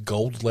black with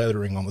gold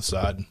lettering on the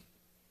side.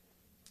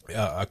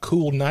 A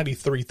cool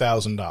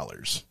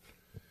 $93,000.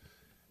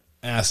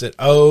 And I said,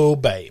 "Oh,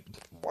 babe,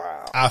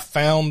 wow. I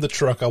found the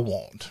truck I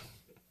want."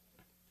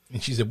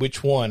 And she said,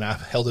 "Which one?" I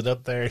held it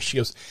up there. And she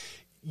goes,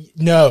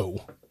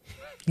 No.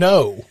 And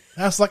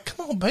I was like,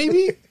 "Come on,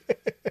 baby.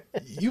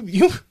 You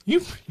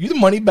the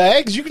money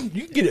bags. You can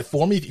get it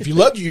for me. If you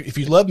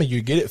love me,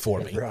 you get it for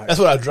me." Right. That's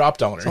what I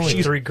dropped on her. It's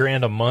only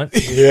 $3,000 a month.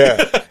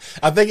 Yeah.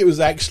 I think it was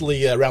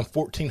actually around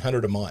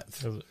 $1,400 a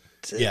month.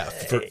 Yeah,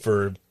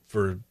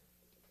 for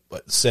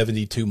what,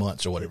 72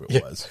 months or whatever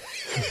it was.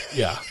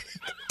 Yeah.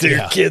 Do your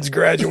Yeah. kids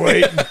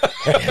graduate?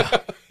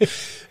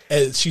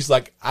 And she's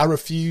like, "I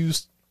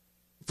refuse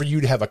for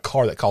you to have a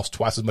car that costs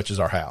twice as much as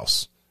our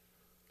house."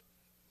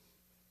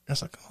 And I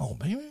was like, "Oh,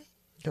 baby.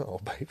 Oh,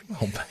 baby.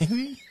 Oh,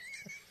 baby.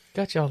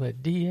 Got y'all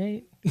that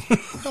D8?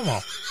 Come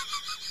on.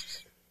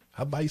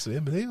 I'll buy you some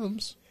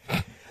M&Ms."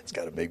 It's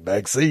got a big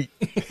back seat.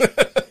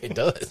 It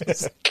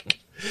does.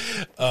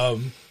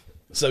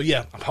 So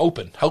yeah, I'm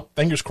hoping.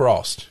 Fingers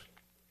crossed.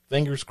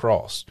 Fingers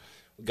crossed.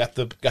 Got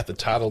the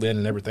title in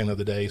and everything the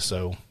other day.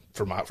 So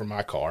for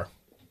my car,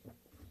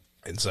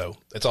 and so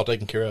that's all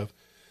taken care of.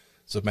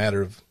 It's a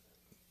matter of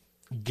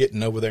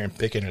getting over there and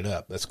picking it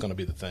up. That's going to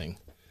be the thing.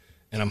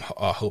 And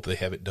I hope they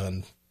have it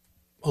done.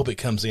 Hope it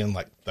comes in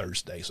like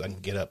Thursday, so I can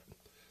get up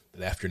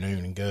that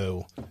afternoon and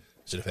go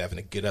instead of having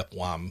to get up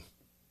while I'm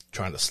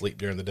trying to sleep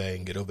during the day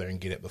and get over there and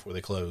get it before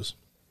they close.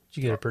 Did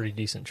you get a pretty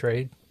decent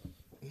trade?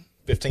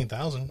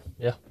 15,000.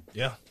 Yeah.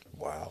 Yeah.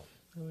 Wow.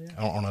 Oh,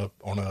 yeah.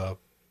 On a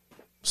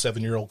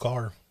 7-year-old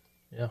car.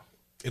 Yeah.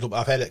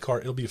 I've had that car.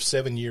 It'll be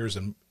 7 years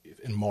in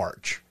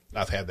March.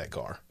 I've had that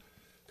car.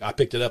 I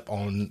picked it up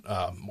on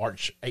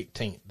March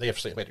 18th, day after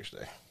St. Patrick's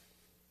Day.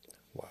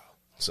 Wow.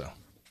 So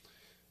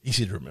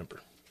easy to remember.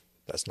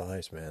 That's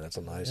nice, man. That's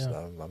a nice.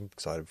 Yeah. I'm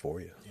excited for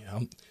you. Yeah,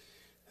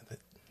 the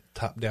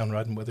top down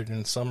riding weather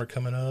during the summer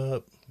coming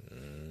up.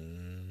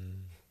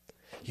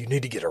 You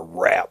need to get a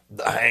wrap.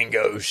 The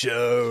Hango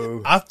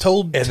Show. I've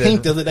told And Tink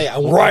then the other day I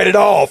want Write it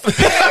off. Let's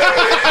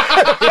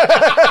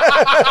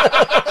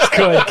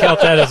go ahead and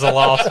count that as a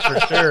loss for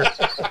sure.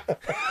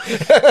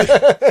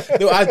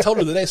 No, I told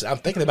her the other day, I'm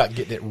thinking about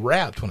getting it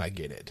wrapped when I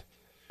get it.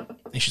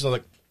 And she's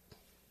like,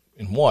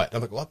 "In what?"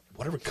 I'm like, "Well,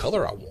 whatever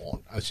color I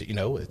want." I said,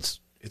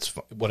 it's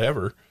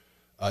whatever.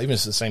 Even if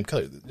it's the same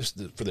color, just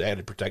for the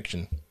added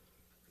protection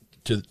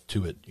to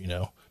it,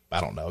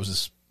 I don't know. I was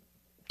just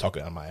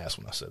talking out of my ass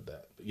when I said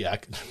that. But yeah, I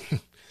could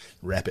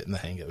wrap it in the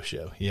Hango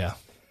Show. Yeah.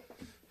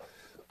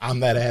 I'm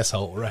that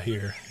asshole right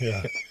here.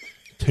 Yeah.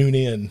 Tune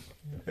in.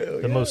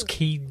 The most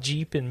keyed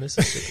Jeep in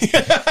Mississippi.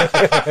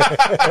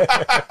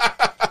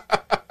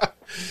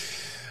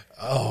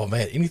 Oh,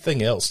 man.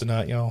 Anything else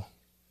tonight, y'all?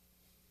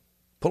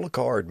 Pull a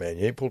card, man.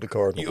 You ain't pulled a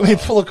card. In a You ain't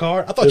while. pull a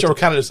card? I thought you were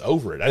kind of just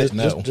over it. I didn't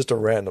know. Just a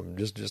random.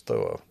 Just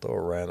throw a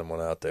random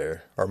one out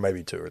there, or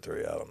maybe 2 or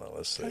 3. I don't know.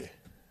 Let's see.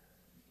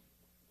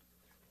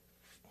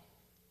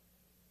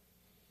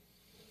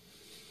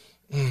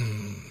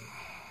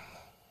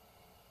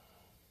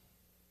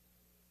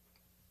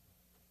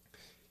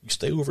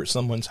 stay over at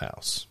someone's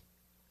house,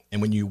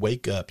 and when you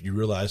wake up, you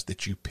realize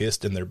that you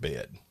pissed in their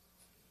bed.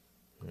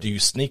 Do you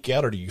sneak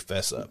out or do you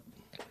fess up?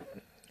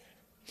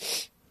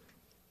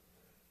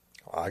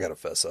 I gotta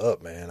fess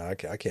up, man. I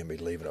can't be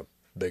leaving a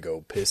big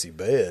old pissy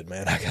bed,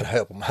 man. I gotta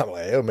help them out. I'm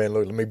like, hell, man,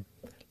 look,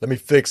 let me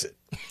fix it.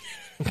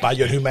 Buy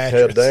you a new Hell,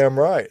 mattress. damn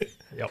right.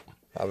 Yep.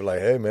 I'll be like,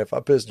 hey, man, if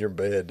I piss in your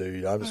bed,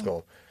 dude, I'm just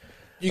gonna.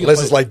 You can Unless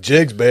play- it's like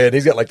Jig's bed,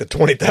 he's got like the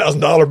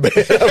 $20,000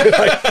 bed. I'll be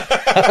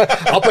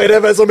like, I'll pay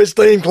to have so much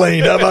steam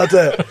cleaned. How about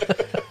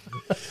that?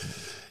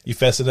 You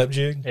fessing up,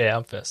 Jig? Yeah,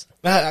 I'm fessing.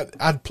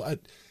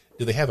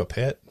 Do they have a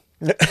pet?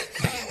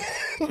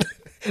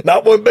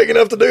 Not one big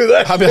enough to do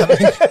that. I mean,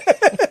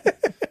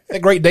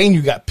 that Great Dane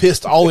you got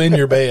pissed all in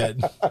your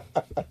bed.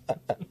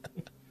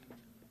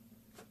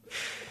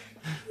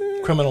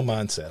 Criminal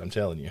mindset, I'm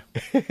telling you.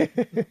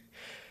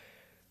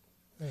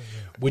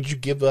 Would you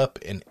give up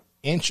an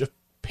inch of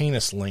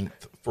penis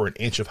length for an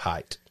inch of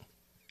height?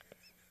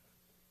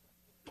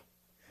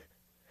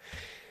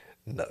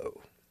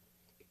 No.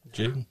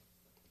 Jig?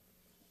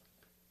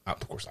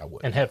 Of course I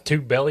would. And have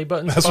 2 belly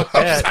buttons? That's Fuck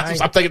what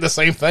that. I'm thinking the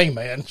same thing,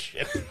 man.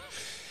 Shit.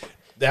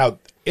 Now,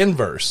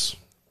 inverse.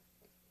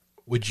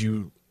 Would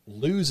you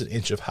lose an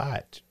inch of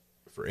height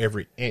for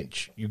every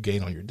inch you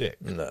gain on your dick?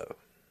 No.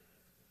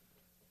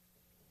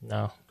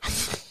 No.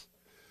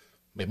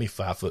 Make me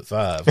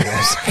 5'5".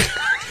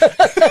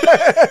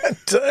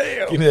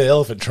 Damn. Give me the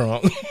elephant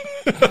trunk.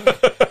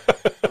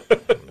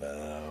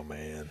 Oh,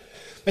 man.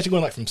 Imagine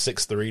going like from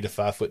 6'3" to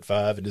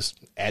 5'5" and just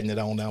adding it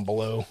on down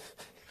below.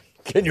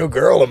 Can your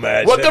girl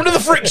imagine? Welcome to the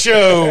Freak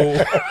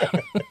Show.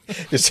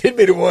 She'd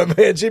be the one,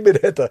 man. She'd be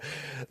at the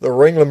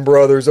Ringling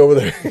Brothers over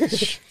there.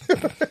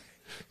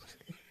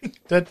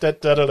 Da, da,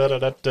 da, da, da,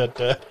 da, da,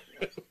 da.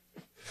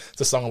 It's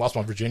a song I lost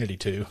my virginity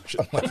to.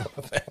 Shouldn't laugh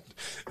about that.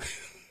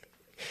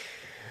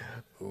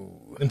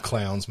 Them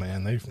clowns,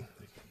 man. They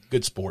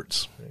good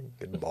sports.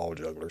 Good ball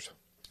jugglers.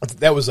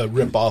 That was a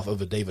rip off of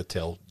a David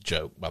Tell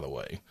joke, by the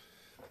way.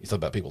 He thought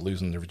about people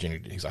losing their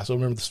virginity. He's, I still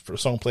remember this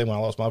song playing when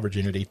I lost my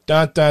virginity.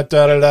 Dun, dun,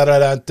 dun, dun, dun,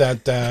 dun,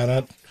 dun, dun,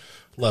 dun.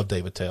 Love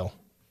David Tell.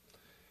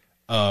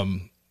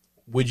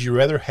 Would you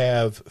rather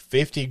have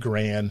 50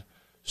 grand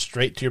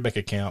straight to your bank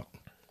account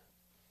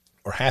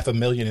or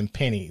 $500,000 in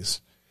pennies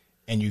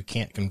and you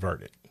can't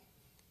convert it?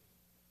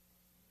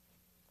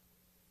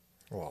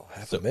 Well,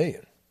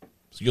 $500,000.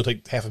 So you'll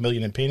take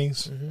 $500,000 in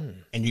pennies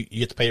and you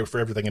get to pay for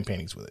everything in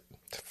pennies with it.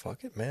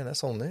 Fuck it, man.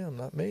 That's on them,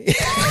 not me.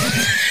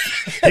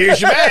 Here's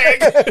your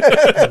bag.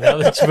 Now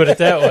that you put it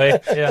that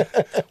way, yeah.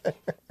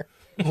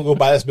 We'll go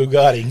buy this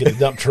Bugatti and get a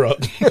dump truck.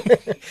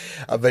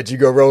 I bet you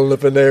go rolling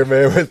up in there,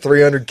 man, with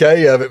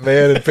 $300K of it,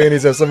 man, and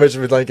pennies. And so much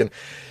of you thinking,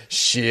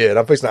 shit,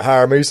 I'm fixing to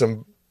hire me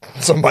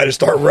somebody to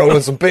start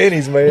rolling some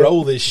pennies, man.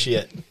 Roll this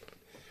shit.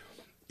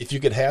 If you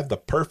could have the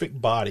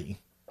perfect body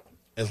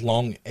as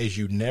long as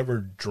you never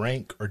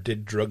drank or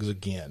did drugs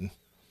again,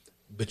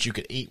 but you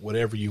could eat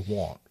whatever you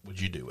want, would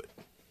you do it?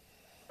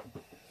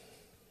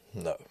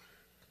 No.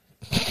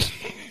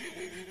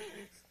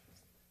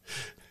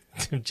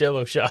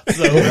 Jello shots,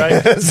 though,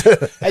 right?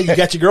 Hey, you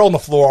got your girl on the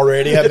floor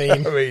already. I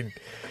mean,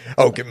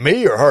 Okay,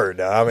 me or her?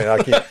 No, I mean, I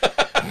can't.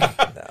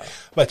 how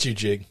about you,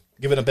 Jig?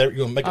 Give it a better. You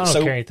gonna make I it don't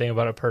so care anything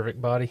about a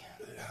perfect body.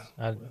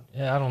 I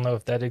don't know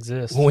if that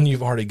exists. when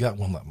you've already got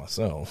one like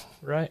myself.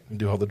 Right? You can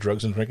do all the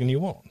drugs and drinking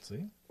you want.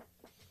 See,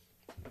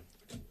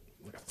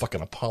 like a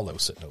fucking Apollo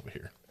sitting over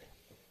here.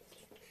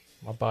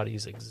 My body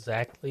is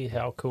exactly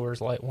how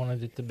Coors Light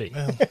wanted it to be.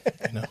 Well,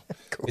 you know,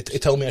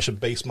 it told me I should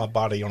base my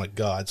body on a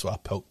god, so I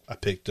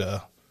picked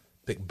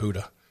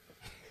Buddha.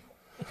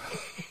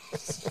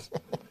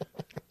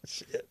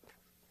 Shit.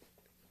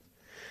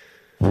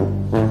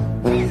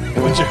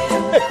 Is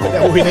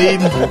that what we need?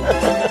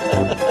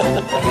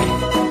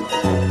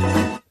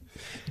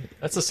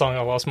 That's the song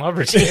I lost my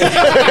virginity.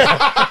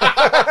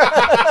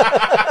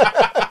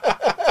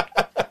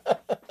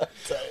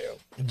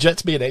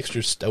 Jet's being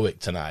extra stoic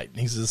tonight.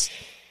 He's just,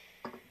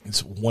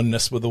 it's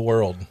oneness with the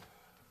world.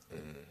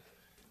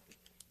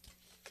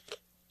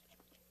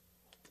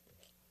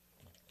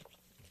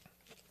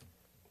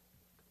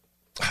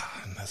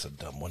 That's a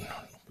dumb one.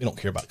 We don't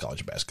care about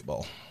college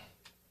basketball.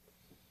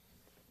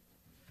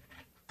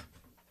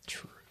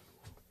 True.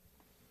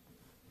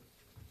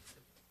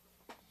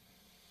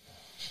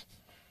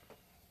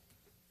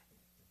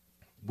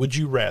 Would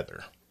you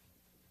rather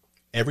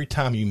every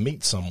time you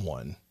meet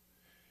someone,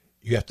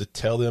 you have to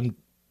tell them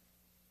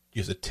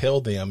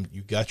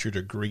you got your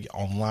degree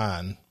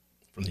online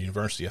from the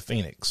University of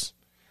Phoenix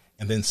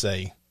and then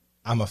say,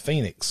 I'm a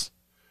Phoenix,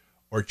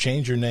 or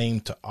change your name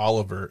to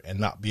Oliver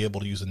and not be able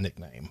to use a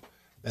nickname?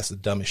 That's the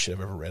dumbest shit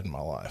I've ever read in my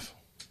life.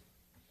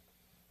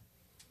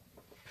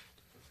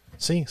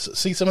 See,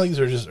 some of these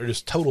are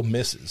just total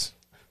misses,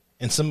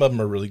 and some of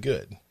them are really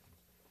good.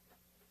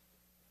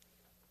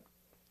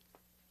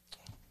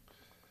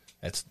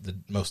 That's the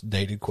most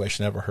dated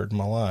question I've ever heard in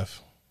my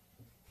life.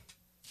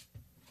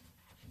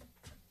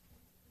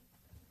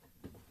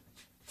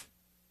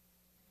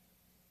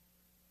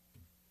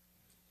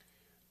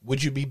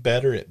 Would you be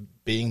better at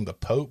being the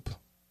Pope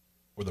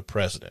or the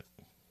president?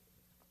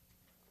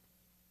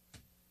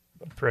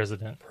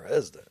 President.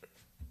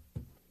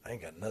 I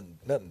ain't got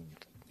nothing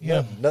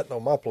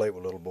on my plate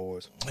with little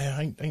boys. Yeah,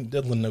 I ain't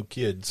diddling no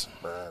kids.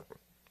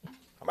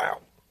 I'm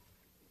out.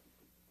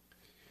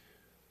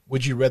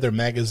 Would you rather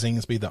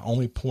magazines be the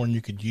only porn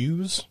you could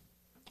use,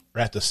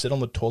 or have to sit on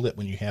the toilet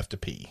when you have to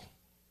pee?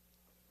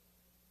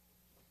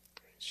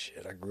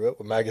 Shit, I grew up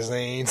with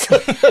magazines. I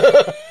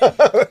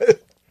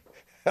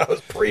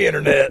was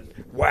pre-internet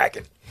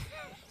whacking.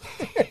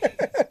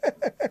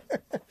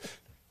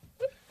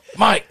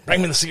 Mike,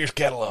 bring me the Sears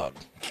catalog.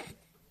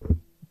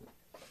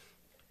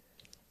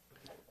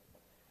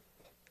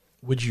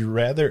 Would you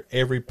rather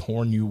every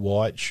porn you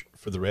watch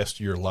for the rest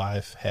of your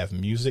life have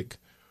music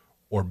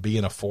or be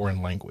in a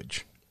foreign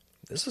language?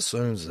 This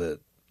assumes that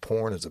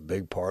porn is a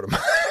big part of my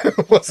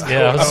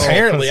Yeah,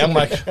 Apparently, I'm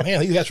like, man,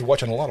 these guys are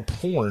watching a lot of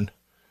porn.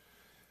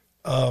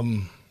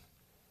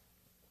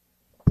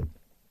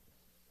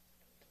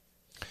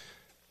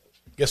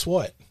 Guess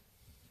what?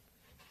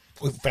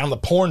 We found the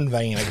porn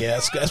vein, I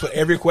guess. That's what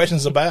every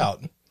question's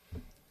about.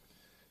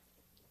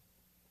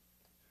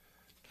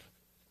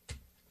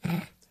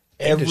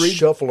 just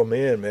shuffle them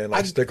in, man.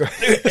 Like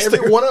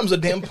Every one of them's a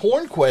damn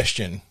porn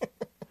question.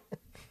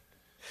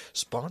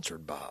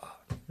 Sponsored by.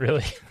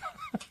 Really?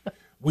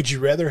 Would you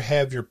rather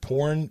have your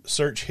porn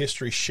search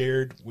history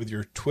shared with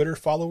your Twitter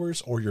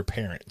followers or your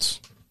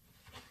parents?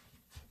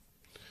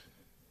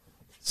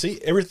 See,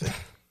 everything.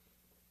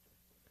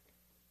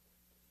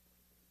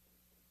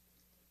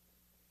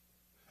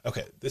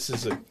 Okay, this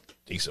is a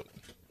decent one.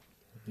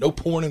 No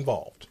porn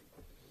involved.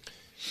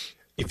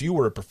 If you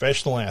were a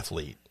professional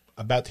athlete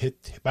about to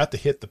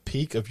hit the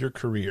peak of your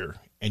career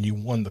and you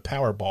won the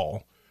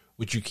Powerball,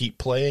 would you keep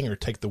playing or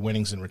take the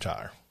winnings and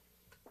retire?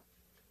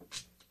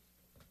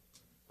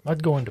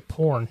 I'd go into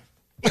porn.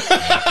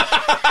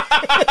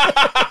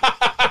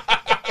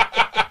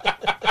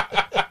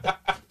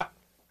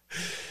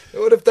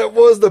 What if that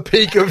was the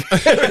peak of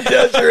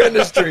your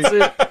industry?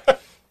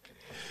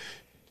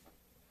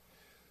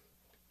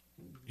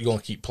 You're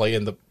gonna keep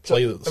playing the So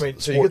you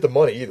get the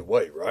money either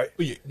way, right?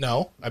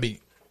 No, I mean,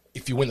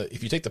 if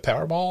you take the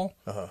Powerball,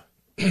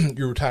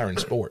 you're retiring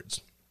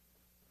sports.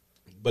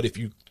 But if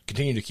you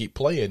continue to keep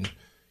playing,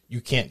 you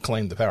can't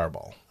claim the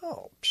Powerball.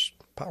 Oh,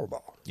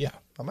 Powerball. Yeah,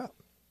 I'm out.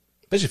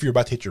 especially if you're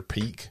about to hit your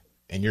peak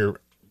and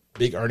your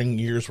big earning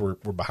years were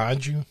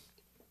behind you.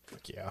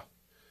 Like, yeah.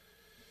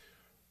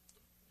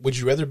 Would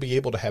you rather be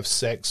able to have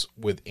sex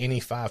with any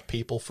 5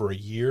 people for a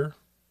year,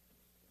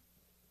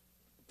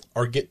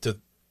 or get to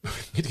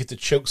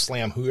choke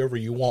slam whoever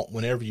you want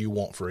whenever you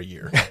want for a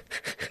year?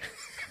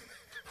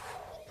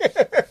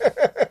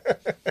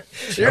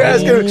 You're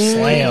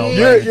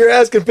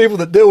asking people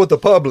that deal with the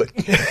public.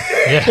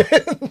 Yeah,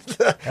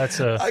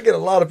 I get a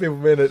lot of people,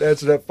 man, that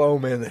answer that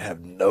phone, man, that have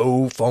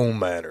no phone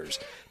manners.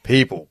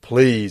 People,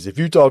 please, if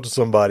you talk to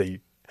somebody,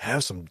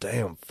 have some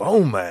damn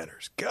phone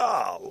manners.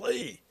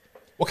 Golly.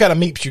 What kind of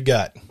meeps you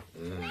got?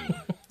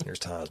 There's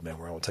times, man,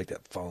 where I want to take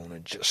that phone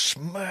and just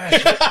smash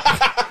it.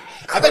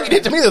 I think you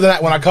did to me the other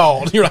night when I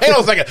called. You're like, hang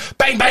on a second.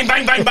 Bang, bang,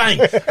 bang, bang, bang.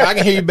 I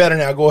can hear you better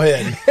now. Go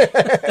ahead.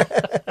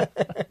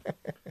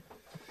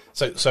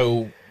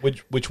 So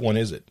which one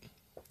is it?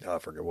 I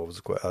forget what was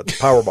the question.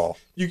 Powerball.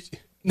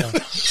 no,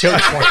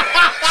 choke slam.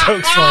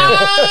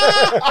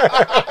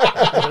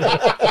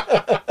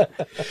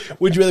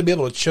 Would you rather be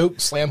able to choke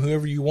slam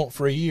whoever you want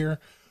for a year,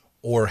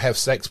 or have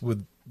sex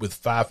with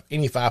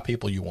any 5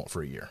 people you want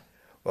for a year?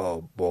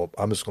 Oh, well,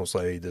 I'm just going to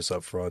say this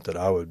up front that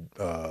I would,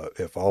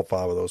 if all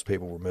 5 of those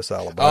people were Miss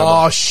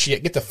Alabama. Oh,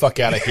 shit. Get the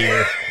fuck out of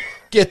here.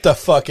 Get the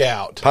fuck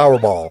out.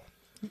 Powerball.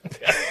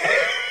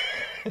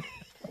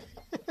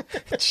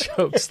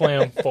 Choke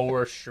slam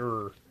for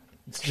sure.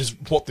 Just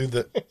walk through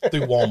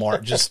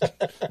Walmart, just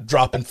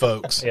dropping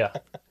folks. Yeah.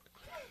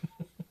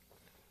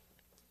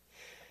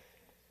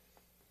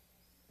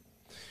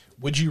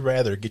 Would you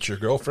rather get your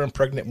girlfriend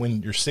pregnant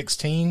when you're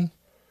 16?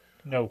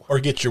 No. Or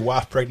get your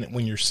wife pregnant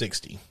when you're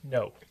 60?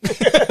 No.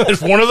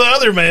 There's one or the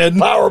other, man.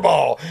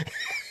 Powerball.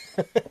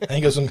 I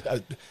think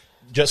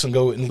Justin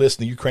go enlist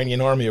in the Ukrainian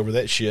army over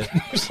that shit.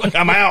 It's like,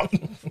 I'm out.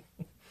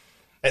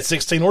 At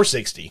 16 or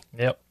 60.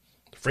 Yep.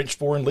 The French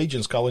Foreign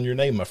Legion's calling your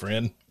name, my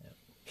friend.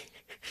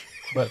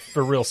 But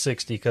for real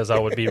 60, because I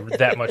would be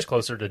that much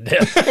closer to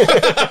death.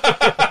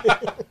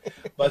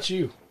 About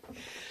you?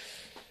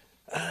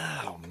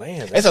 Oh,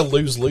 man. That's a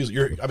lose-lose.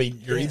 You're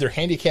either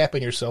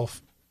handicapping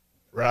yourself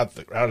right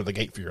out of the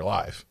gate for your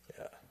life.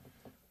 Yeah.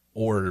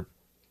 Or,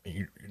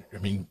 you're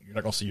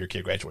not going to see your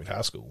kid graduate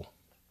high school.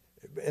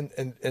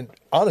 And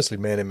honestly,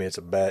 man, I mean,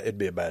 it'd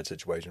be a bad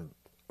situation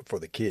for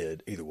the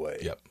kid either way.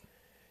 Yep.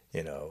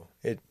 You know,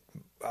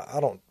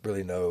 I don't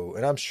really know,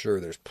 and I'm sure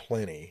there's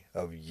plenty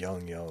of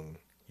young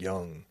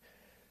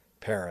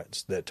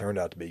parents that turned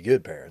out to be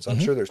good parents. I'm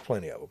sure there's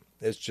plenty of them.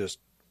 It's just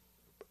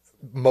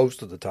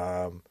most of the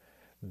time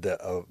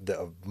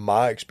of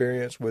my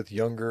experience with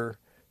younger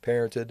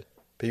parented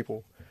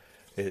people,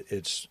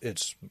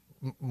 it's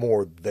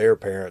more their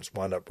parents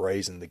wind up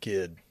raising the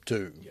kid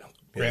too.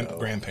 Yeah.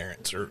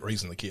 Grandparents are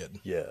raising the kid.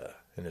 Yeah,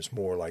 and it's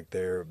more like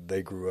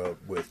they grew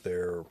up with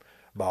their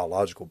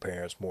biological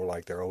parents, more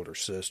like their older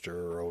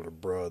sister or older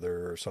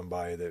brother or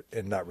somebody that,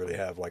 and not really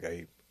have like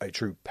a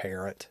true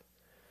parent,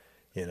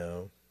 you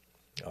know.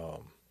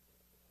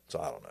 So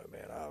I don't know,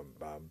 man.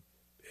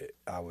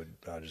 I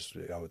would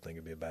think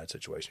it'd be a bad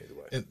situation either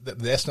way. And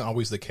that's not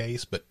always the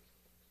case, but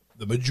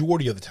the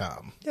majority of the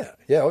time,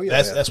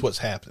 that's what's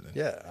happening.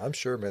 Yeah, I'm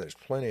sure, man. There's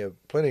plenty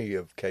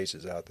of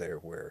cases out there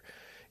where,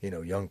 you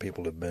know, young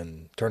people have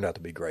turned out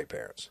to be great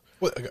parents.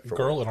 Well, a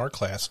girl in our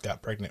class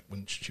got pregnant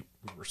when we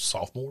were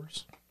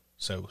sophomores,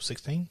 so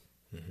 16,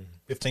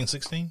 15,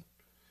 16,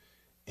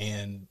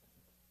 and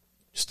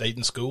stayed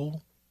in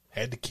school,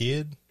 had the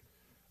kid.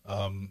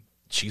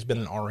 She's been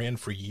an RN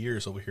for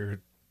years over here at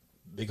the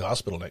big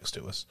hospital next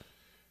to us.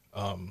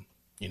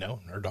 You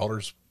know, her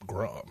daughter's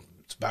grown.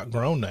 It's about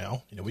grown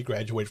now. You know, we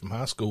graduated from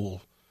high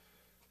school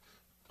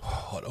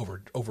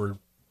over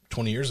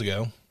 20 years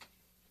ago.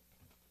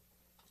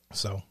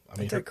 So, I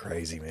mean, Ain't that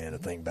crazy, man, to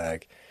think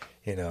back,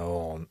 you know,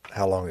 on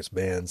how long it's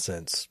been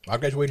since I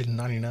graduated in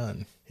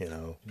 99. You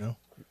know,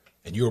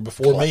 and you were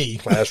before me.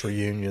 Class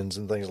reunions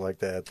and things like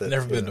that.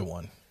 Never been to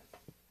one.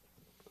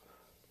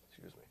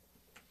 Excuse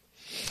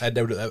me.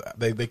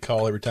 They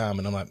call every time,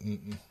 and I'm like,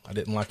 I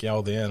didn't like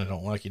y'all then. I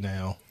don't like you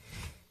now.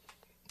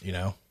 You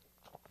know.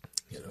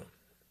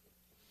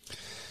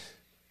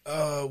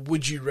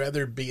 Would you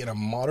rather be in a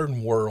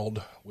modern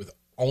world with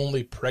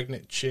only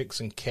pregnant chicks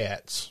and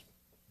cats,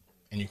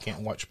 and you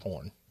can't watch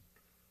porn,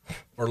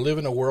 or live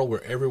in a world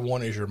where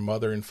everyone is your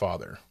mother and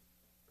father,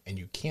 and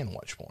you can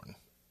watch porn?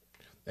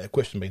 That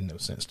question made no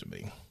sense to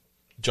me.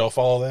 Did y'all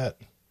follow that?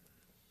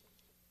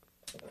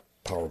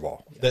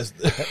 Powerball. That's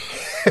the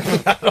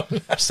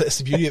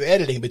beauty of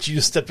editing, but you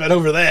just stepped right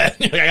over that.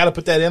 I got to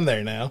put that in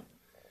there now.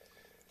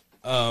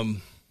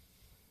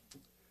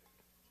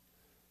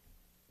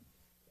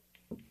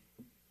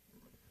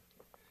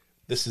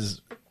 This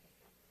is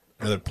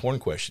another porn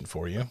question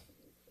for you.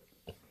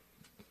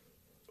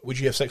 Would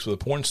you have sex with a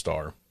porn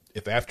star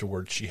if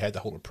afterwards she had to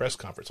hold a press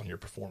conference on your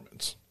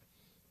performance?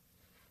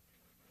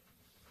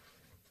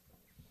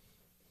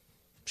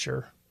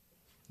 Sure.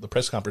 The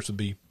press conference would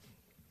be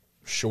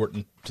short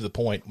and to the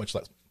point, much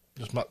like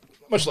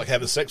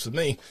having sex with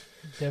me.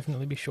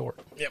 Definitely be short.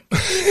 Yep.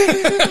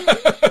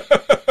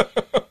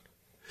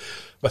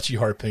 About you,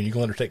 Harpoon, you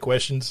going to take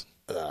questions?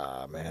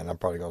 Man, I'm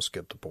probably going to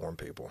skip the porn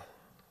people.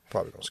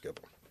 Probably going to skip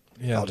them.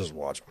 Yeah. I'll just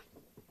watch them.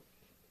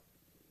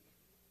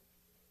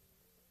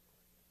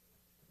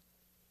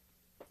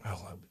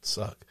 Oh, that would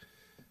suck.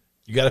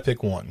 You got to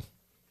pick one.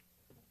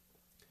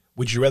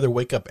 Would you rather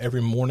wake up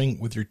every morning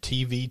with your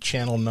TV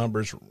channel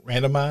numbers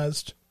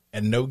randomized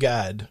and no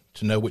guide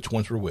to know which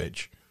ones were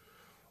which,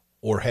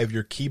 or have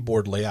your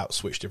keyboard layout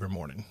switched every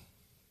morning?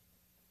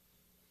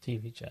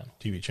 TV channel.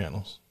 TV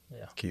channels.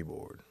 Yeah.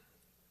 Keyboard.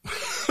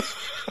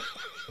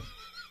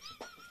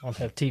 I don't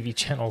have TV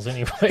channels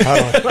anyway.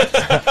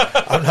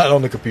 I'm not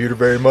on the computer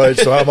very much,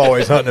 so I'm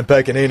always hunting and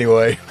pecking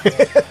anyway.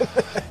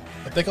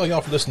 Thank all y'all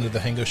for listening to the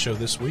Hango Show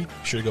this week. Be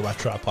sure to go by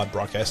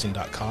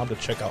tripodbroadcasting.com to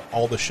check out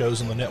all the shows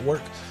on the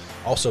network.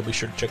 Also, be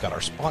sure to check out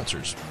our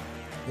sponsors.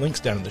 Links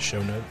down in the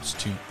show notes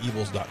to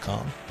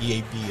eabls.com,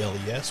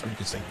 EABLES, where you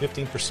can save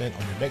 15%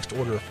 on your next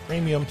order of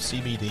premium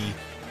CBD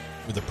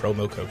with the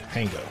promo code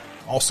HANGO.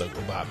 Also,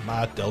 go by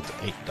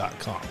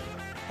mydelta8.com.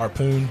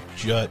 Harpoon,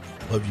 Jut,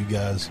 love you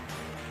guys.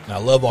 And I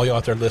love all y'all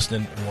out there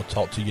listening, and we'll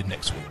talk to you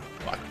next week.